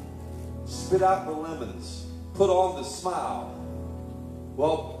 Spit out the lemons. Put on the smile.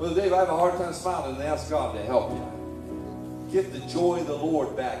 Well, Brother Dave, I have a hard time smiling, and ask God to help you. Get the joy of the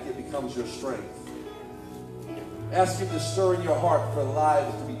Lord back. It becomes your strength. Ask him to stir in your heart for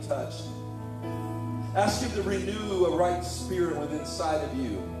lives to be touched. Ask him to renew a right spirit within inside of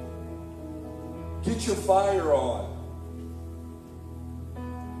you. Get your fire on.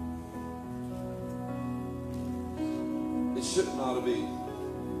 It shouldn't ought to be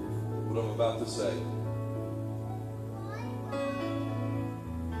what I'm about to say.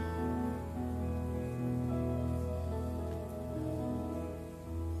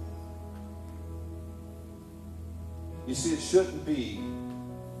 You see, it shouldn't be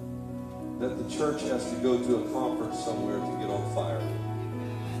that the church has to go to a conference somewhere to get on fire.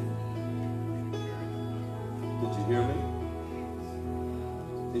 hear me?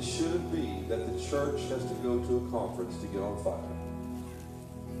 It shouldn't be that the church has to go to a conference to get on fire.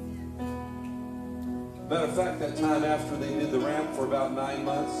 Matter of fact, that time after they did the ramp for about 9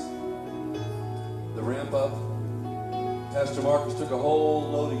 months, the ramp up, Pastor Marcus took a whole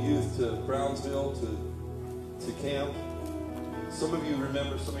load of youth to Brownsville to camp. Some of you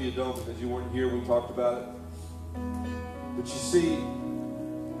remember, some of you don't because you weren't here. We talked about it. But you see,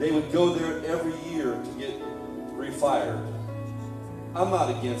 they would go there every year to get refired. I'm not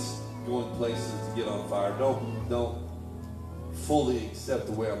against going places to get on fire. Don't fully accept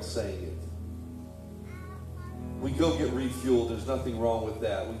the way I'm saying it. We go get refueled. There's nothing wrong with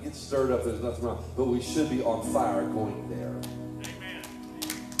that. We get stirred up. There's nothing wrong. But we should be on fire going there. Amen.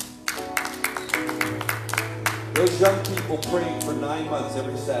 Those young people prayed for 9 months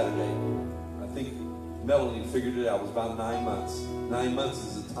every Saturday. I think Melanie figured it out. It was about 9 months. 9 months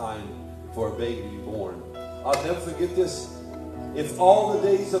is the time for a baby to be born. I'll never forget this. If all the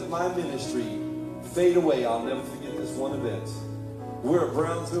days of my ministry fade away, I'll never forget this one event. We're at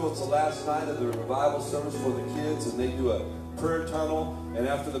Brownsville. It's the last night of the revival service for the kids, and they do a prayer tunnel. And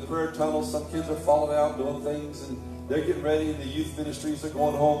after the prayer tunnel, some kids are falling out doing things, and they're getting ready, and the youth ministries are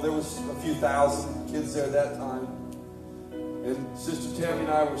going home. There was a few thousand kids there that time. And Sister Tammy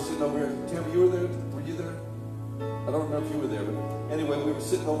and I were sitting over here. Tammy, you were there? Were you there? I don't know if you were there, but anyway, we were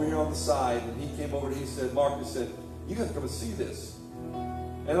sitting over here on the side, and he came over and he said, Marcus said, you got to come and see this.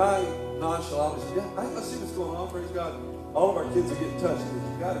 And I nonchalantly said, yeah, I see what's going on, praise God. All of our kids are getting touched.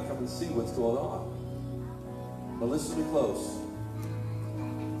 You got to come and see what's going on. But listen to me close.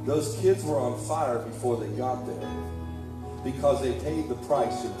 Those kids were on fire before they got there because they paid the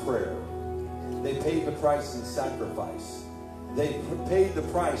price in prayer. They paid the price in sacrifice. They paid the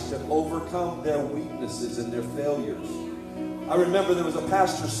price to overcome their weaknesses and their failures. I remember there was a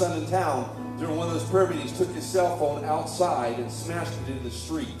pastor's son in town during one of those prayer meetings, took his cell phone outside and smashed it in the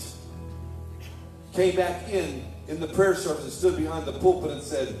street. Came back in the prayer service and stood behind the pulpit and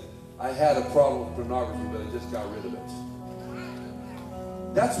said, I had a problem with pornography, but I just got rid of it.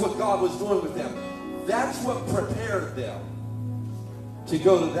 That's what God was doing with them. That's what prepared them to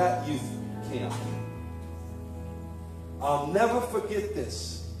go to that youth camp. I'll never forget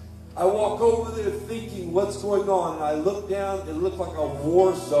this. I walk over there thinking what's going on, and I look down, it looked like a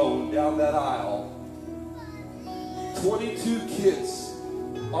war zone down that aisle. 22 kids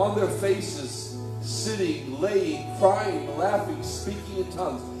on their faces, sitting, laying, crying, laughing, speaking in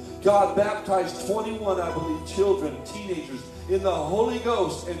tongues. God baptized 21, I believe, children, teenagers, in the Holy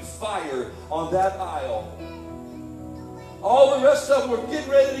Ghost and fire on that aisle. All the rest of them were getting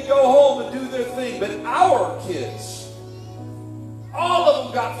ready to go home and do their thing, but our kids, all of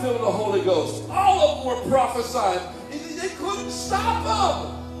them got filled with the Holy Ghost. All of them were prophesying. They couldn't stop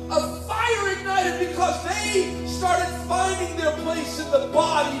them. A fire ignited because they started finding their place in the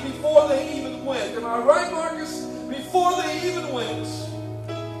body before they even went. Am I right, Marcus? Before they even went.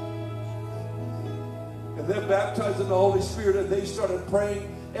 And they're baptized in the Holy Spirit, and they started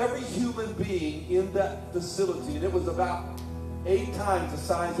praying. Every human being in that facility, and it was about 8 times the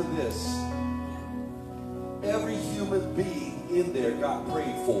size of this, every human being in there got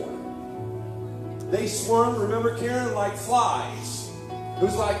prayed for. They swarmed, remember Karen, like flies. It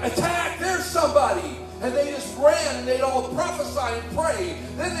was like, attack, there's somebody. And they just ran and they'd all prophesy and pray.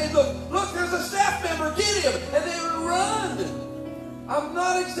 Then they'd look, there's a staff member, get him. And they would run. I'm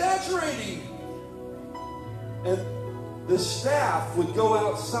not exaggerating. And the staff would go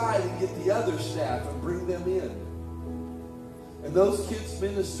outside and get the other staff and bring them in. And those kids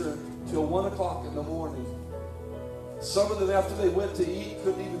ministered till 1 o'clock in the morning. Some of them, after they went to eat,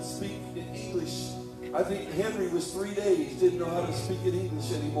 couldn't even speak in English. I think Henry was 3 days, didn't know how to speak in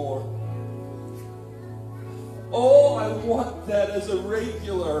English anymore. Oh, I want that as a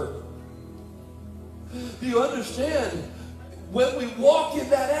regular. Do you understand? When we walk in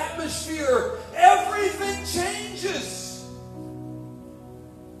that atmosphere, everything changes.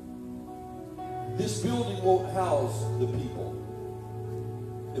 This building won't house the people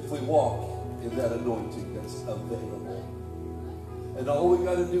if we walk in that anointing that's available. And all we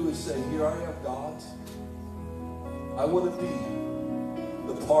got to do is say, here I am, God. I want to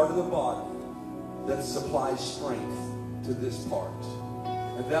be the part of the body that supplies strength to this part.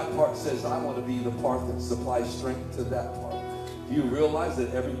 And that part says, I want to be the part that supplies strength to that part. Do you realize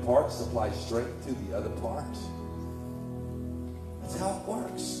that every part supplies strength to the other part? That's how it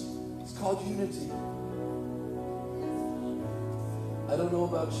works. It's called unity. I don't know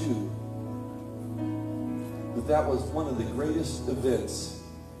about you, but that was one of the greatest events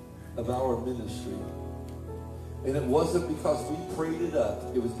of our ministry. And it wasn't because we prayed it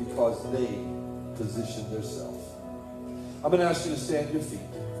up. It was because they positioned themselves. I'm going to ask you to stand to your feet.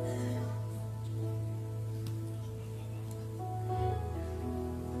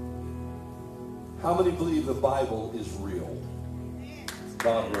 How many believe the Bible is real?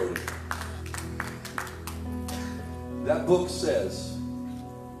 God wrote it. That book says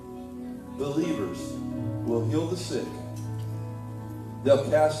believers will heal the sick. They'll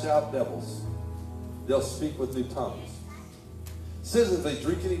cast out devils. They'll speak with new tongues. It says if they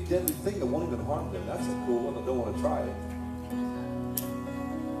drink any deadly thing, it won't even harm them. That's a cool one. I don't want to try it.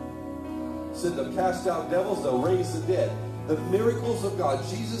 It said they'll cast out devils. They'll raise the dead. The miracles of God.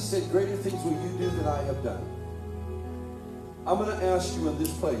 Jesus said, greater things will you do than I have done. I'm going to ask you in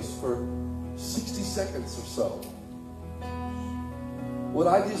this place for 60 seconds or so what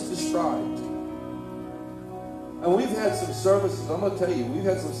I just described. And we've had some services, I'm going to tell you, we've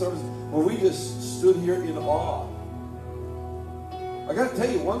had some services where we just stood here in awe. I got to tell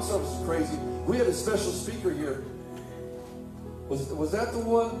you, one service was crazy. We had a special speaker here. Was that the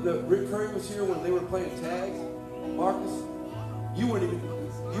one that Rick Curry was here when they were playing tag? Marcus? You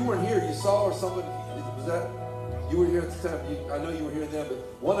weren't here. You saw or something. Was that? You were here at the time. I know you were here then, but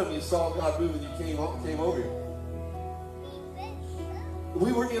one of them you saw God move and you came over here.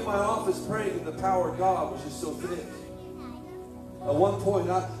 We were in my office praying and the power of God was just so thick. At one point,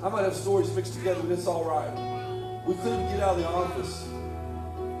 I might have stories mixed together, but it's all right. We couldn't get out of the office.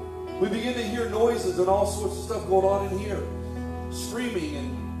 We began to hear noises and all sorts of stuff going on in here. Screaming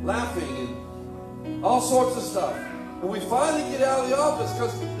and laughing and all sorts of stuff. And we finally get out of the office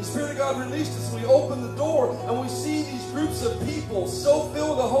because the Spirit of God released us. And we open the door and we see these groups of people so filled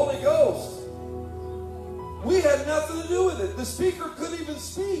with the Holy Ghost. We had nothing to do with it. The speaker couldn't even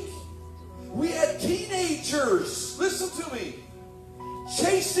speak. We had teenagers, listen to me,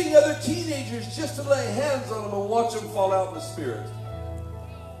 chasing other teenagers just to lay hands on them and watch them fall out in the Spirit.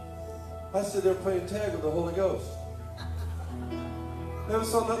 I said they're playing tag with the Holy Ghost. Never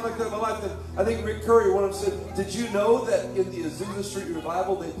saw nothing like that in my life. And I think Rick Curry, one of them said, did you know that in the Azusa Street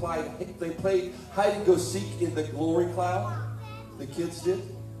Revival they played hide and go seek in the glory cloud? The kids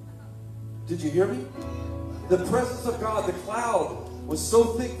did. Did you hear me? The presence of God, the cloud was so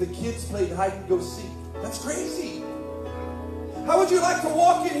thick the kids played hide and go seek. That's crazy. How would you like to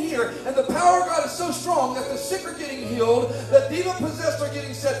walk in here and the power of God is so strong that the sick are getting healed, that demon-possessed are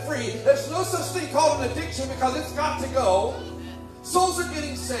getting set free. There's no such thing called an addiction because it's got to go. Souls are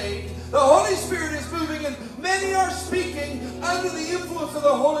getting saved. The Holy Spirit is moving and many are speaking under the influence of the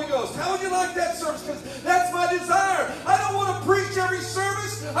Holy Ghost. How would you like that service? Because that's my desire. I don't want to preach every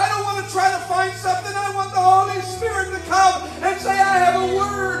service. I don't want to try to find something. I want the Holy Spirit to come and say, I have a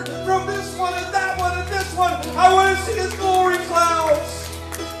word from this one and that one and this one. I want to see His glory clouds.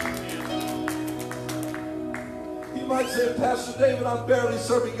 You might say, Pastor David, I'm barely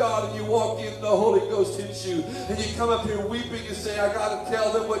serving God, and you walk in, the Holy Ghost hits you, and you come up here weeping and say, I got to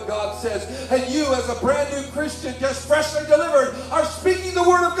tell them what God says. And you, as a brand new Christian, just freshly delivered, are speaking the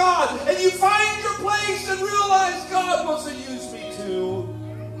Word of God, and you find your place and realize God wants to use me too.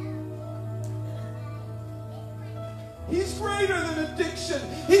 He's greater than addiction.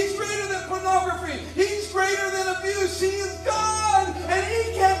 He's greater than pornography. He's greater than abuse. He is God, and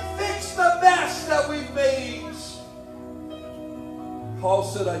He can fix the mess that we've made. Paul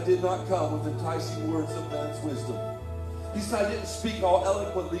said, I did not come with enticing words of man's wisdom. He said, I didn't speak all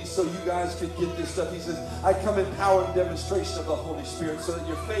eloquently so you guys could get this stuff. He says, I come in power and demonstration of the Holy Spirit so that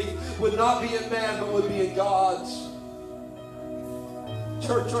your faith would not be in man but would be in God's.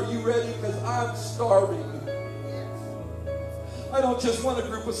 Church, are you ready? Because I'm starving. I don't just want a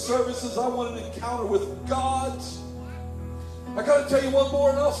group of services. I want an encounter with God. I got to tell you one more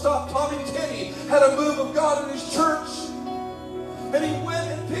and I'll stop. Tommy Tenney had a move of God in his church. And he went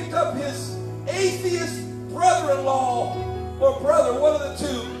and picked up his atheist brother-in-law, or brother, one of the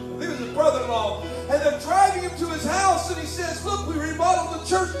two. I think it was his brother-in-law. And they're driving him to his house, and he says, look, we remodeled the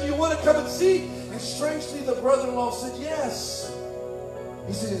church. Do you want to come and see? And strangely, the brother-in-law said, yes.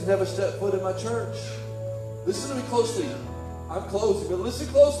 He said, he's never stepped foot in my church. Listen to me closely. I'm closing, but listen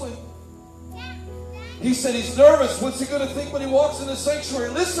closely. He said he's nervous. What's he going to think when he walks in the sanctuary?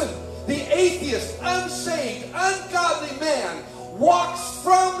 Listen, the atheist, unsaved, ungodly man walks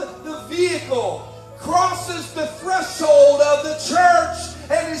from the vehicle, crosses the threshold of the church,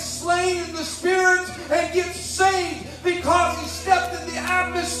 and is slain in the Spirit and gets saved because he stepped in the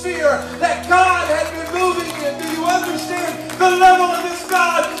atmosphere that God had been moving in. Do you understand the level of this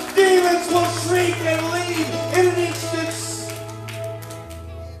God? Demons will shrink and leave in an instant.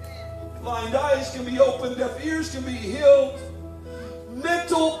 Blind eyes can be opened, deaf ears can be healed.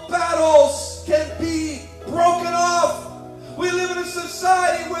 Mental battles can be broken off. We live in a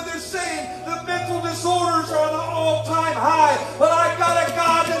society where they're saying the mental disorders are on an all-time high. But I got a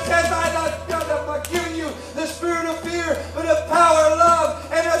God that says, I'm not giving you the spirit of fear, but of power,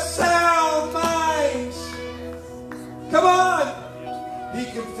 love, and a sound mind. Come on. He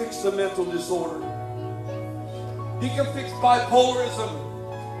can fix the mental disorder. He can fix bipolarism.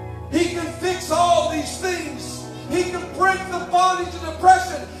 He can fix all these things. He can break the bondage of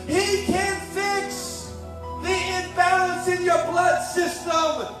depression. He can fix the imbalance in your blood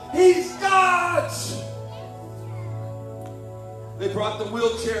system. He's God. They brought the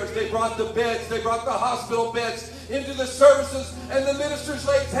wheelchairs, they brought the beds, they brought the hospital beds into the services, and the ministers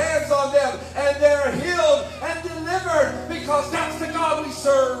laid hands on them, and they're healed and delivered, because that's the God we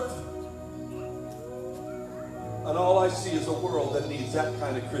serve. And all I see is a world that needs that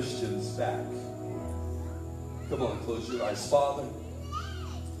kind of Christians back. Come on, close your eyes. Father,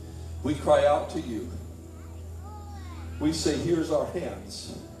 we cry out to you. We say, here's our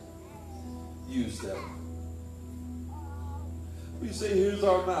hands. Use them. We say, here's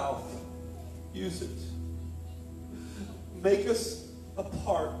our mouth. Use it. Make us a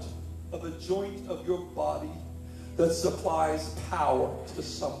part of a joint of your body that supplies power to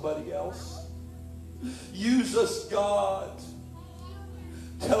somebody else. Use us, God.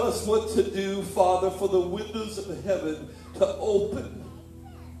 Tell us what to do, Father, for the windows of heaven to open.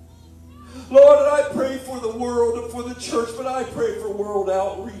 Lord, and I pray for the world and for the church, but I pray for world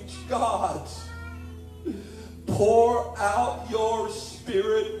outreach. God, pour out your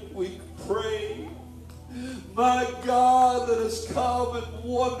Spirit, we pray. My God, let us come and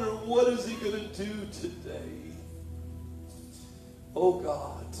wonder, what is he going to do today? Oh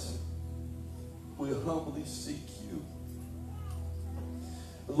God, we humbly seek you.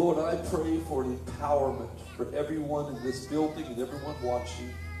 Lord, I pray for an empowerment for everyone in this building and everyone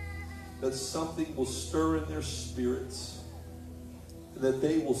watching, that something will stir in their spirits, and that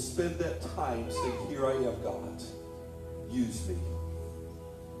they will spend that time saying, here I am, God. Use me.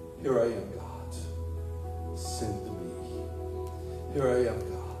 Here I am, God. Send me. Here I am,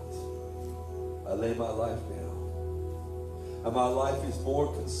 God. I lay my life down. And my life is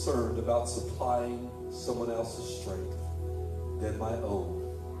more concerned about supplying someone else's strength than my own.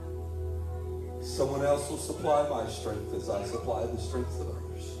 Someone else will supply my strength as I supply the strength of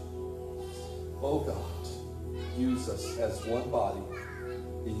others. Oh God, use us as one body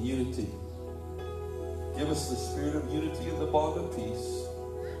in unity. Give us the spirit of unity and the bond of peace.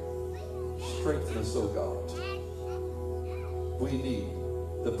 Strengthen us, oh God. We need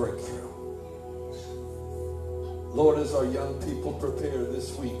the breakthrough. Lord, as our young people prepare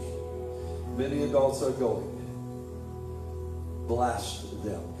this week, many adults are going. Bless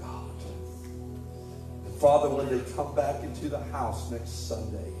them, God. And Father, when they come back into the house next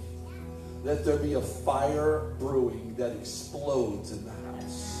Sunday, let there be a fire brewing that explodes in the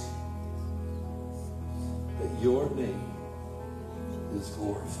house. That your name is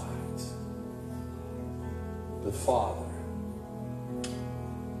glorified. But Father,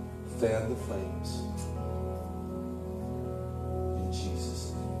 fan the flames. In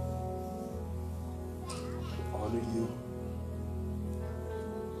Jesus' name. We honor you.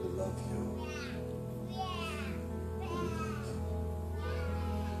 We love you. And we thank you.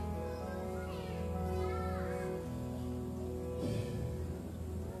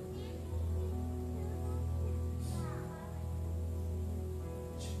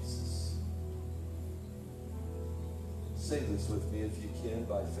 Jesus. Say this with me if you can,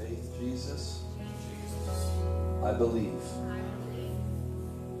 by faith. Jesus, I believe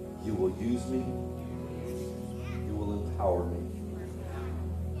you will use me. You will empower me.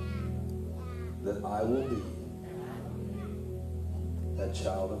 That I will be that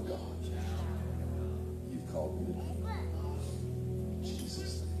child of God you've called me to be. In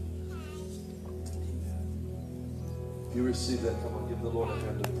Jesus' name. Amen. If you receive that, come on, give the Lord a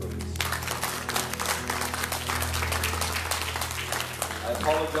hand of praise. I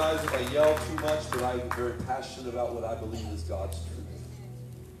apologize if I yell too much, but I'm very passionate about what I believe is God's truth.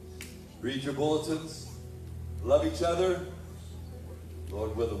 Read your bulletins. Love each other.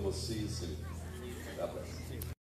 Lord willing, we'll see you soon. God bless.